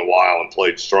been doing a while and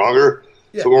played stronger.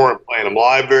 Yeah. So we weren't playing them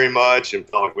live very much and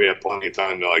felt like we had plenty of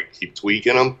time to like keep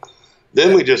tweaking them.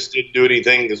 Then we just didn't do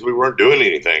anything because we weren't doing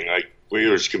anything. Like we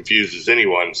were as confused as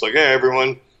anyone. It's like, hey,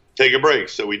 everyone, take a break.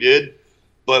 So we did,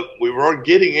 but we weren't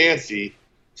getting antsy.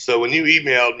 So when you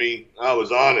emailed me, I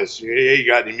was honest. Hey, you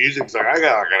got any music? It's like, I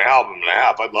got like an album and a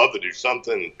half. I'd love to do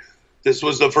something. This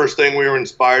was the first thing we were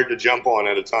inspired to jump on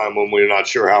at a time when we were not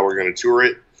sure how we're going to tour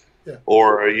it. Yeah.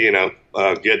 Or,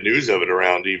 get news of it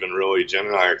around even really. Jen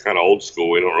and I are kind of old school.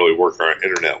 We don't really work our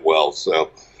internet well. So,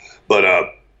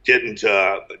 but getting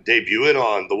to debut it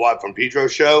on the Watt from Pedro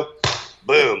show,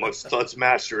 boom, let's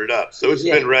master it up. So it's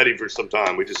been ready for some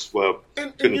time. We just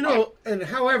and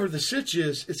however the sitch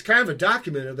is, it's kind of a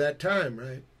document of that time,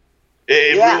 right?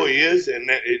 It really is, and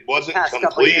it wasn't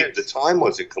complete. The time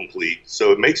wasn't complete,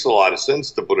 so it makes a lot of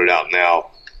sense to put it out now.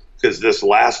 Because this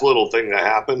last little thing that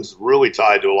happens really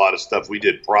tied to a lot of stuff we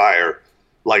did prior.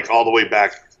 Like all the way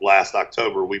back last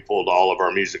October, we pulled all of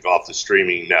our music off the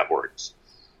streaming networks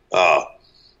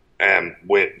and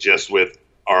went just with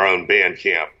our own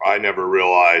Bandcamp. I never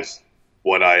realized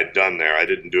what I had done there. I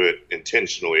didn't do it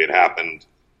intentionally. It happened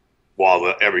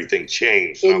while everything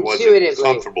changed. I wasn't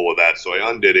comfortable with that, so I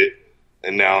undid it.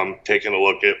 And now I'm taking a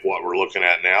look at what we're looking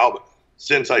at now. But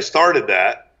since I started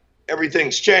that,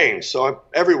 everything's changed, so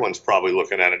everyone's probably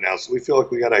looking at it now. So we feel like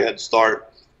we got a head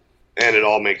start, and it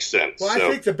all makes sense. Well, so, I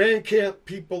think the Bandcamp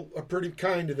people are pretty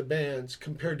kind to the bands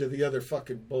compared to the other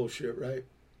fucking bullshit, right?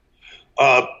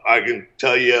 I can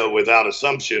tell you without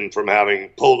assumption from having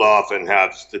pulled off and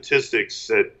have statistics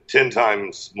that 10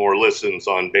 times more listens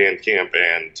on Bandcamp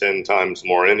and 10 times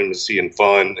more intimacy and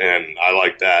fun, and I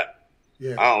like that.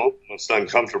 Yeah. I don't know. I'm just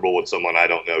uncomfortable with someone I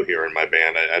don't know here in my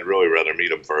band. I'd really rather meet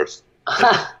them first.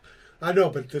 I know,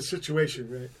 but the situation,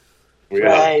 right? Yeah.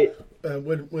 Right.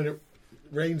 When it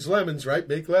rains lemons, right?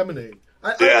 Make lemonade.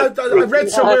 I Yeah. read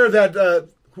somewhere that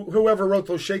whoever wrote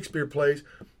those Shakespeare plays,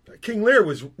 King Lear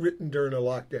was written during a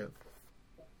lockdown.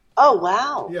 Oh,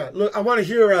 wow. Yeah, look, I want to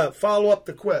hear Follow Up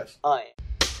the Quest. Oh, yeah.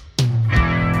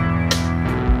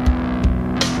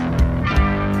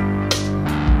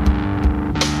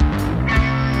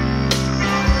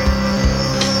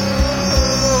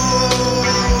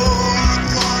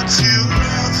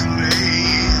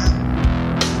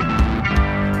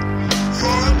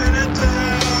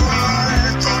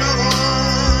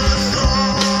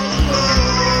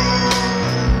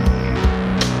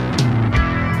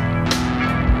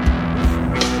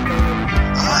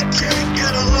 I can't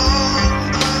get along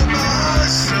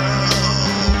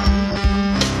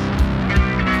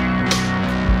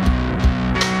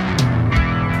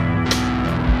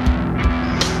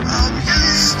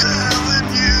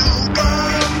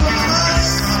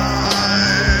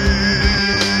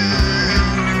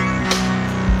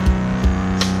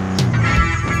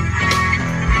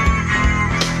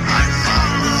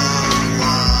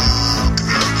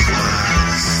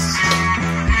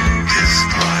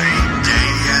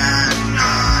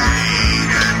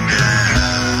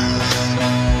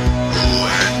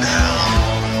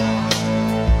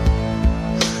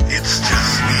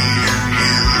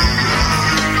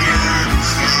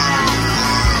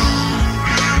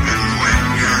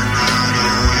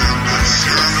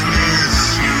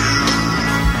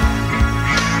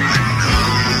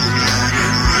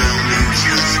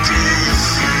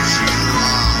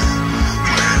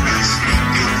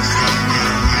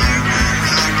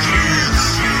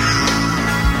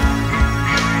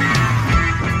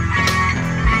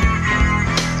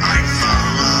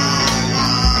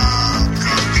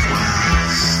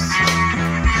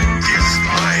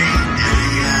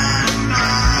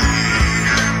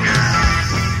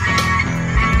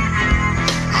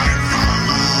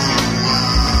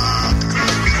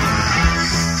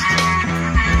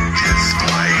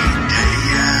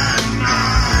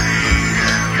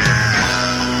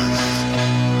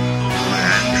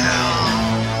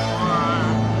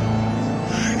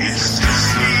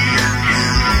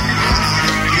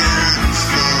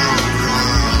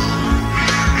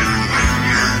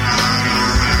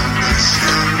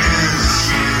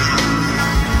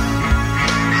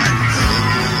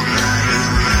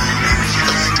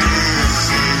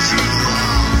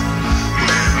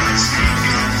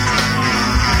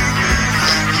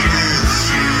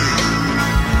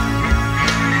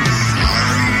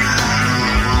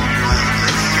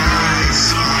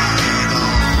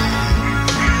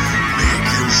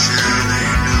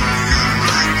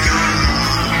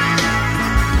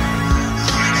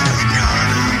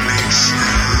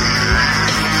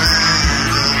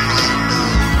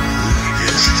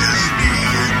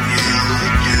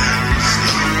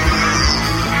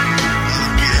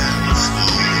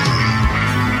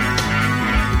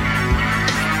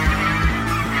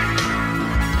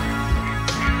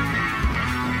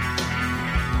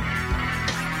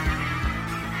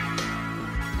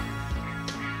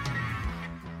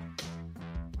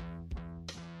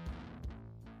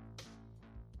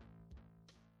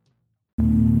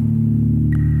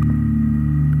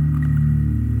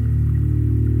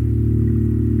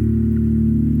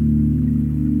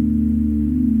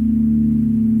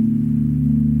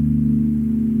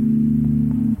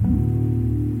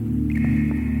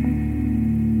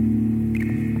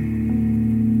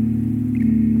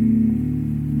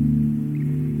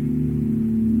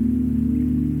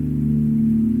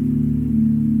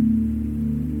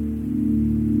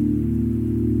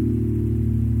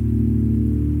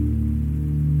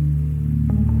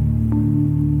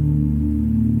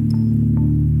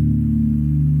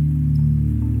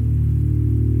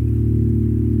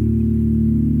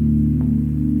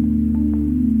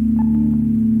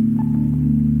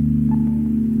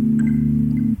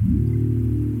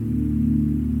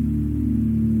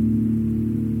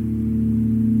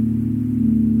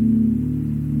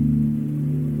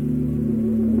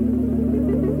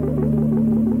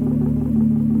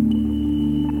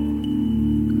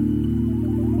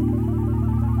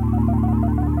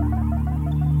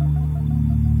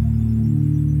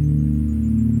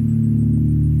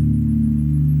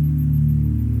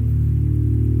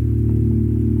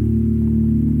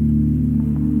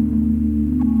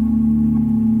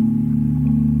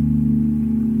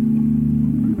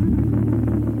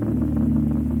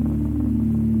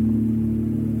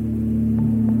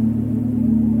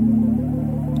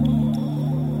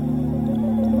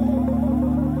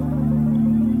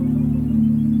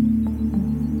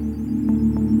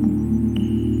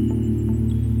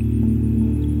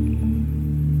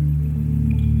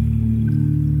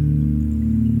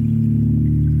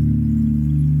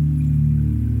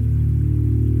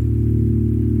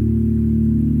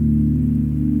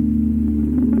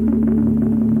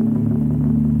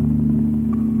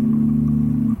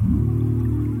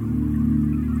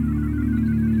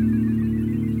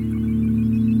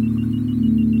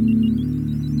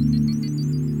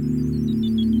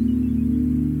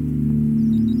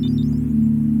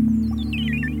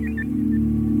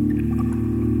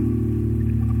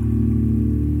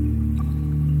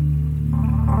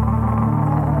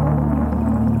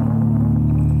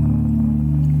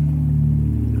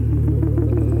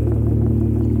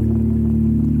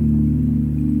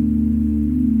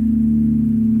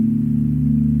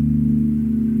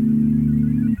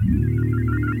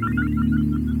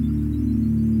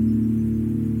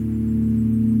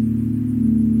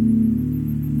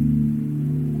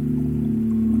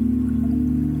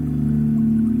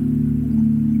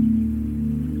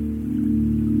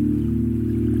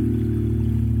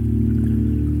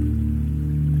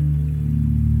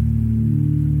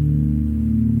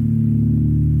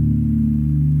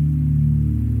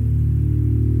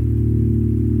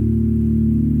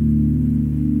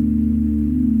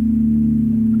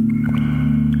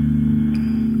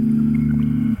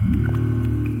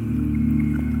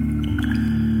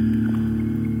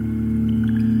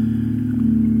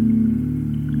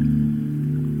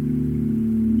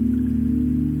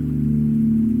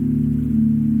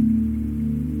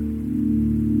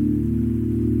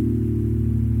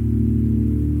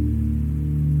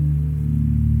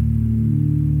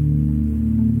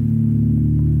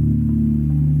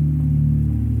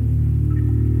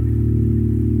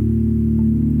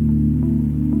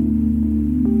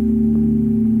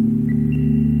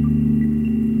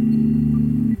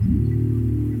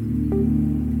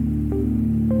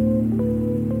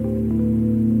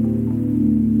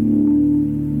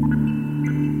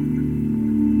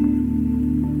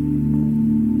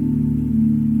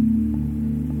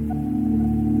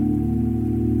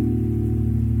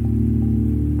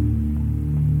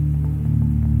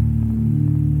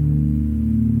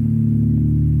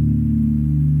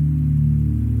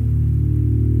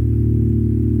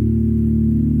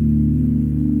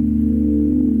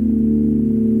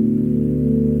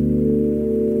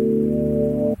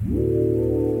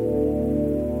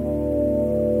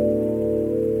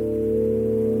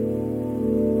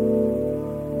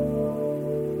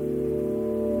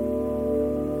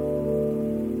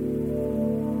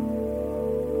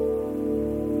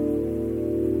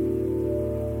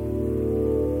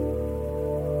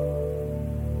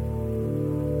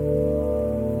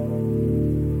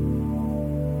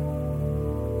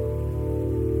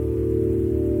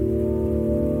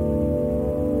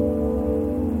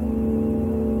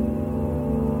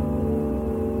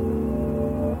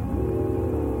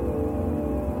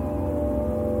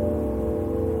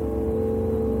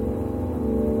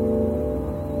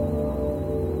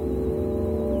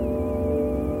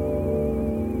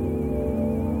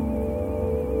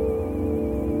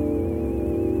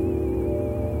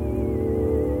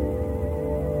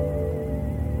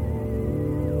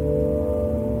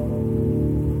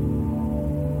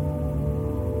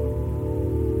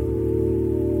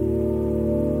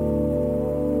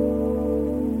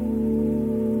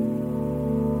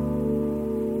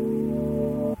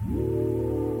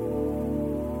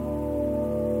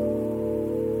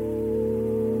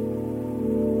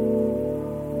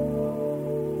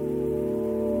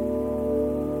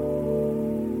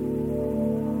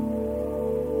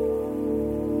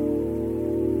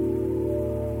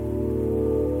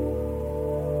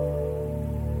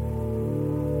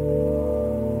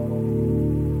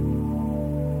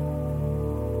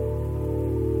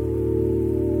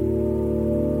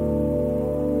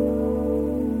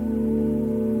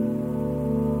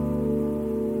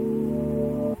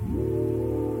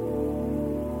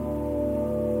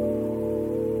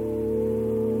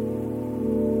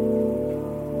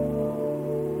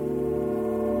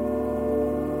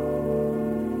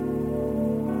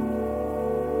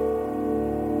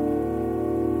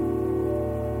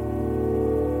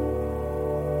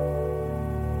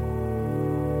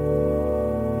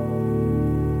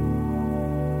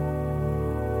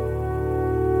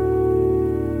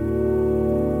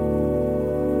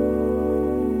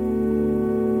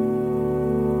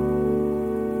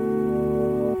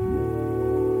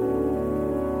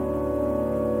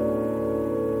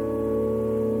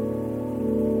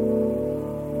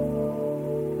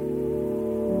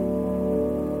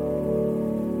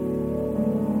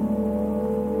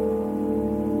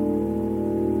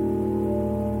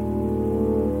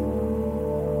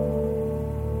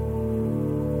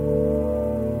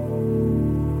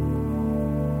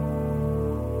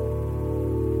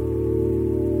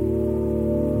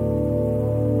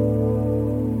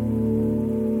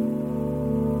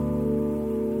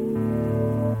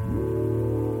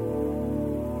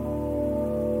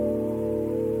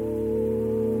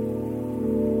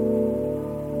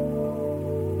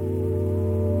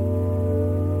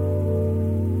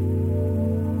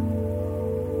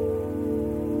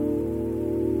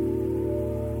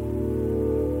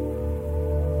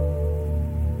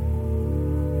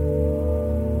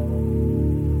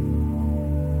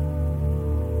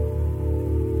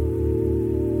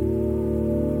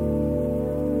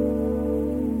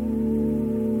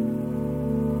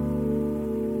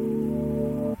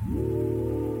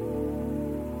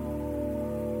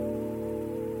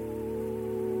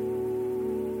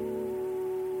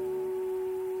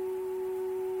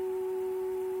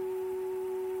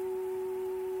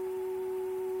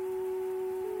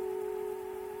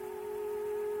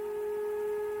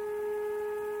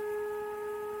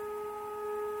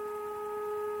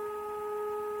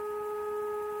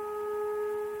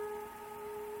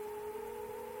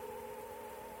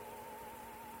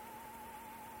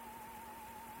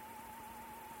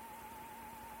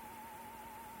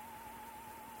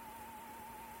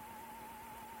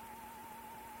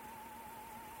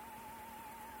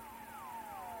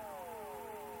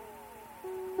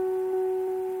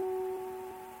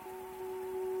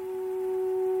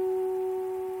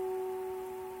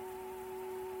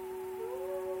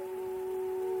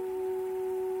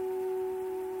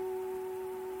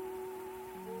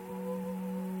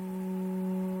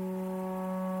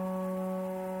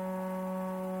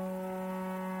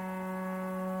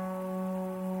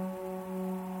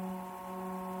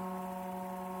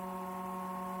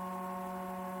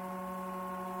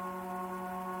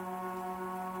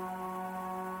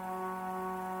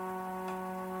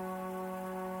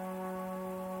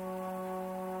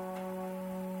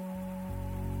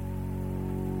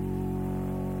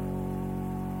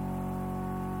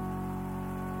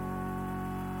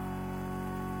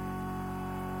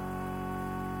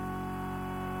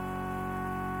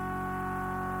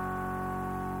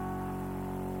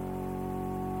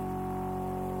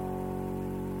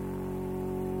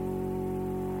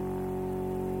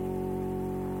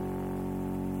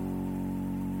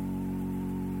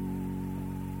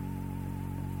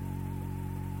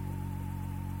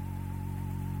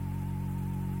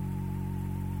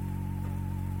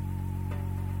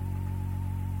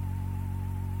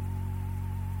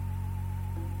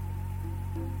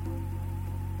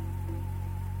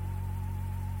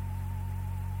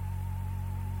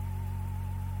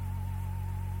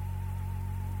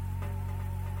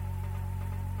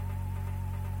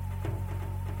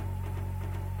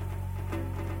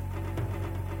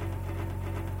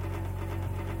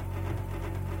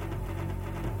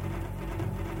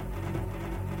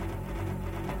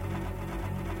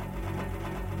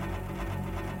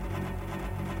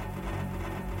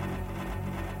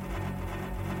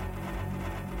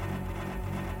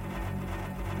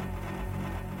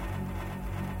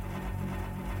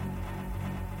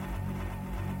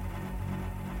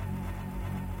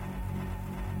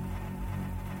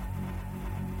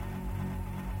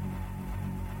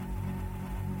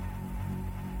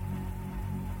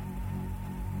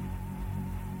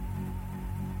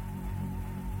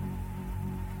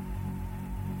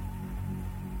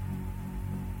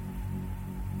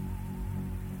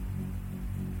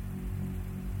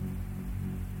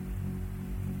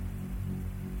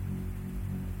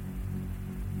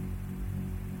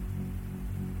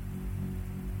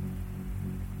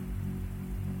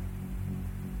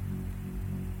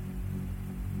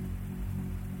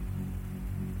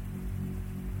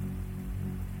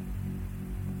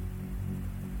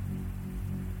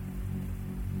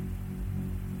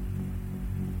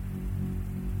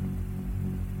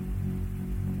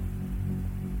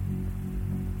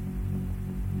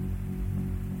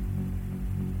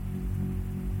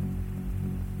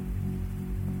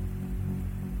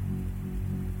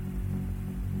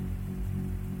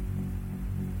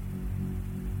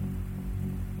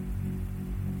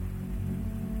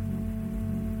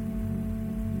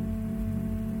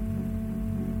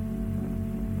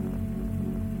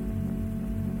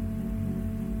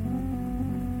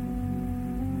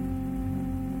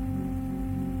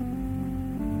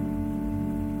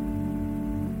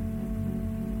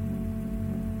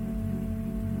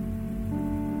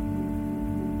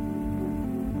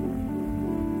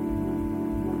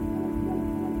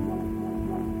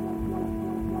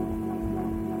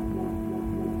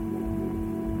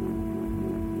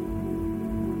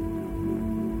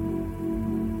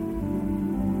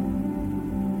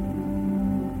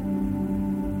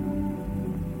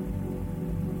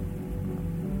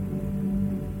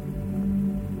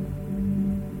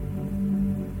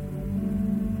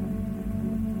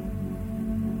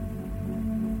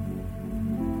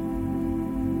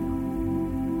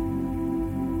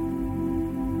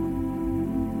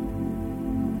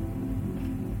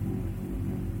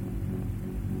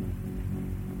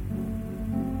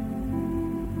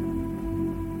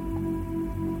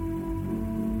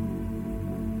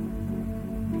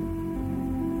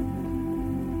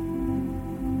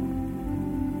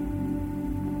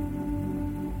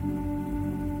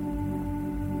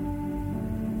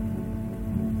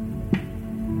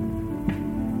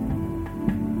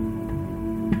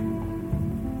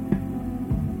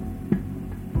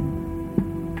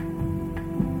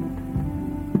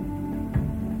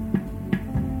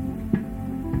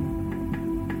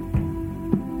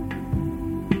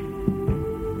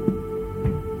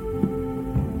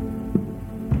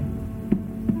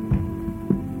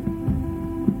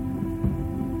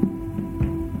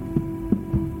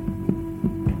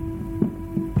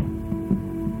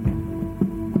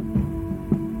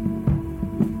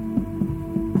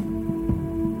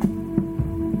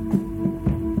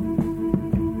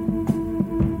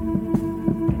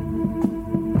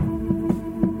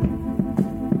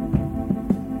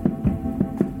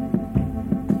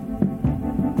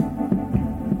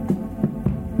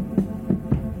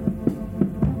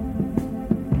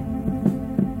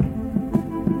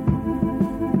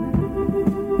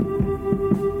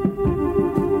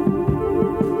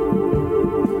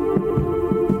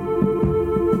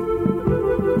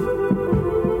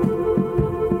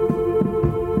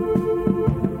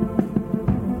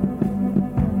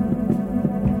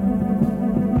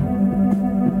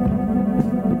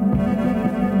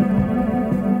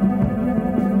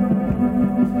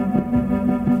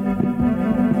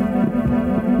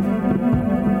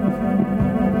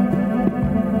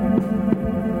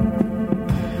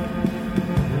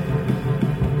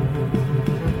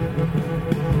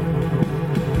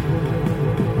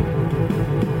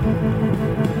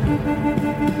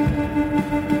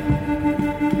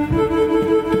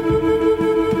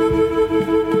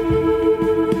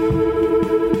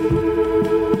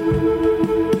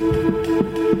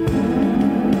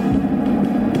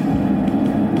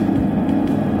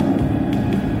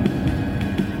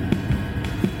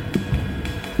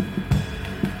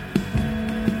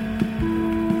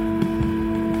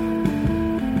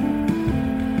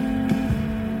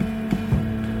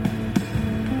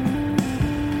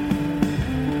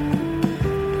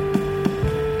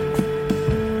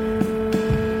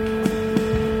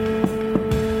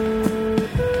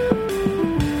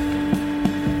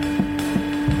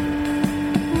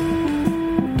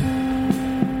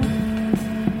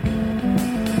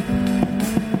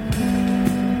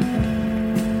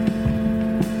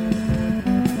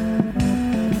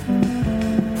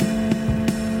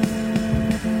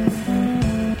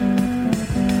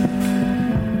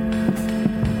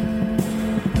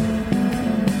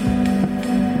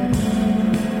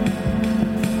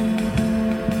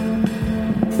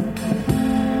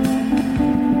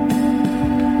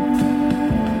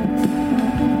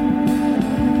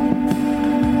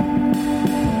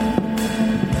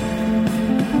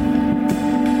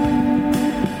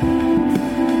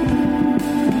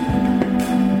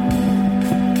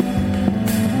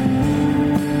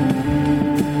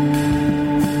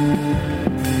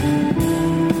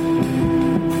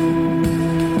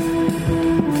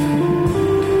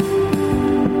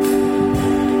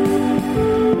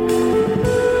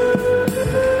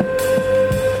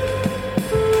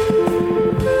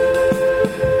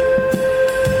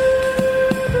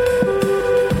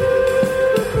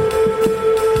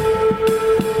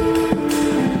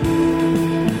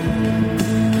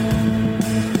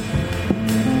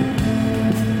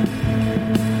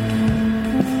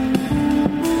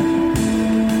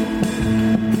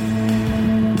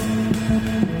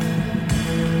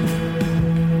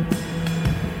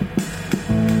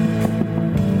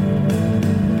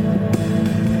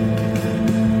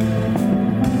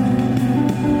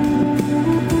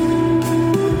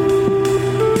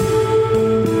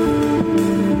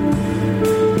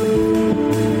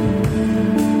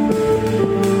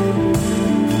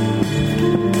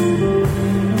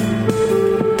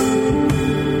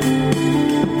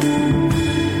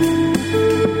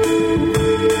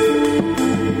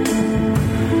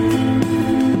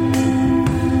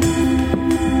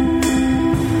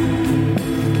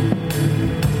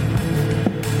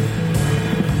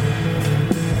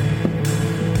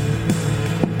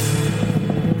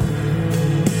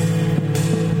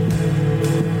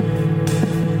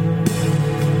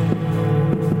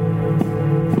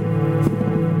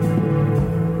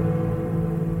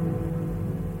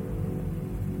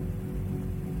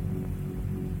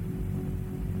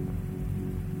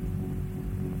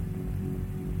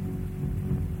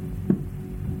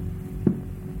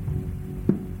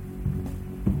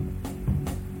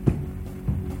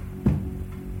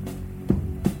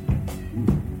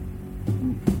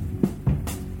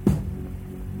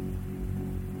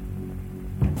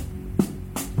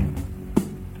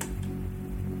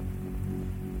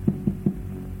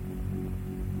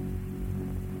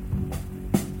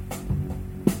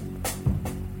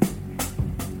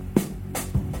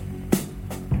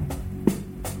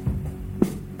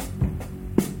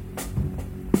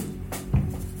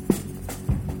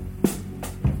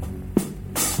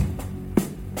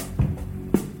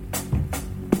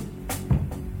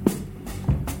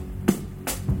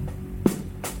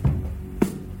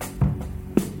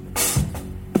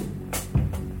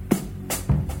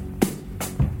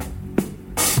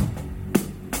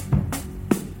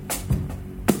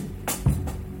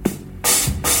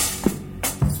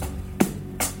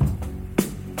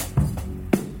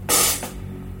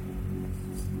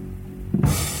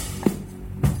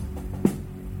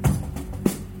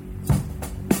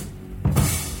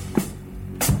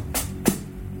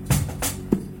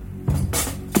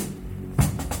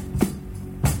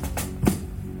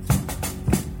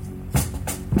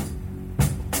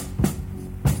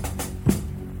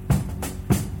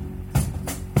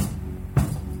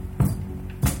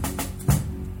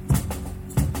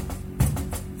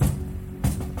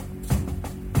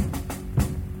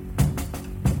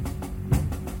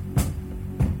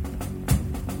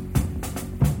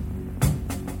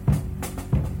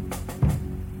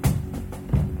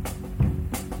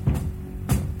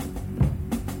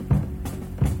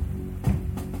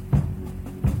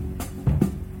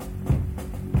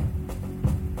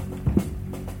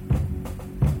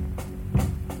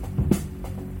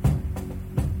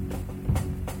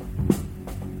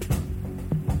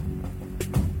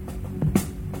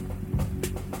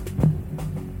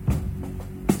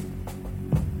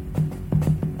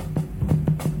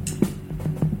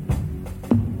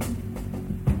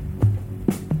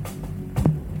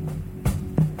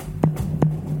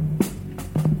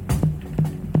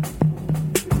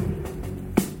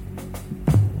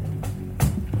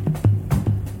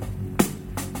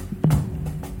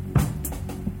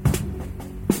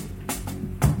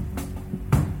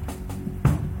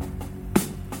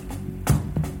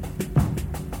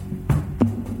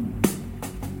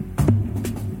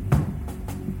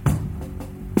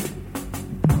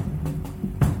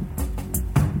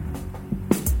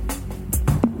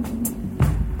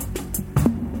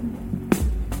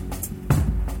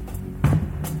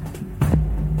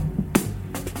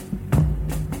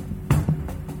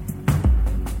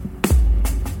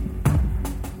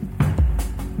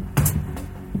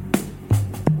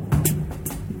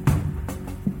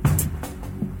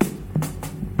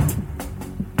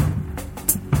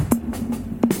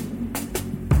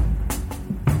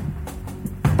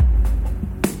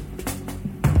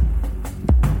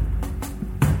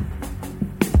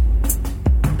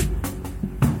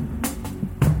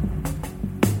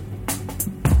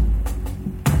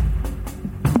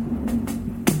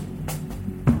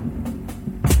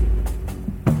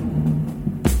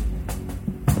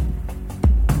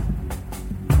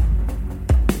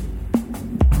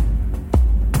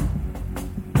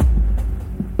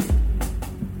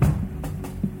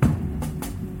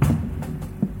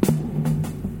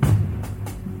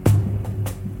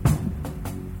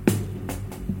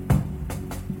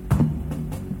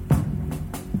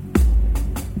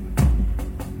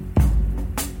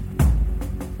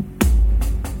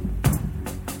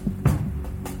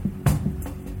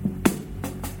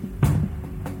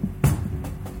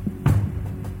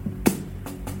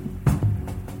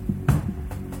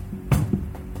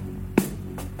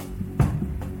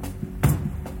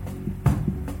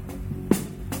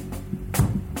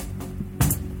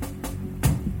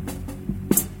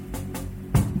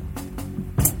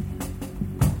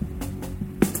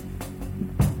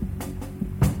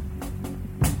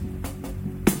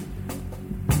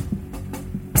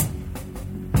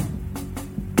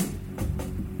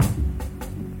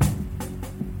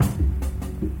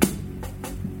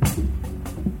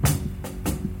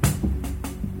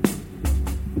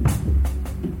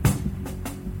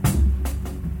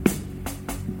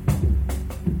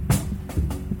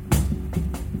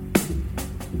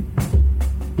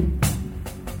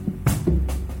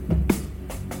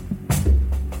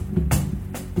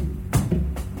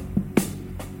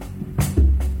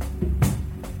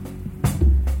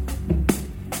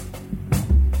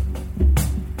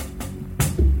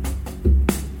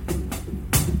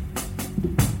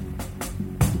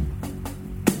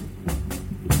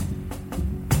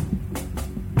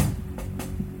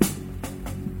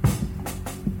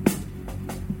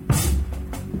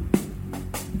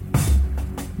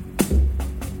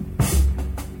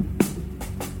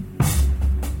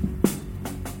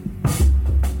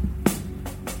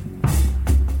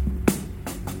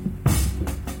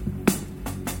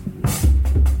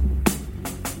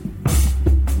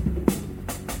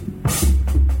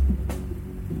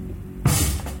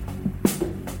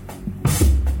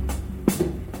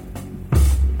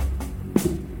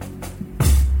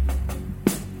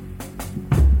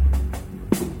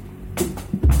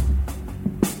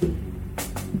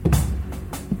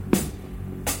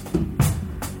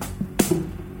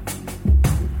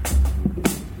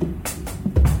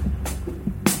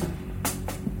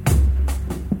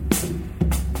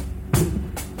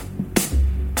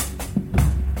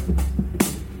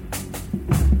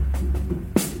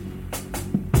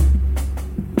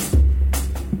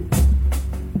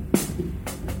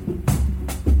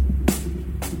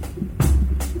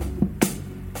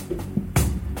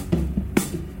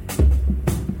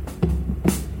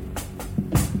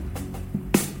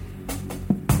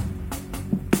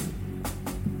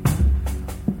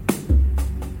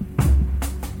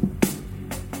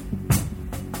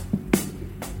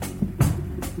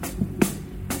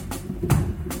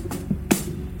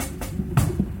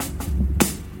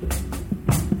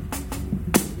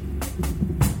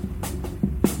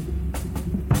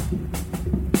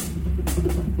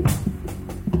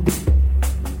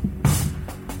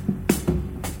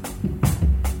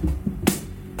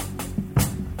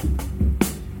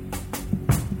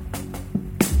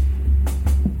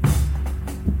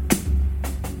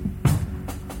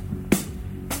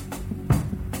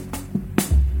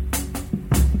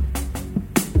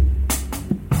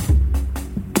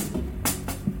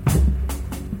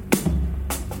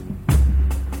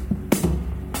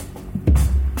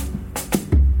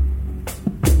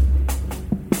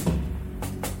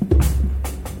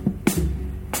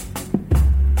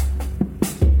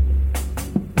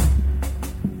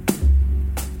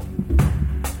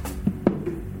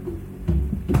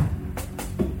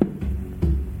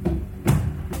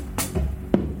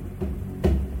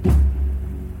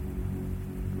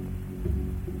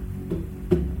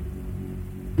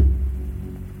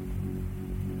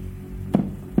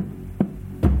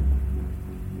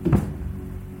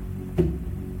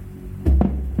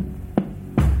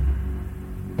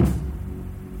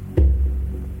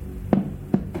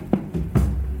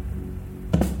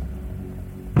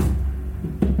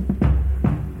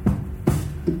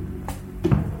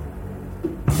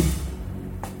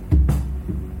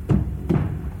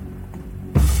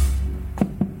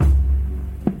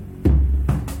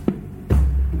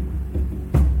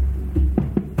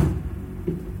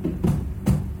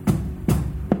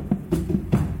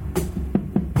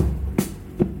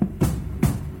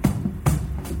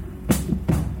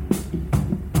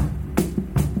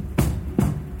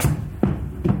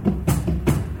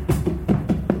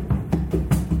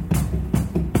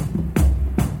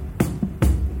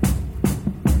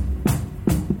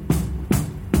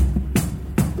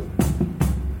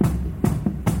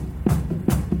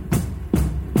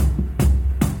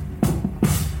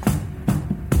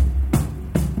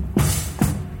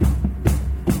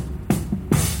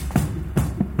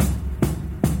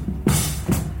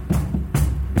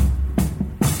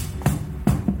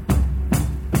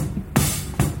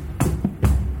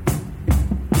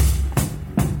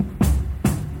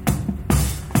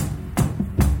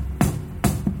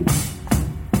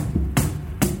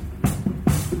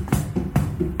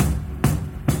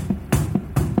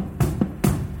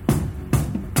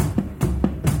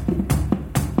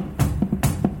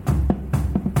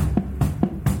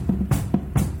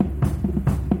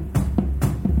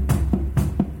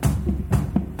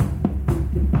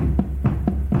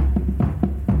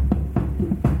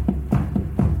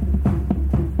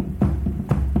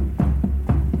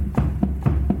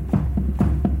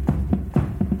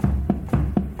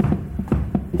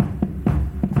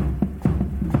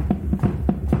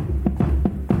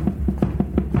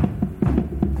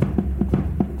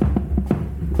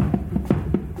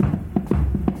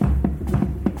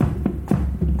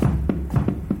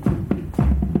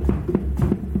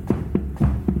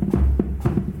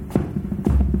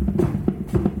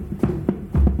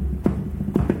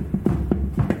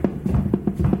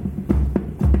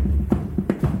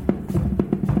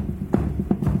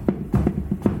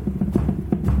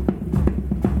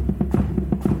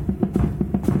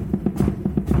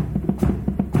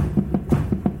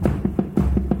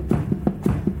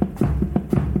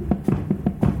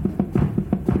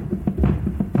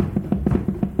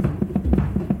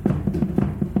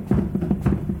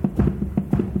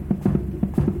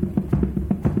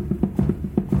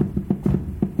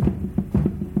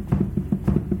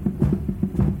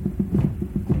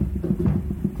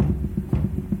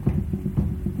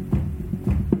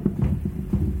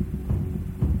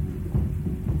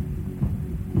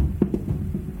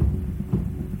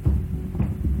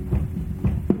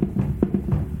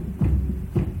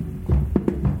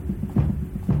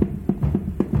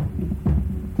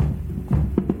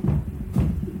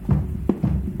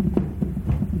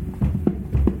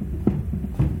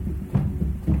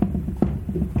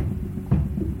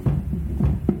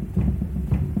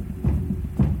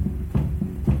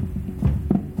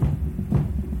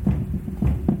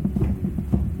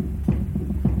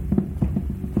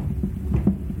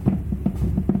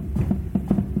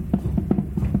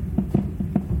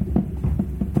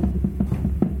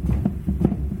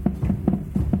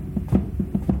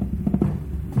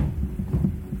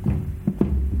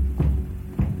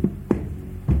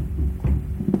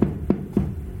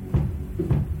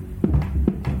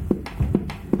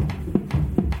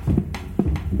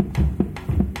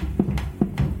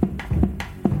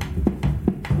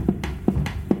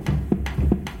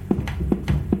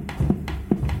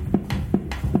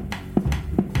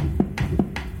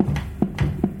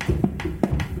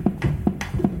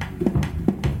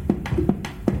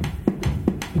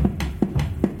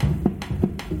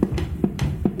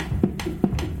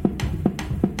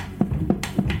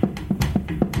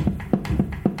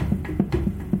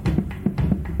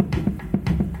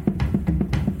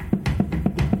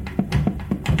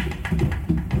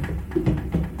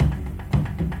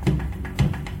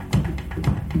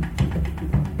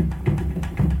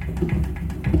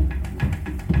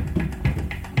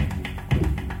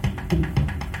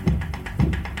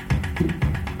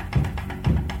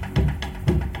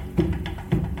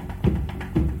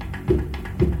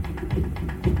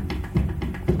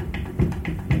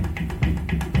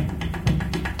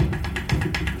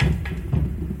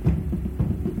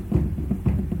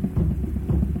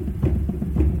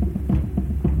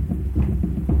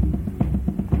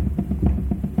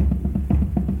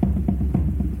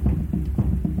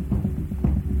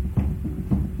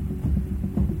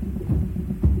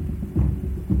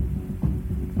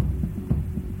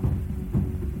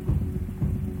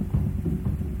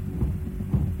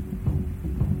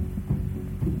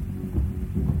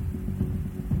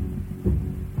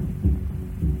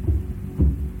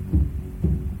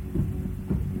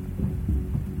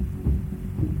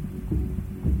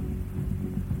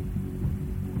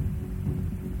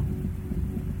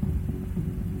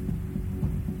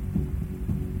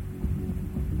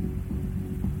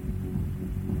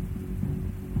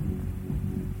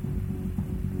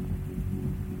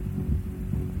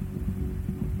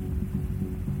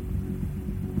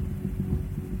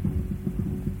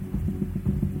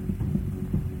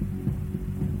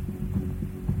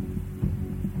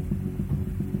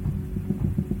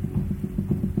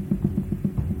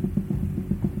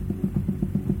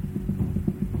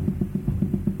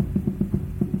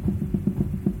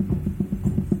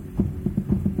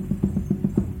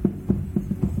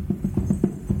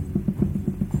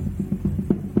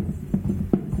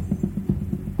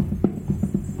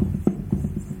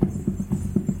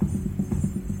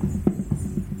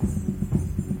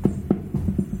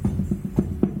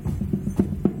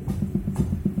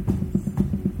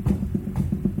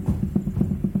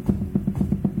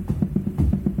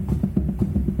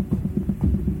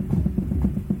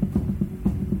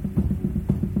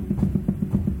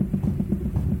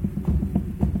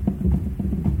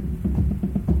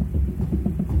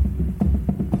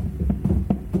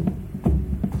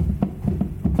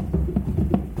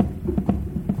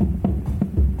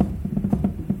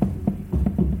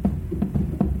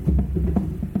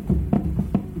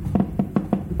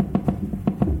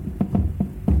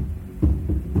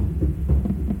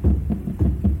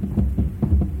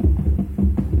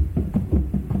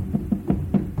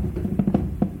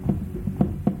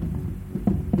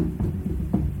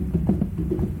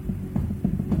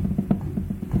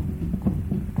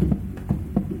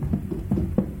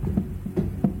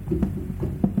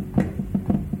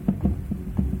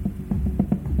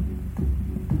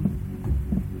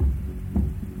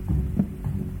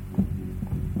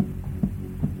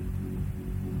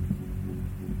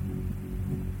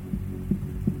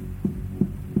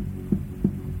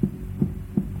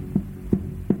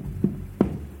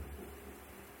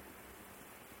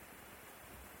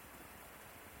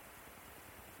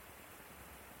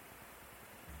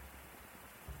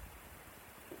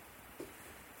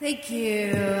Thank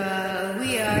you.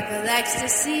 We are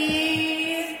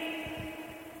Galecstasy.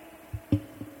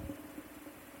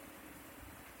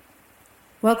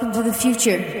 Welcome to the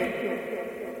future.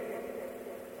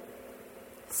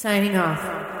 Signing off.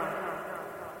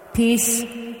 Peace,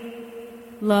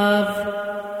 love,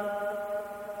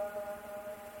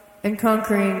 and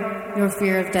conquering your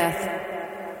fear of death.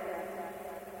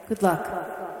 Good luck.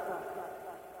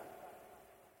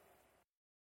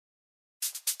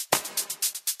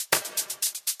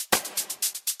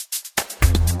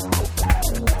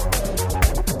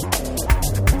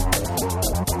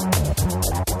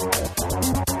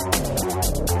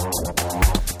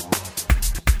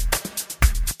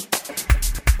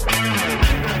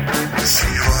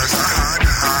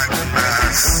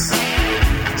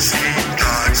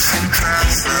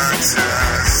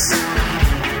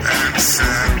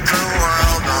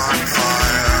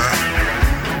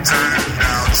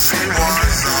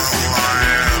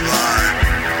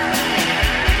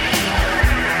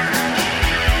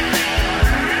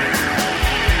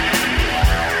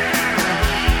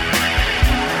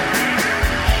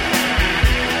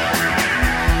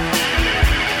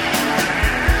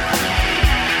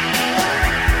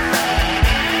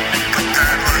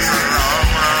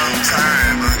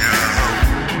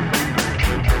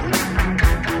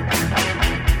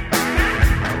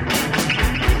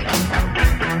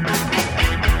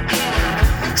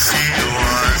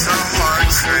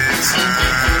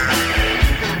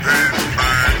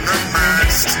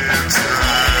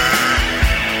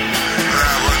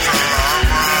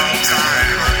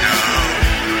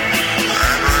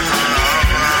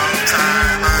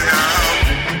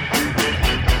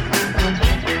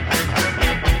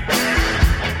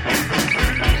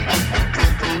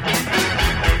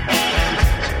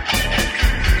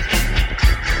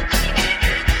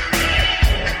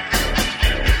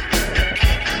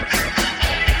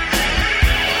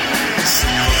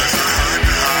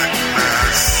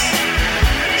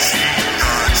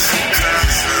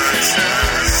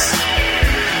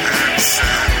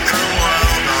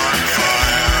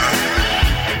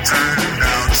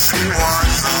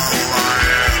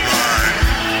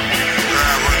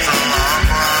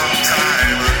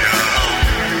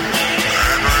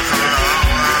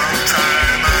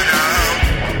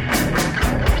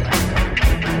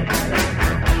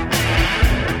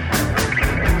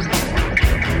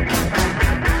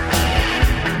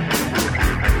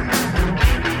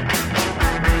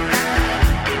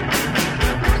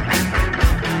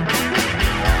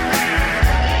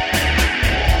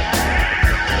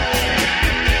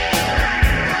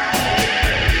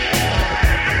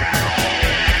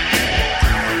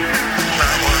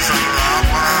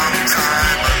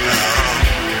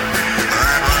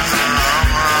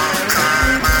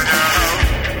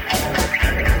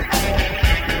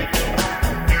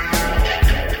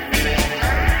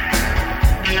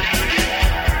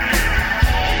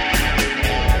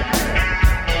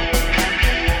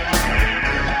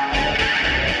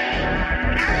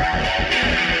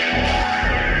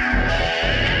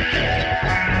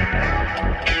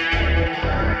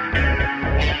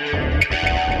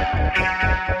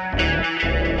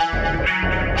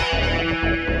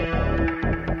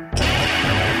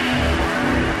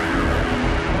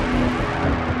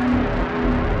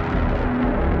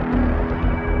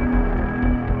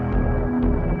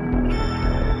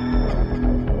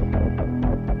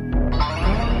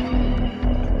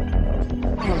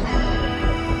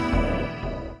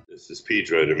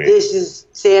 Pedro to me. This is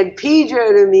San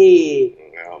Pedro to me.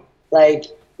 Yeah. Like,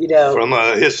 you know. From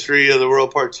a History of the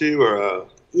World Part 2 or a...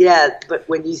 Yeah, but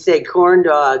when you say corn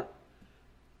dog.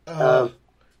 I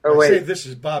say this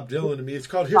is Bob Dylan to me. It's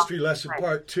called History Lesson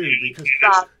Part 2 because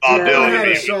Bob Dylan had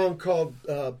a song called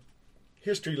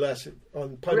History Lesson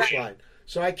on Punchline. Right.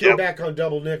 So I came back on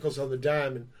double nickels on the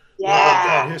dime and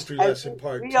called History Lesson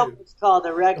Part 2. Called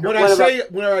the record.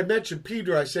 When I mentioned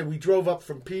Pedro, I said we drove up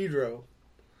from Pedro.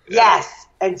 Yes,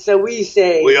 and so we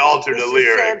say... We altered the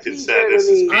lyric and said this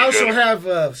is Pedro. I also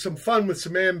have some fun with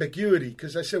some ambiguity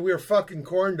because I said we were fucking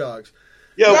corn dogs.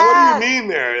 Yeah, what do you mean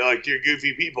there? Like, you're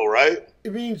goofy people, right?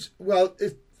 It means, well,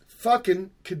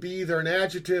 fucking could be either an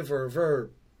adjective or a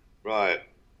verb. Right.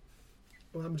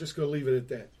 Well, I'm just going to leave it at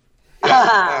that.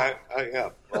 Yeah,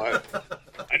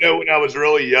 I know when I was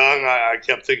really young, I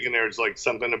kept thinking there was like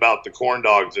something about the corn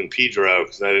dogs in Pedro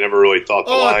because I never really thought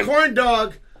the line. A corn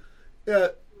dog,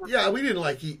 yeah, we didn't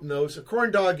like eating those. A corn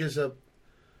dog is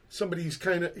somebody who's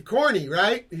kind of corny,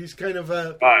 right? He's kind of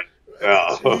Right.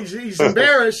 Yeah. he's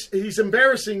embarrassed. He's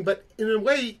embarrassing, but in a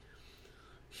way,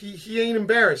 he ain't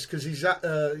embarrassed because he's,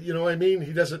 you know what I mean?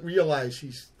 He doesn't realize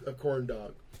he's a corn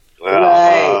dog.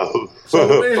 Right.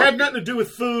 So it had nothing to do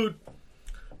with food,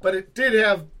 but it did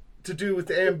have to do with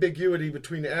the ambiguity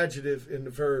between the adjective and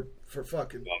the verb for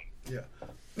fucking. Yeah.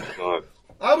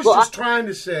 I was just trying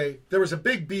to say there was a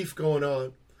big beef going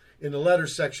on in the letter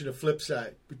section of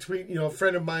Flipside between, a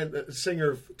friend of mine, a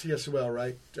singer of TSOL,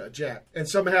 right, Jack, and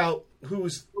somehow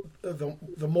who's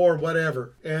the more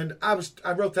whatever. And I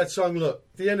wrote that song. Look,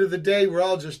 at the end of the day, we're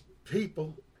all just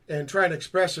people and trying to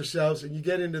express ourselves, and you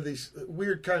get into these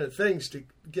weird kind of things to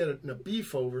get in a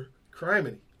beef over.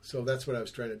 Criminy. So that's what I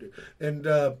was trying to do. And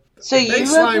the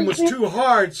bass line was too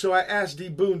hard, so I asked D.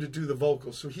 Boone to do the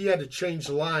vocals. So he had to change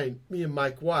the line, me and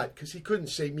Mike Watt, because he couldn't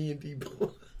say me and D. Boone.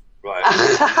 Right.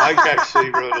 Mike actually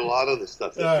wrote a lot of the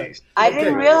stuff that he's... I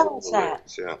didn't realize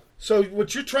that. Yeah. So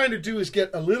what you're trying to do is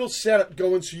get a little setup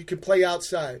going so you can play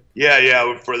outside.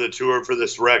 Yeah. For the tour for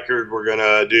this record, we're going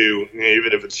to do,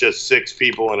 even if it's just 6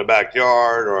 people in a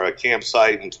backyard or a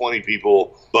campsite and 20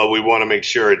 people, but we want to make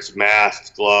sure it's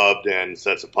masked, gloved, and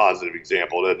sets a positive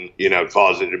example. Doesn't,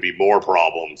 cause there to be more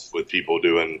problems with people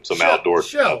doing some outdoor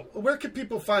stuff. Where can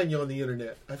people find you on the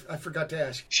internet? I forgot to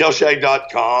ask.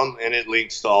 Shellshag.com, and it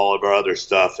links to all of our other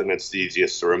stuff, and it's the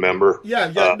easiest to remember.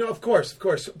 Yeah, no, of course.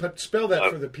 But spell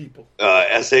that for the people.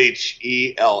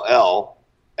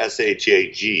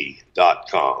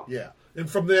 SHELLSHAG.com. Yeah. And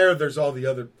from there, there's all the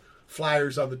other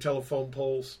flyers on the telephone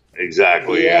poles.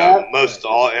 Exactly. Yeah.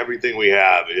 Everything we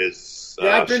have is.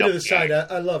 I've been to the site.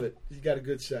 I love it. You got a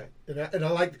good site, and I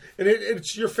like, and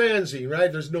it's your fanzine,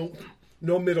 right? There's no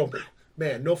middle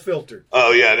man, no filter.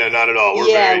 Oh yeah, no, not at all. We're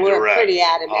very direct, pretty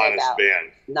adamant honest about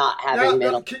band. Not having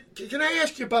middle. Can I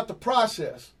ask you about the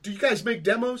process? Do you guys make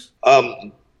demos?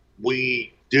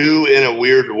 We do in a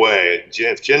weird way.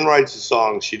 If Jen writes a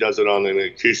song, she does it on an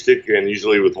acoustic and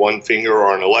usually with one finger,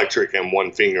 or an electric and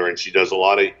one finger, and she does a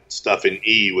lot of stuff in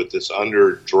E with this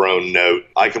under drone note.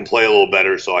 I can play a little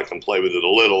better, so I can play with it a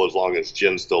little as long as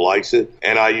Jen still likes it.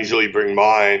 And I usually bring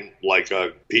mine, like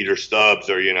a Peter Stubbs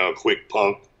or, a quick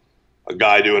punk, a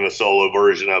guy doing a solo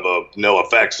version of a no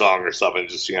effects song or something,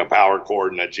 just, power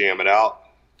chord, and I jam it out.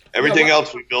 Everything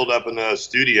else we build up in the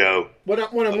studio. What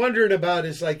I'm wondering about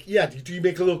is do you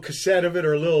make a little cassette of it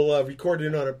or a little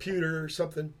recording on a pewter or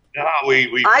something? No,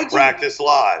 we practice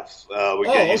live.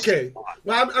 Okay.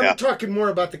 Well, I'm talking more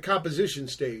about the composition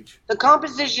stage. The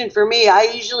composition for me,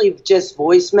 I usually just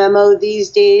voice memo these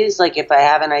days, like if I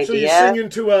have an idea. So you're singing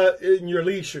to in your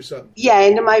leash or something? Yeah,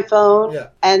 into my phone. Yeah.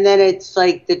 And then it's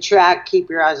like the track, Keep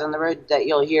Your Eyes on the Road, that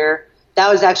you'll hear. That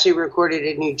was actually recorded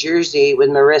in New Jersey with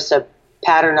Marissa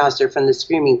Paternoster from the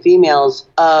Screaming Females,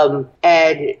 and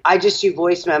I just do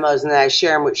voice memos and then I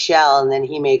share them with Shell, and then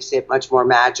he makes it much more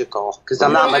magical because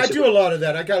I'm not much. I do a lot of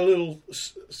that. I got a little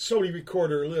Sony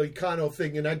recorder, a little Econo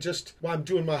thing, and while I'm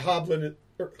doing my hobbling at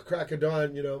crack of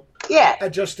dawn, Yeah. I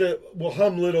just will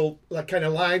hum little kind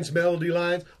of lines, melody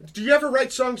lines. Do you ever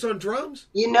write songs on drums?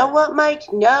 You know what,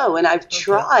 Mike? No, and I've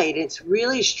tried. It's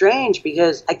really strange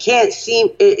because I can't seem.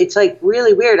 It's like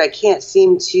really weird. I can't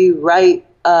seem to write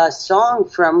a song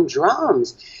from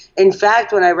drums. In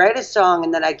fact, when I write a song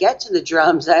and then I get to the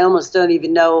drums, I almost don't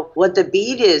even know what the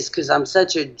beat is because I'm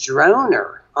such a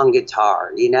droner on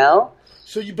guitar,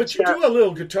 So you do a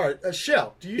little guitar.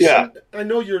 Shell, do you sing? I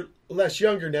know you're less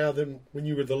younger now than when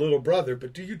you were the little brother,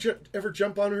 but do you ever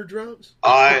jump on her drums?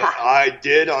 I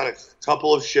did on a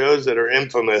couple of shows that are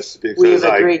infamous because we have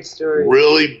a great story.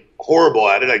 Really horrible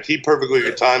at it. I keep perfectly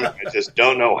good time. I just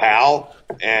don't know how.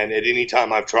 And at any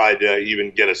time I've tried to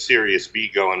even get a serious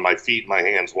beat going, my feet and my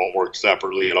hands won't work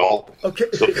separately at all. Okay.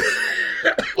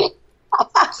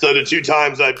 So the 2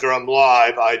 times I drummed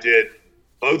live, I did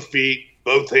both feet,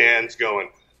 both hands going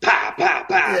pa pa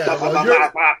pa.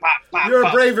 Yeah, you're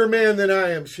a braver man than I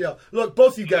am, Shell. Look,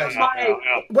 both you guys.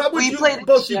 What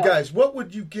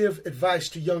would you give advice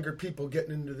to younger people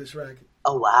getting into this racket?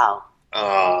 Oh wow.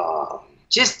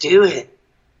 Just do it.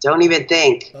 Don't even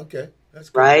think. Okay. That's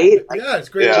great. Right? Yeah, it's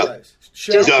great advice.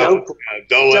 Just don't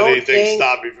let anything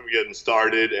stop you from getting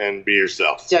started, and be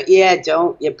yourself.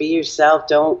 Be yourself.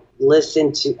 Don't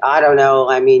listen to, I don't know.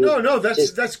 I mean. No,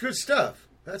 that's good stuff.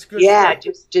 That's good. Yeah,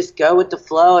 just go with the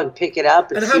flow and pick it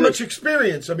up. And how much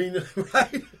experience? I mean,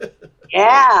 right?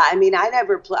 Yeah, I mean, I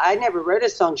never wrote a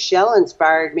song. Shell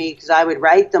inspired me because I would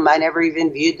write them. I never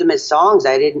even viewed them as songs.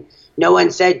 No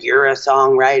one said you're a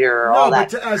songwriter or all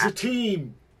that. But as a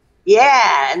team.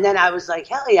 Yeah, and then I was like,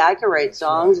 hell yeah, I can write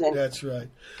songs. That's right.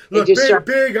 Look,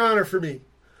 big honor for me.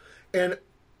 And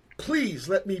please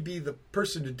let me be the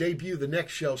person to debut the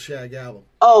next Shellshag album.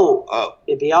 Oh,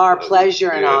 it'd be our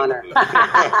pleasure and honor.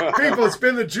 People, it's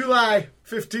been the July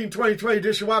 15, 2020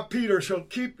 edition of Pedro Show.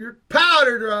 Keep your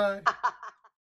powder dry.